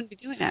didn't, we wouldn't be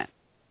doing it,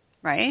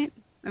 right?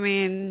 I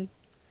mean...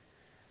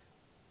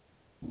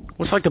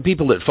 Well, it's like the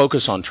people that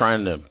focus on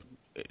trying to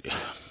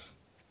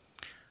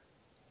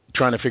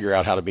figure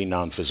out how to be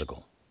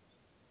non-physical.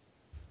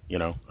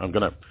 I'm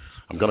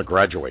gonna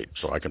graduate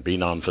so I can be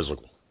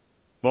non-physical.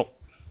 Well,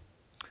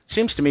 it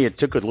seems to me it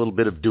took a little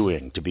bit of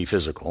doing to be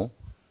physical,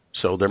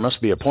 so there must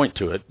be a point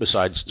to it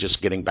besides just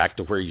getting back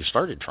to where you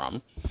started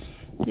from.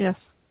 Yes.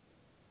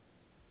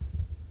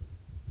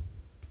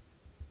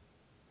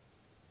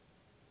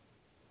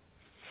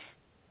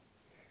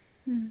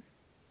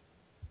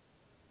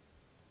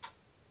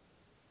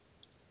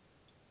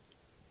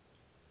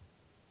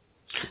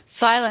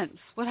 Silence.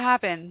 What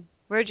happened?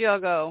 Where'd you all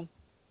go?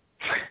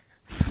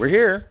 We're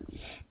here.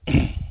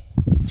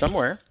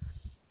 Somewhere.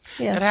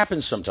 Yeah. It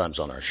happens sometimes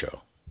on our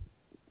show.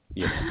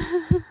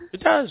 It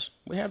does.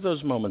 We have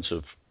those moments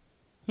of,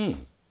 well,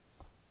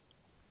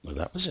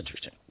 that was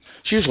interesting.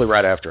 It's usually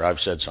right after I've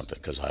said something,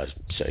 because I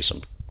say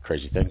some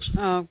crazy things.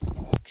 Oh,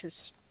 because,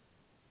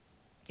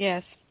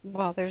 yes.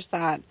 Well, there's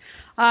that.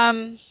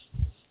 I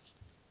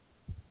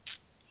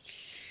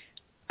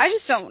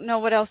just don't know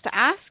what else to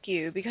ask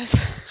you, because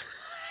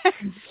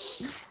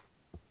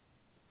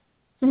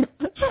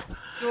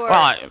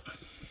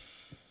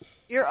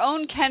your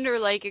own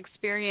Kendra-like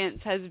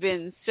experience has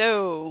been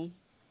so...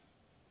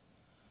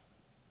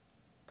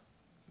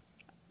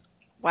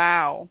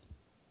 Wow.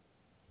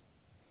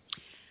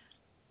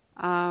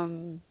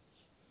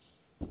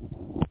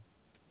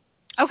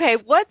 Okay,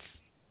 what's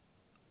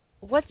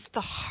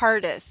the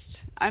hardest?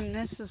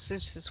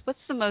 What's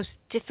the most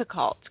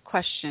difficult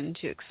question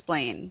to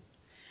explain?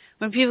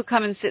 When people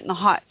come and sit in the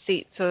hot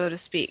seat, so to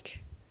speak,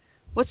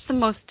 what's the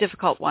most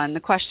difficult one? The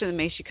question that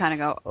makes you kind of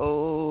go,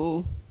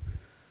 oh,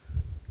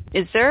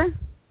 is there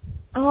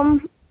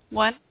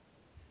one?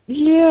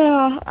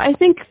 Yeah, I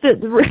think that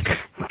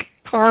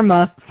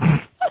karma.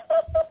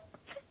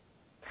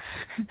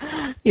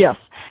 Yes.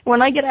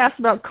 When I get asked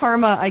about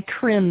karma, I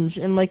cringe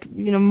in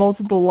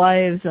multiple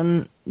lives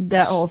and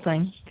that whole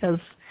thing. Because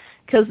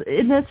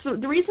it's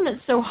the reason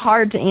it's so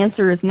hard to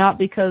answer is not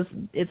because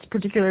it's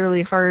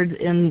particularly hard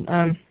in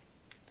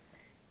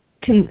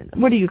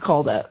what do you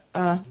call that?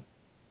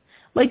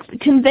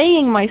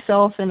 Conveying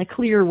myself in a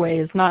clear way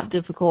is not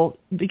difficult,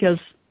 because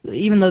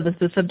even though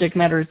the subject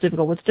matter is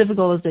difficult, what's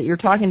difficult is that you're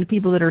talking to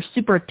people that are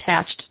super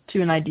attached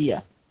to an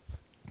idea.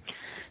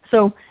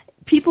 So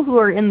people who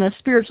are in the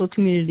spiritual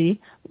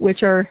community,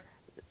 which are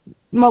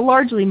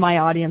largely my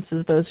audience,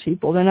 is those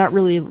people. They're not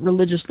really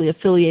religiously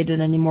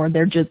affiliated anymore.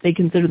 They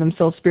consider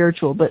themselves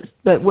spiritual. But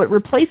what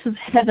replaces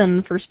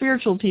heaven for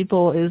spiritual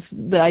people is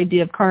the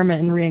idea of karma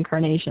and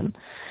reincarnation.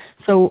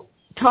 So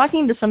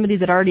talking to somebody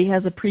that already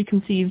has a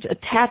preconceived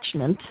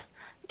attachment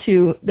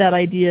to that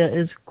idea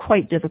is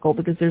quite difficult,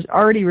 because there's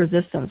already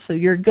resistance. So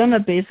you're going to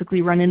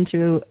basically run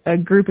into a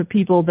group of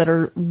people that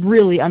are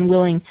really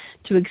unwilling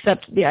to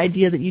accept the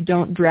idea that you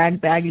don't drag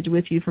baggage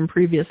with you from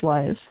previous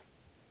lives.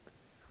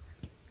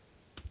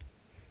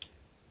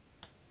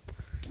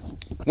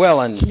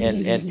 Well, and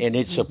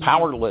it's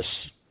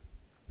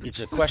it's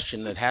a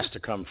question that has to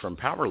come from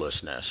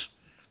powerlessness,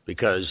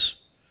 because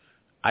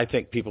I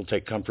think people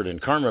take comfort in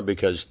karma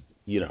because,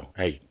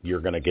 hey, you're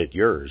going to get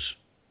yours.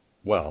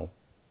 Well,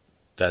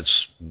 that's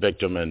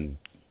victim and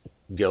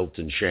guilt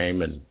and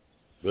shame and,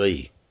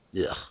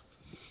 yeah.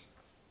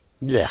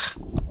 Yeah.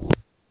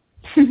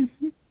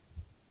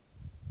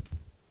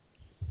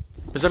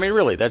 Because, I mean,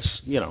 really, that's,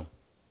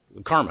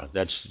 karma.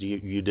 That's,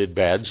 you did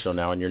bad, so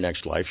now in your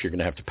next life you're going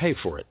to have to pay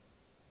for it.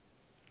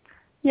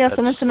 Yes,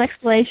 and it's an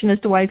explanation as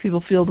to why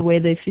people feel the way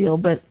they feel,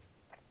 but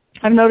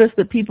I've noticed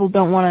that people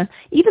don't want to,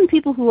 even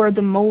people who are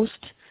the most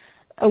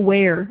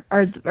aware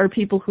are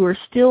people who are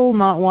still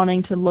not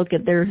wanting to look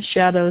at their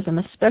shadows and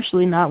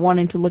especially not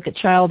wanting to look at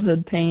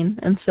childhood pain.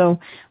 And so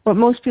what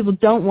most people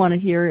don't want to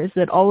hear is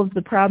that all of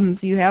the problems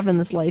you have in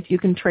this life you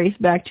can trace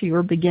back to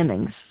your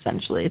beginnings,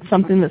 essentially. It's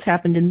something that's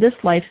happened in this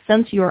life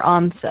since your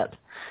onset.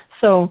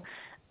 So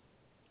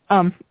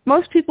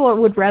most people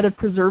would rather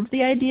preserve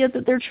the idea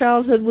that their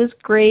childhood was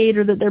great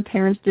or that their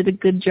parents did a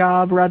good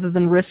job rather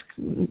than risk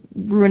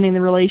ruining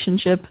the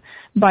relationship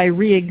by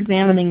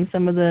re-examining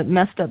some of the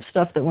messed up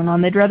stuff that went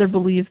on. They'd rather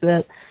believe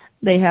that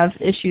they have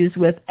issues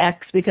with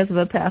X because of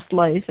a past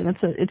life, and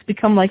it's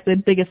become like the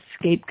biggest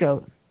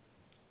scapegoat.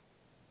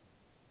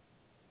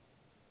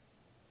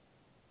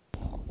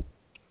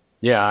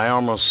 Yeah, I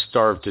almost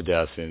starved to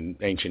death in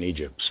ancient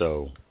Egypt,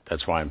 so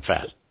that's why I'm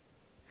fat.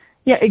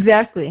 Yeah,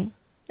 exactly.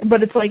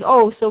 But it's like,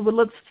 but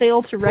let's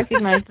fail to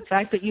recognize the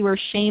fact that you were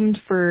shamed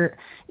for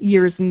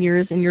years and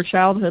years in your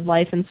childhood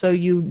life, and so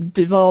you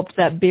developed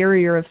that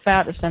barrier of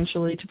fat,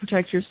 essentially, to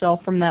protect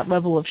yourself from that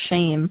level of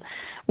shame,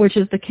 which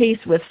is the case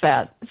with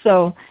fat.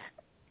 So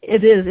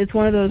it's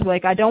one of those,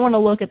 like, I don't want to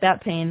look at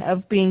that pain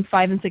of being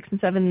 5 and 6 and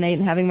 7 and 8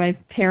 and having my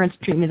parents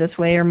treat me this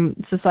way or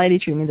society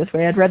treat me this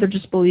way. I'd rather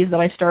just believe that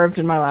I starved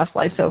in my last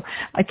life, so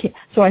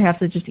I have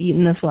to just eat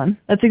in this one.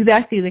 That's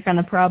exactly the kind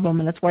of problem,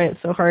 and that's why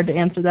it's so hard to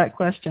answer that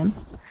question.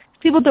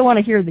 People don't want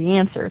to hear the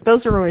answer.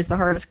 Those are always the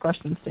hardest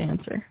questions to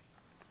answer.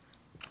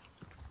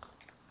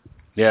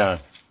 Yeah,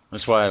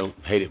 that's why I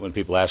hate it when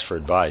people ask for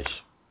advice.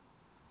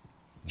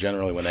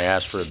 Generally, when they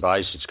ask for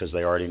advice, it's because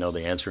they already know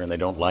the answer and they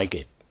don't like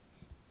it.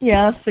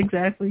 Yes,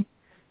 exactly.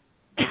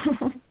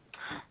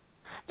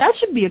 That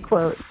should be a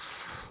quote.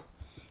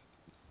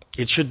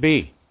 It should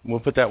be. We'll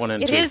put that one in,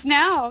 too. It is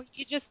now.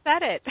 You just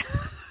said it.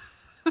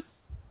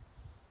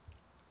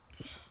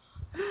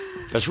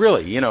 Because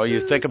really,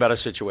 you think about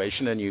a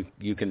situation and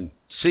you can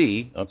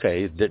see,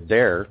 okay,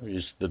 there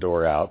is the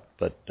door out,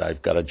 but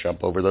I've got to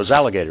jump over those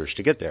alligators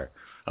to get there.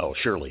 Oh,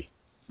 surely.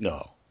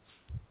 No.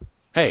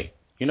 Hey,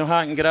 you know how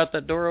I can get out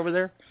that door over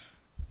there?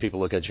 People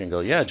look at you and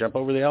go, yeah, jump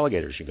over the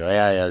alligators. You go,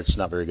 yeah, it's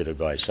not very good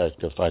advice. I have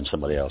to find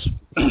somebody else.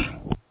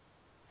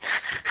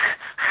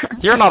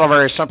 You're not a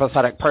very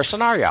sympathetic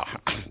person, are you?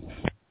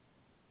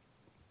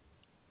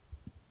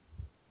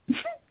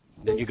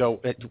 Then you go,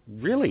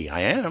 really,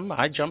 I am.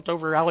 I jumped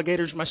over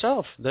alligators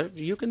myself.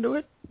 You can do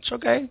it. It's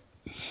okay.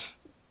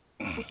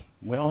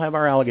 We all have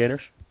our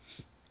alligators.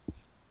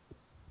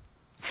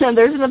 So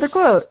there's another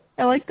quote.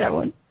 I like that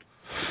one.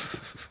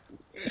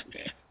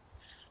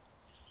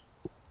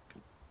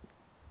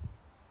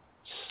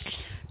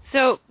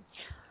 So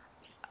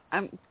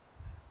I'm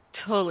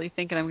totally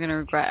thinking I'm going to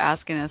regret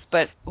asking this,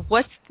 but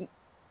what's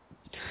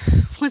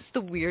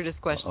the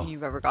weirdest question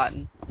you've ever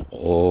gotten?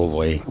 Oh,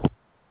 boy.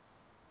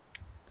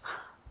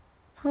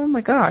 Oh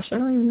my gosh, I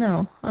don't even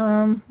know.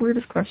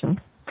 Weirdest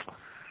question.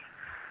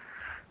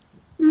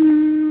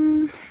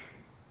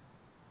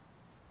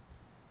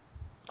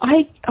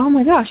 Oh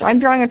my gosh, I'm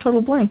drawing a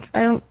total blank.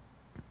 I don't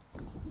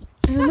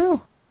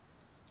know.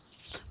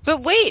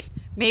 But wait,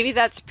 maybe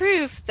that's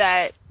proof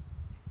that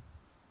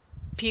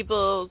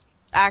people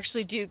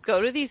actually do go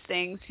to these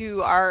things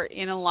who are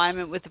in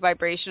alignment with the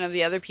vibration of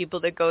the other people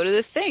that go to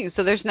this thing.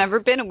 So there's never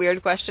been a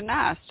weird question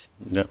asked.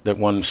 That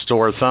one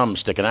sore thumb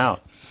sticking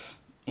out.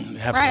 Right.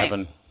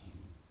 Happen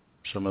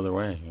some other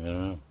way. I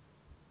don't know.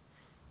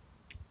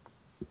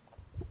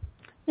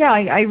 Yeah,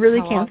 I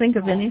really can't think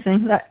of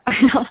anything.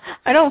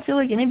 I don't feel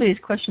like anybody's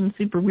question is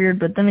super weird,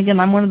 but then again,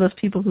 I'm one of those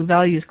people who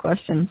values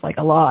questions like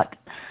a lot.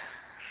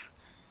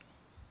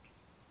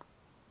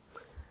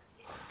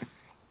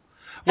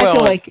 Well, I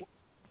feel like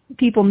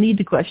people need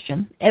to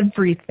question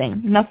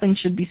everything. Nothing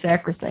should be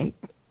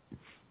sacrosanct.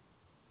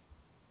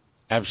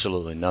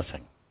 Absolutely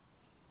nothing.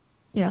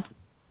 Yeah.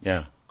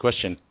 Yeah.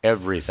 Question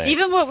everything.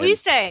 Even what we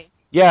say.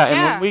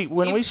 Yeah, and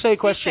when we say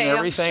question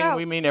everything,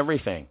 we mean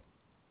everything.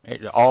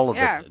 All of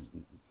it.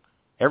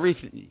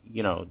 Everything,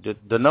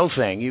 the no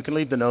thing, you can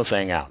leave the no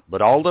thing out.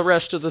 But all the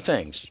rest of the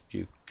things,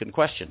 you can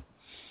question.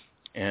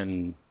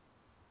 And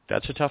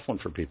that's a tough one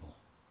for people.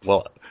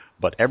 Well,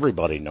 but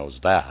everybody knows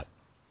that.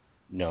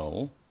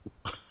 No.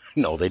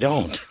 No, they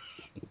don't.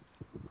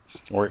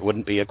 Or it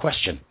wouldn't be a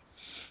question.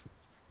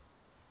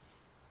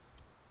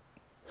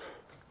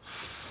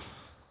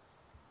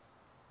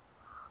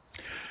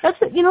 That's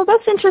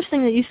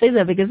interesting that you say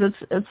that, because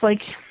it's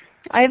like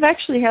I've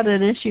actually had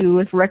an issue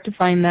with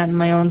rectifying that in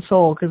my own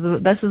soul,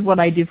 because this is what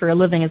I do for a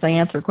living, is I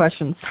answer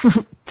questions.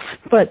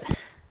 But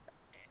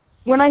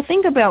when I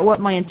think about what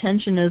my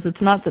intention is,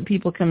 it's not that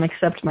people can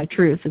accept my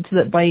truth. It's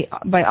that by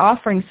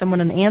offering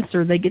someone an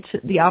answer, they get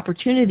the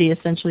opportunity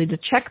essentially to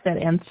check that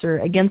answer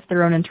against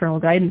their own internal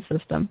guidance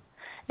system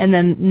and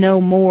then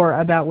know more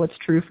about what's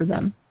true for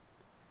them.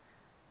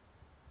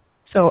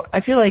 So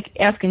I feel like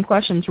asking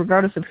questions,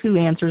 regardless of who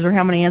answers or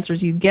how many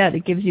answers you get,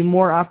 it gives you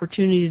more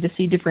opportunity to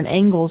see different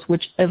angles,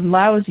 which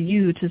allows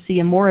you to see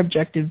a more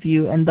objective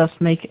view and thus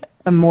make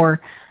a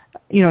more,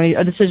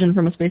 a decision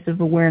from a space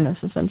of awareness,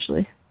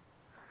 essentially.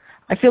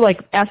 I feel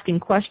like asking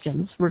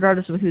questions,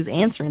 regardless of who's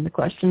answering the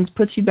questions,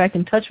 puts you back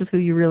in touch with who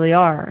you really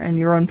are and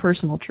your own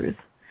personal truth.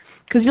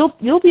 Because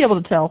you'll be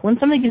able to tell when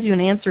somebody gives you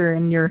an answer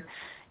and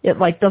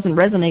it doesn't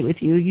resonate with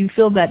you. You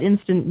feel that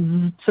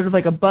instant sort of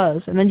like a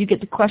buzz, and then you get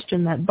to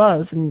question that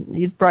buzz, and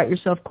you've brought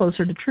yourself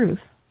closer to truth.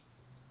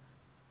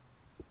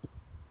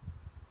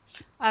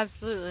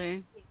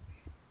 Absolutely.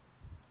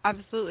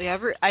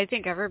 I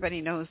think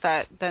everybody knows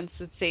that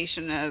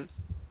sensation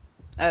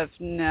of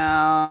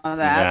no, that's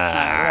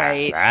not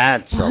right.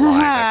 That's a line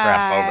of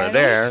crap over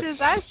there.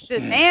 That's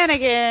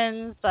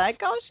shenanigans. I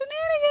call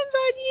shenanigans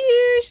on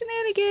you,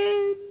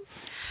 shenanigans.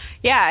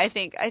 Yeah, I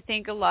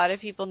think a lot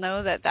of people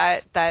know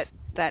that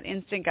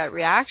instant gut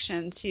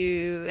reaction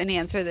to an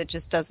answer that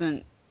just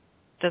doesn't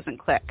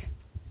click.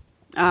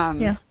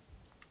 Yeah.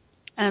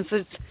 And so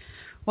it's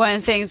one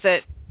of the things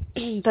that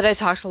I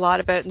talked a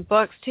lot about in the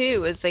books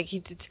too, is like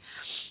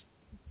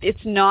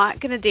it's not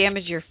going to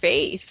damage your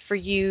faith for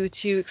you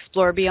to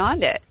explore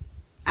beyond it.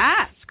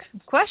 Ask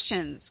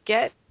questions,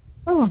 get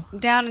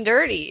down and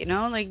dirty,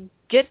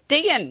 get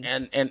digging.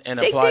 And dig,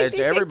 apply dig, it to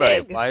dig, everybody.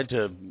 dig. Apply it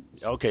to,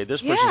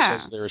 this person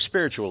says they're a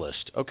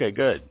spiritualist. Okay,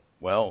 good.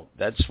 Well,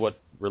 that's what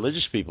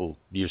religious people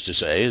used to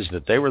say, is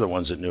that they were the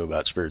ones that knew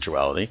about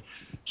spirituality.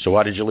 So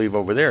why did you leave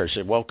over there? I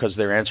said, well, because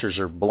their answers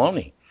are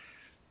baloney.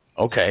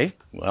 Okay,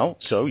 well,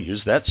 so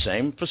use that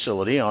same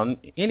facility on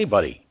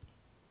anybody.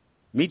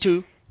 Me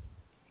too.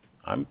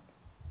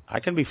 I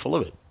can be full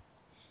of it.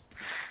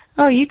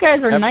 Oh, you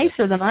guys are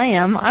nicer than I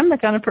am. I'm the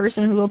kind of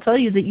person who will tell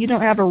you that you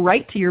don't have a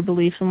right to your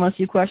beliefs unless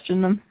you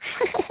question them.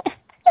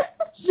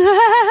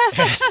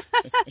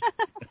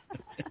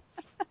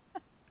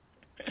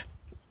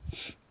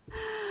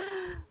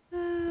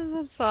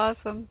 That's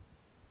awesome.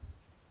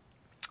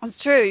 It's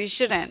true. You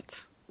shouldn't.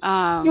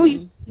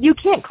 You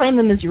can't claim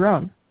them as your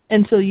own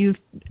until you've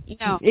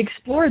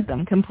explored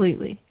them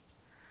completely.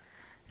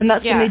 And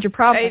that's the major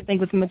problem, I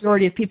think, with the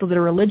majority of people that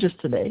are religious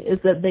today, is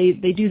that they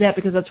do that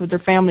because that's what their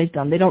family's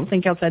done. They don't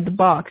think outside the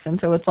box. And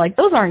so it's like,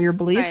 those aren't your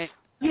beliefs. Right.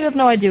 You have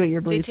no idea what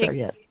your beliefs are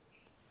yet.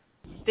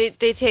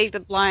 They take the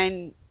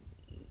blind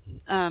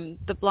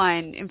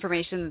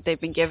information that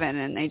they've been given,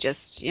 and they just,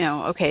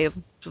 okay,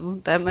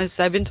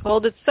 I've been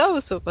told it's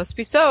so it must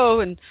be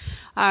so. And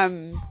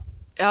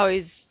it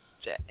always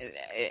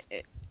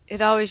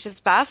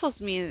just baffles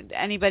me that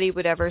anybody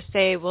would ever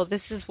say, well,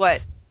 this is what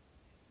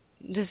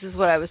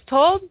I was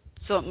told,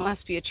 so it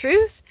must be a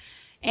truth,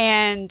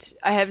 and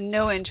I have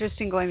no interest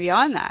in going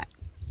beyond that,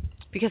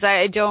 because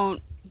I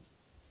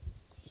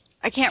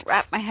can't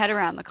wrap my head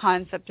around the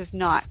concept of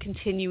not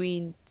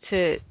continuing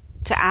to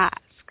ask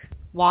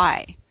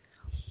why.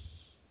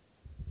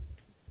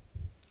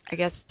 I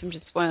guess I'm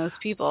just one of those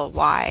people.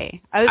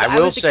 Why? I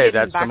will say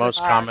that's the most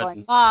common.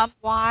 Going, Mom,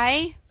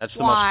 why? That's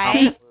the most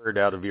common word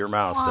out of your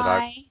mouth that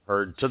I've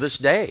heard to this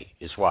day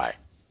is why.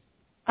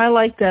 I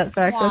like that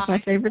fact. That's my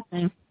favorite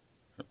thing.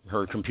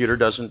 Her computer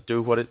doesn't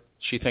do what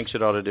she thinks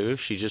it ought to do.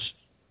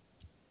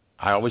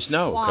 I always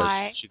know,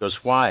 because she goes,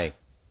 why?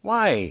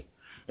 Why?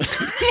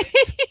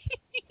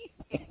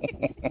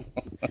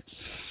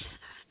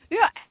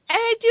 And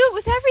I do it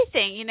with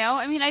everything,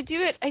 I mean, I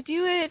do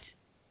it.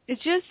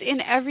 It's just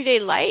in everyday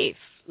life.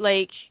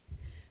 Like,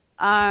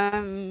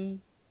 the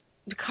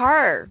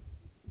car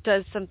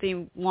does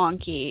something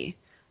wonky.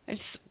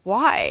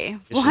 Why?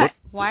 What?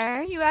 Why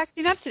are you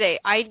acting up today?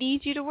 I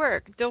need you to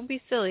work. Don't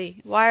be silly.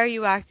 Why are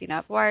you acting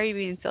up? Why are you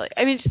being silly?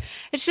 I mean,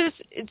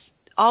 it's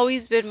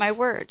always been my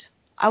word.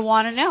 I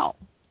want to know.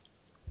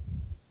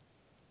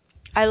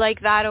 I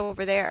like that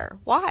over there.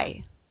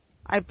 Why?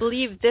 I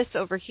believe this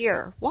over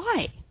here.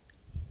 Why?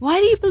 Why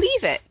do you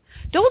believe it?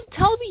 Don't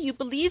tell me you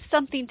believe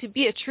something to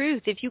be a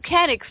truth if you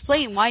can't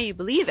explain why you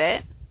believe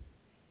it.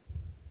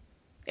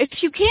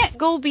 If you can't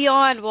go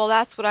beyond, well,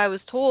 that's what I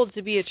was told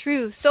to be a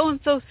truth.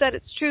 So-and-so said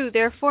it's true,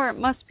 therefore it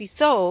must be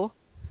so.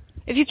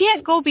 If you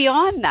can't go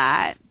beyond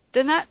that,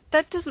 then that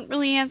doesn't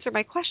really answer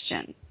my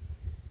question.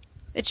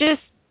 It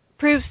just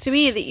proves to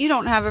me that you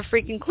don't have a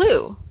freaking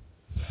clue.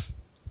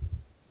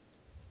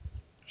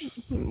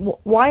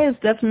 Why is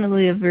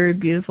definitely a very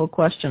beautiful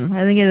question.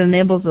 I think it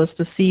enables us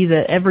to see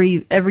that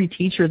every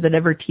teacher that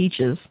ever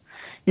teaches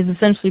is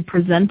essentially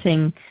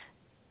presenting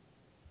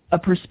a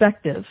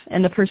perspective,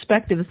 and the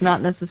perspective is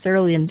not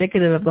necessarily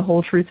indicative of the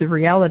whole truth of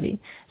reality.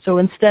 So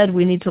instead,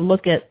 we need to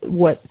look at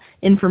what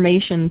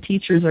information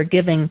teachers are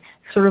giving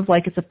sort of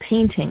like it's a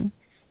painting.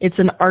 It's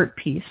an art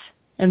piece.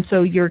 And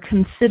so you're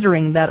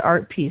considering that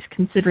art piece,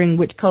 considering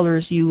which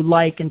colors you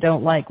like and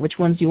don't like, which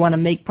ones you want to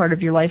make part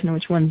of your life and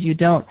which ones you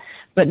don't.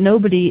 But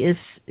nobody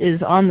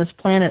is on this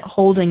planet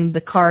holding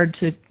the card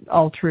to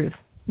all truth.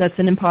 That's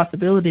an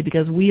impossibility,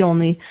 because we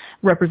only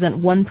represent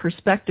one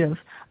perspective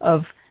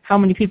of how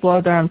many people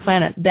are there on the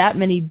planet, that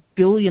many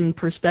billion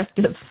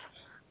perspectives.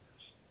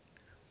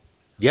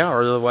 Yeah,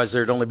 or otherwise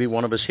there'd only be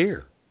one of us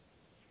here.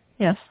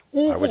 Yes.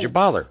 Why would you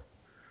bother?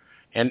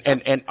 And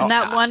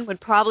that one would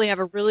probably have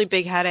a really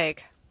big headache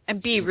and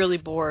be really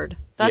bored.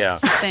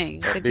 That's the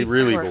thing. They'd be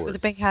really bored with a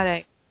big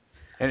headache.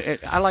 And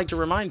I like to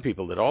remind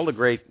people that all the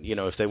great,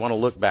 if they want to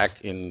look back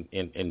and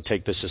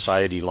take the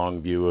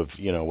society-long view of,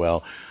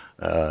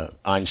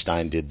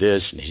 Einstein did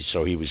this, and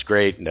so he was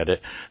great, and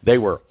they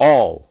were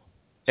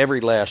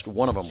every last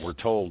one of them were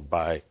told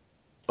by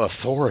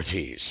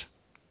authorities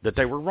that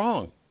they were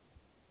wrong.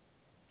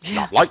 It's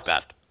not like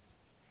that.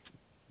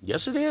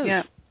 Yes, it is.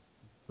 Yeah.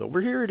 Over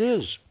here it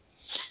is.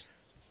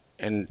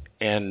 And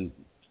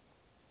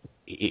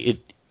it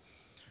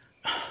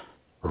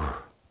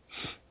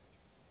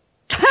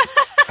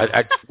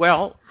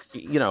well,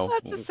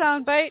 that's a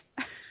soundbite.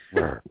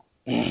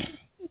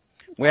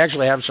 We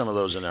actually have some of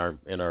those in our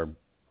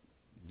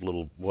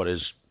little What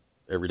Is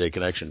Everyday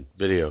Connection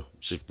video.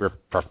 There's a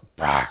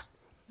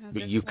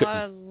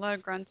lot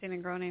of grunting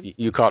and groaning.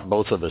 You caught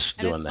both of us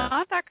and doing that. It's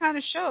not that kind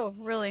of show,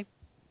 really.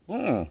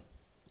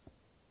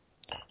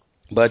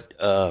 But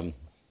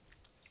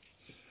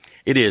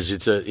it is.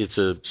 It's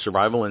a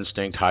survival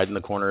instinct, hide in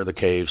the corner of the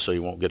cave so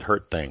you won't get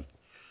hurt thing.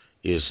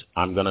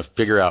 I'm going to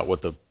figure out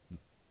what the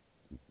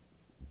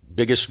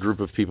biggest group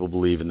of people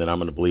believe, and then I'm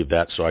going to believe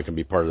that so I can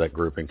be part of that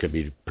group and can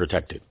be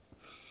protected.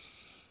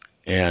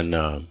 And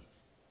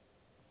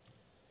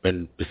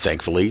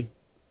thankfully,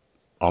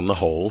 on the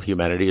whole,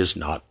 humanity is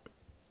not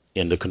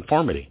into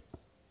conformity.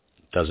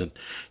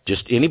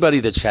 Just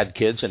anybody that's had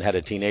kids and had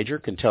a teenager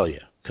can tell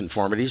you,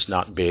 conformity is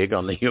not big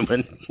on the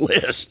human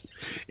list.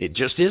 It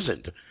just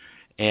isn't.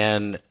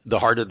 And the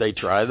harder they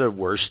try, the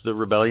worse the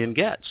rebellion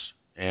gets.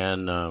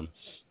 And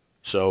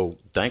so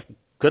thank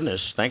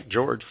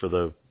George for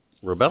the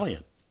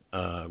rebellion.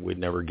 We'd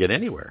never get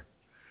anywhere.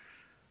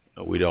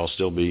 We'd all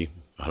still be,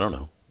 I don't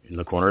know, in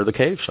the corner of the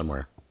cave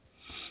somewhere.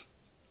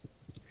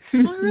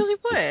 Well, it really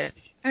would.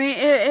 I mean,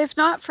 if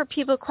not for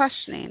people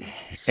questioning,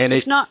 and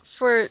if not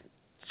for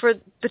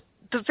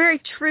the very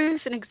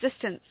truth and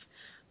existence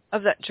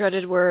of that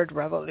dreaded word,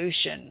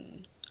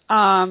 revolution,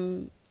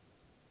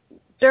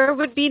 there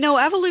would be no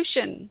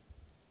evolution.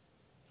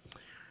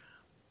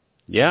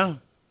 Yeah.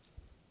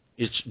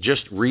 It's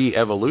just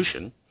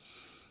re-evolution.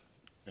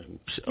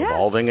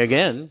 Evolving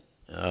again.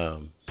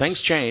 Things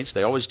change.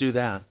 They always do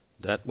that.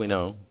 That we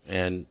know.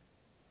 And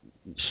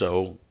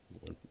so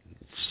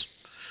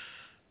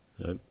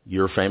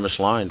your famous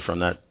line from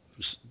that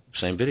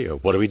same video,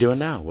 what are we doing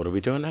now? What are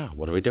we doing now?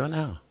 What are we doing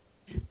now?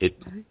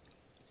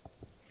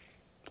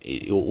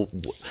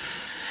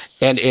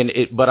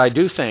 But I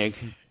do think,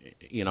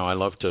 I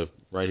love to,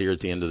 right here at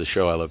the end of the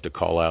show, I love to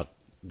call out,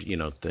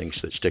 things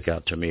that stick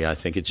out to me. I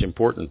think it's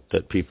important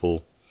that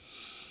people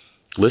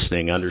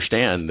listening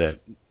understand that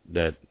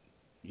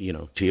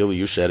Teal,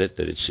 you said it,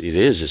 that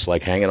it's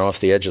like hanging off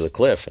the edge of the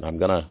cliff, and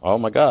oh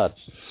my God,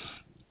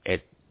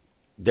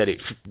 that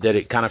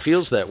it kind of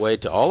feels that way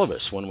to all of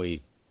us when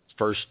we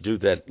first do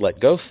that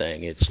let go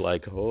thing. It's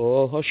like,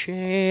 oh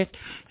shit,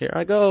 here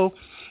I go,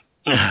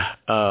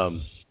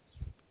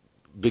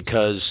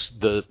 because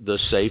the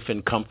safe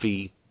and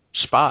comfy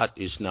spot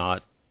is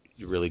not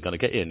really going to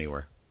get you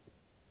anywhere.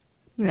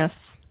 Yes.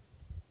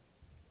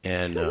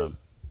 And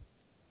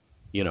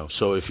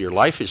so if your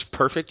life is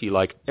perfect, you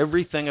like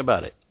everything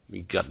about it,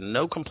 you've got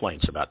no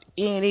complaints about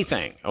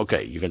anything,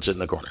 okay, you can sit in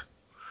the corner.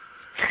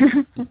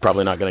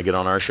 Probably not going to get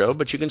on our show,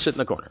 but you can sit in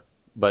the corner.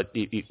 But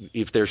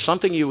if there's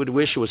something you would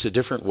wish was a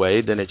different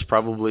way, then it's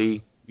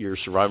probably your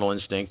survival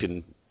instinct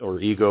or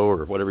ego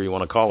or whatever you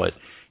want to call it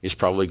is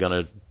probably going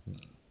to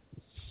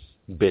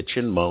bitch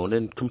and moan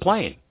and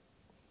complain,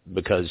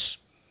 because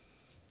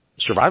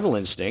survival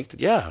instinct,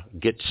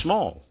 get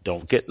small,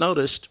 don't get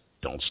noticed,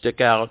 don't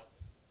stick out.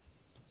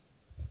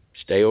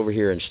 Stay over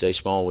here and stay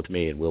small with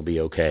me and we'll be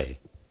okay.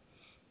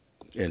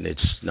 And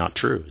it's not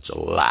true. It's a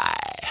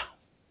lie.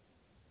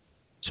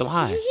 It's a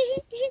lie.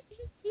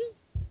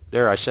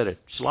 There, I said it.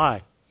 It's a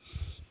lie.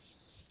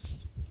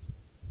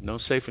 No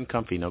safe and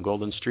comfy, no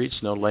golden streets,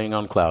 no laying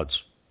on clouds.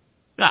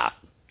 A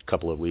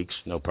couple of weeks,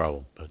 no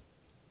problem. But,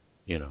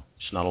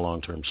 it's not a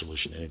long-term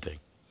solution to anything.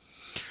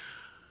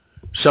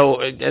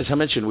 So, as I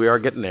mentioned, we are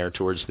getting there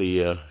towards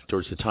the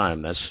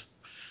time. That's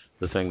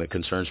the thing that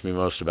concerns me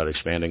most about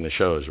expanding the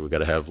shows. We've got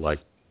to have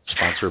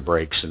sponsor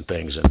breaks and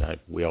things, and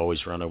we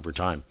always run over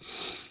time.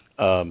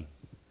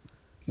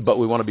 But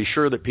we want to be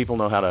sure that people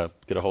know how to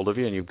get a hold of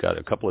you, and you've got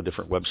a couple of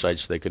different websites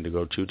they can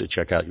go to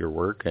check out your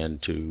work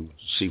and to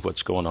see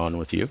what's going on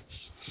with you.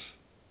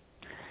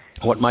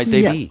 What might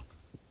they be?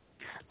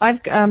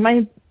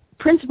 My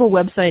principal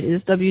website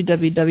is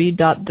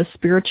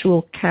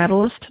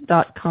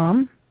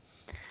www.thespiritualcatalyst.com,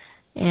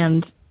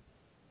 and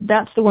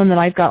that's the one that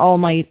I've got all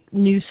my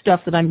new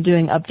stuff that I'm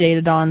doing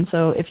updated on.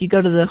 So if you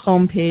go to the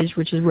home page,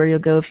 which is where you'll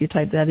go if you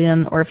type that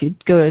in, or if you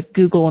go to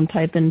Google and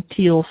type in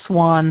Teal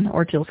Swan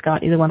or Teal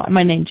Scott, either one.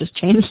 My name just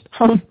changed.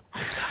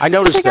 I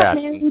noticed that.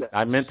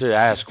 I meant to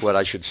ask what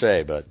I should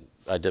say, but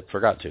I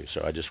forgot to,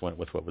 so I just went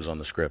with what was on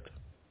the script.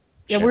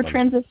 Yeah, we're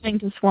transitioning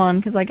to Swan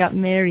because I got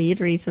married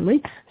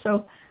recently.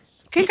 So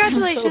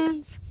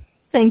congratulations.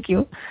 Thank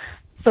you.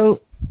 So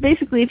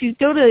basically, if you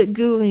go to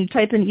Google and you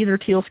type in either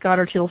Teal Scott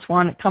or Teal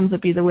Swan, it comes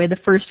up either way. The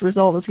first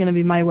result is going to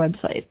be my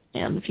website.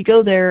 And if you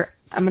go there,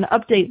 I'm going to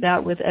update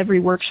that with every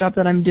workshop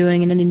that I'm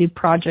doing and any new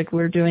project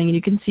we're doing. And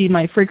you can see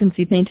my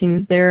frequency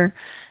paintings there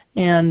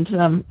and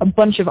a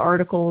bunch of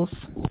articles.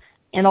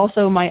 And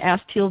also my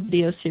Ask Teal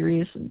video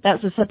series.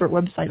 That's a separate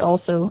website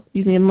also.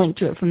 You can link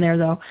to it from there,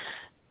 though.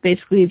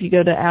 Basically, if you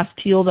go to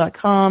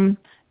AskTeal.com,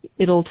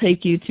 it'll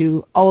take you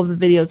to all of the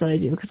videos that I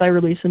do, because I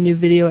release a new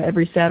video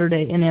every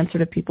Saturday in answer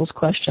to people's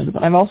questions.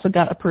 But I've also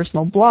got a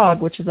personal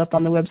blog, which is up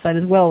on the website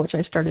as well, which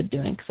I started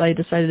doing, because I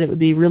decided it would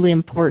be really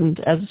important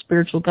as a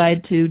spiritual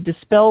guide to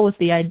dispel with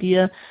the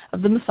idea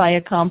of the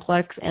Messiah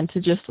complex and to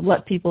just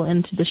let people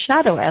into the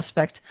shadow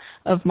aspect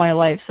of my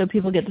life so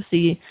people get to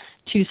see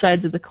two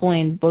sides of the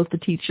coin, both the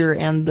teacher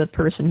and the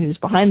person who's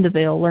behind the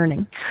veil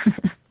learning.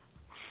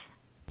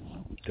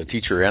 The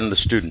teacher and the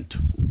student,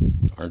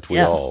 aren't we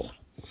all?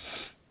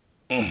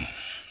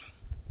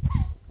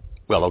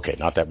 Well, okay,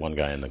 not that one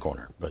guy in the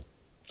corner, but...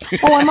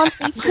 Oh, I'm on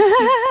Facebook.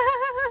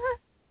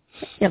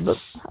 Yeah, but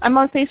I'm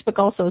on Facebook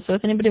also, so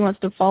if anybody wants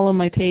to follow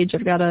my page,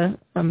 I've got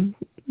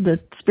the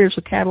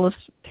Spiritual Catalyst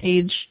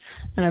page,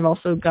 and I've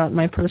also got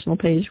my personal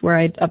page where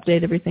I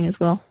update everything as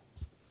well.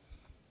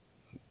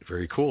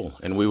 Very cool.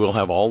 And we will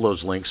have all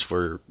those links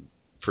for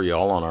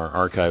y'all on our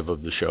archive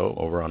of the show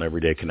over on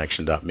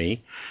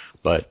everydayconnection.me,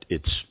 but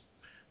it's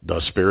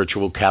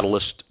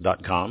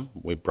thespiritualcatalyst.com.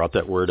 We brought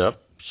that word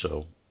up,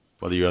 so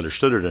whether you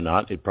understood it or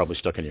not, it probably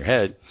stuck in your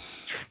head.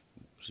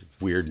 It's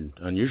a weird and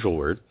unusual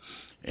word.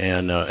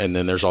 And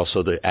then there's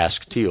also the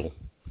Ask Teal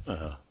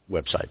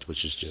website,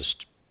 which is just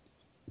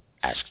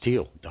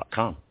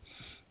askteal.com.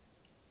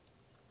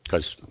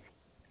 Because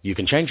you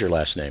can change your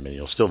last name and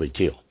you'll still be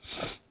Teal.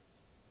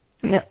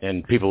 Yeah.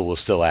 And people will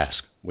still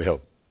ask, we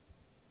hope,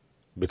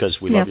 because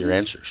we love your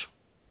answers.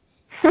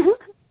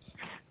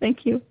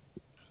 Thank you.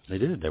 They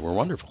did. They were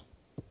wonderful.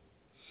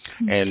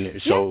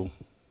 And so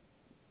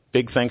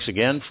big thanks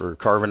again for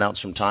carving out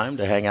some time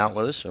to hang out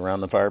with us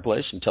around the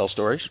fireplace and tell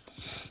stories.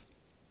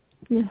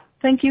 Yeah.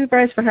 Thank you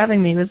guys for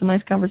having me. It was a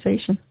nice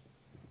conversation.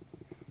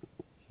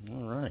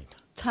 All right.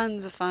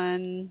 Tons of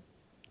fun.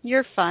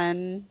 You're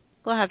fun.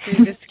 We'll have to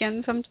do this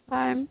again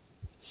sometime.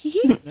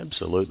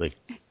 Absolutely.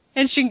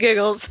 And she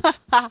giggles.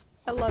 I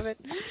love it.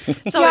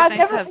 It's always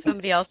nice to have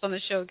somebody else on the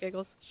show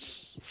giggles.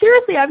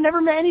 Seriously, I've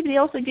never met anybody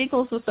else that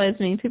giggles besides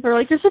me. People are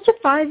like, you're such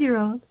a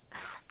 5-year-old.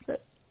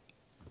 But...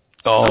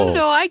 Oh,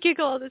 no, I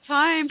giggle all the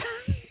time.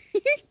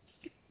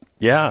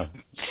 Yeah.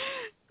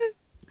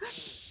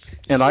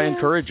 And I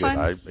encourage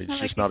it.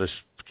 It's just not as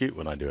cute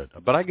when I do it.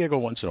 But I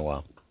giggle once in a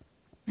while.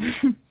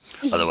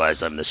 Otherwise,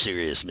 I'm the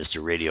serious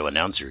Mr. Radio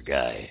Announcer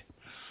guy.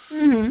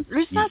 Mm-hmm.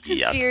 There's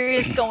nothing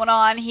serious going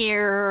on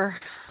here.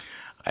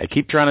 I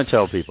keep trying to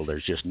tell people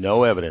there's just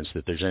no evidence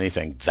that there's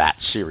anything that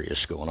serious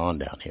going on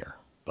down here.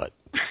 But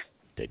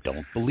they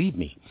don't believe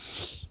me.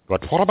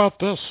 But what about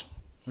this?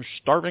 There's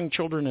starving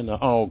children in the...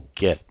 Oh,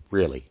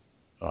 really?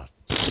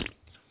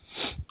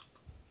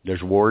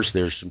 There's wars.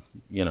 There's,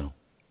 we're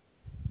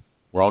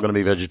all going to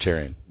be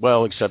vegetarian.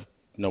 Well, except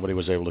nobody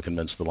was able to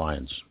convince the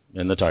lions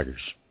and the tigers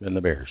and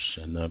the bears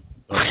and the...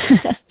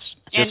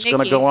 it's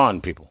going to go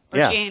on, people.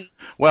 Gene.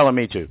 Well, and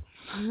me too.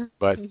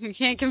 But you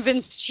can't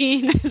convince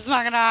Gene. It's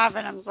not going to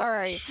happen. I'm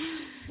sorry.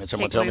 And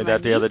someone told me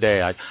that the other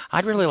day.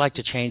 I'd really like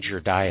to change your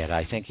diet.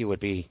 I think you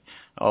would be...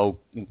 Oh.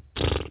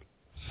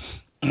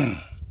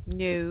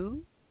 No.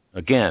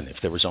 Again, if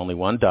there was only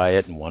one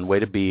diet and one way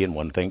to be and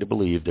one thing to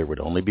believe, there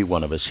would only be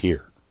one of us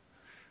here.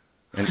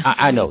 And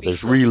I know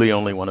there's really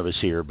only one of us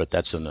here, but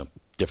that's in a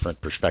different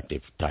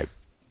perspective type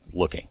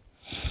looking.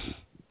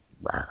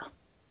 Rawr.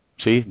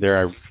 See,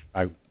 there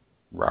I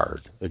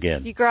roared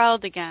again. You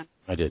growled again.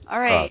 I did. All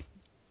right.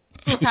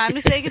 Time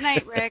to say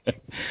goodnight,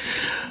 Rick.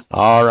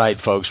 All right,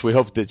 folks. We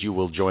hope that you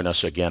will join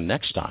us again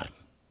next time.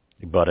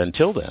 But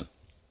until then.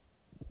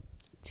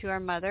 To our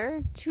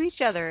mother, to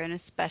each other,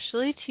 and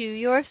especially to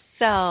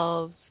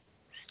yourselves,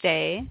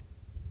 stay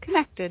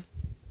connected.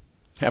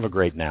 Have a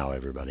great now,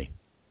 everybody.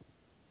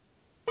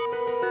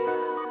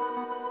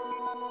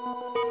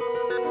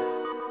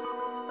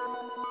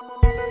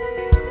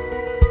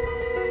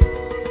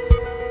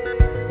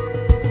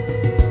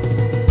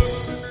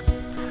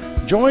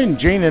 Join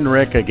Gene and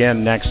Rick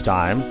again next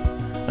time.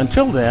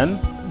 Until then,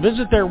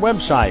 visit their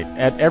website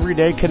at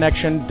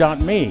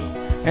everydayconnection.me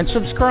and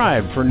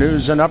subscribe for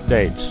news and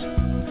updates.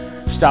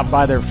 Stop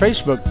by their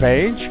Facebook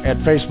page at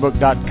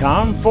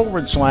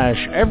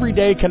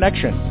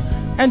facebook.com/everydayconnection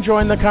and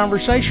join the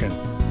conversation.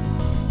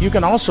 You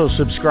can also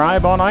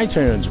subscribe on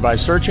iTunes by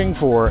searching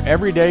for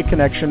Everyday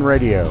Connection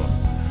Radio.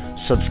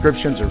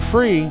 Subscriptions are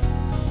free,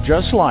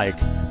 just like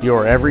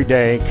your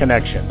Everyday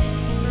Connection.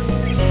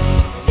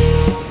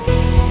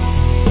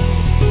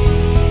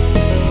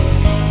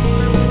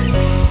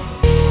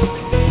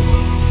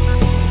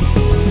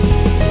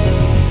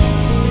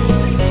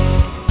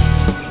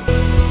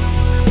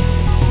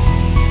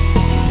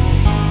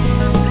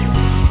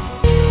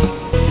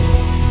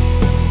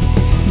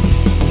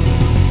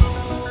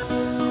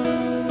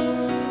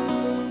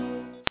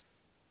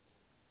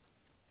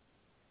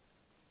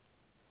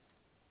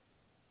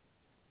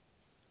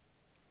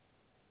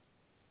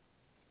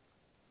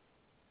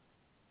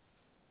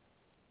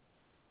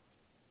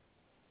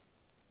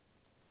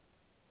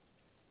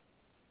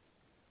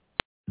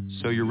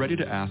 So you're ready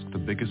to ask the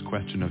biggest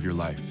question of your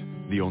life,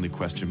 the only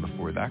question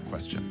before that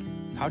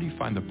question. How do you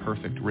find the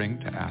perfect ring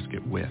to ask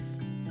it with?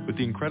 With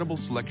the incredible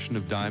selection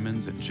of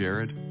diamonds at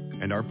Jared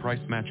and our price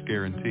match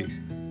guarantee,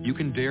 you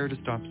can dare to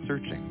stop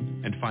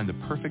searching and find the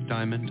perfect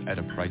diamond at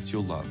a price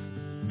you'll love.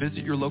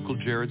 Visit your local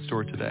Jared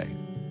store today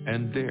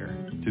and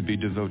dare to be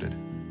devoted.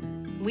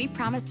 We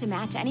promise to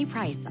match any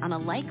price on a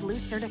like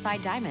loose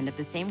certified diamond of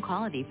the same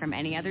quality from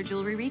any other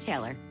jewelry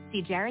retailer.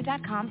 See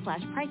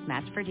jared.com/price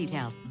match for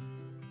details.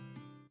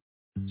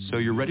 So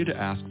you're ready to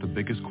ask the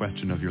biggest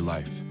question of your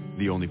life,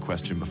 the only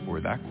question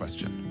before that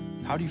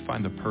question. How do you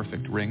find the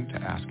perfect ring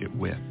to ask it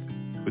with?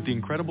 With the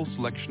incredible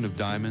selection of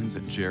diamonds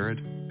at Jared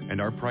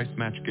and our price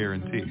match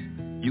guarantee,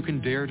 you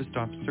can dare to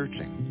stop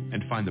searching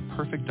and find the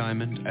perfect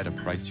diamond at a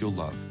price you'll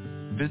love.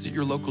 Visit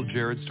your local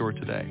Jared store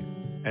today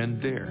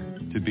and dare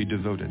to be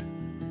devoted.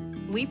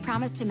 We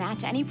promise to match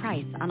any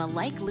price on a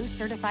like loose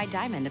certified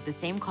diamond of the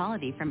same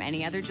quality from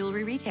any other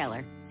jewelry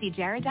retailer. See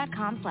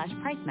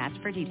jared.com/price match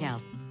for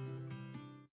details.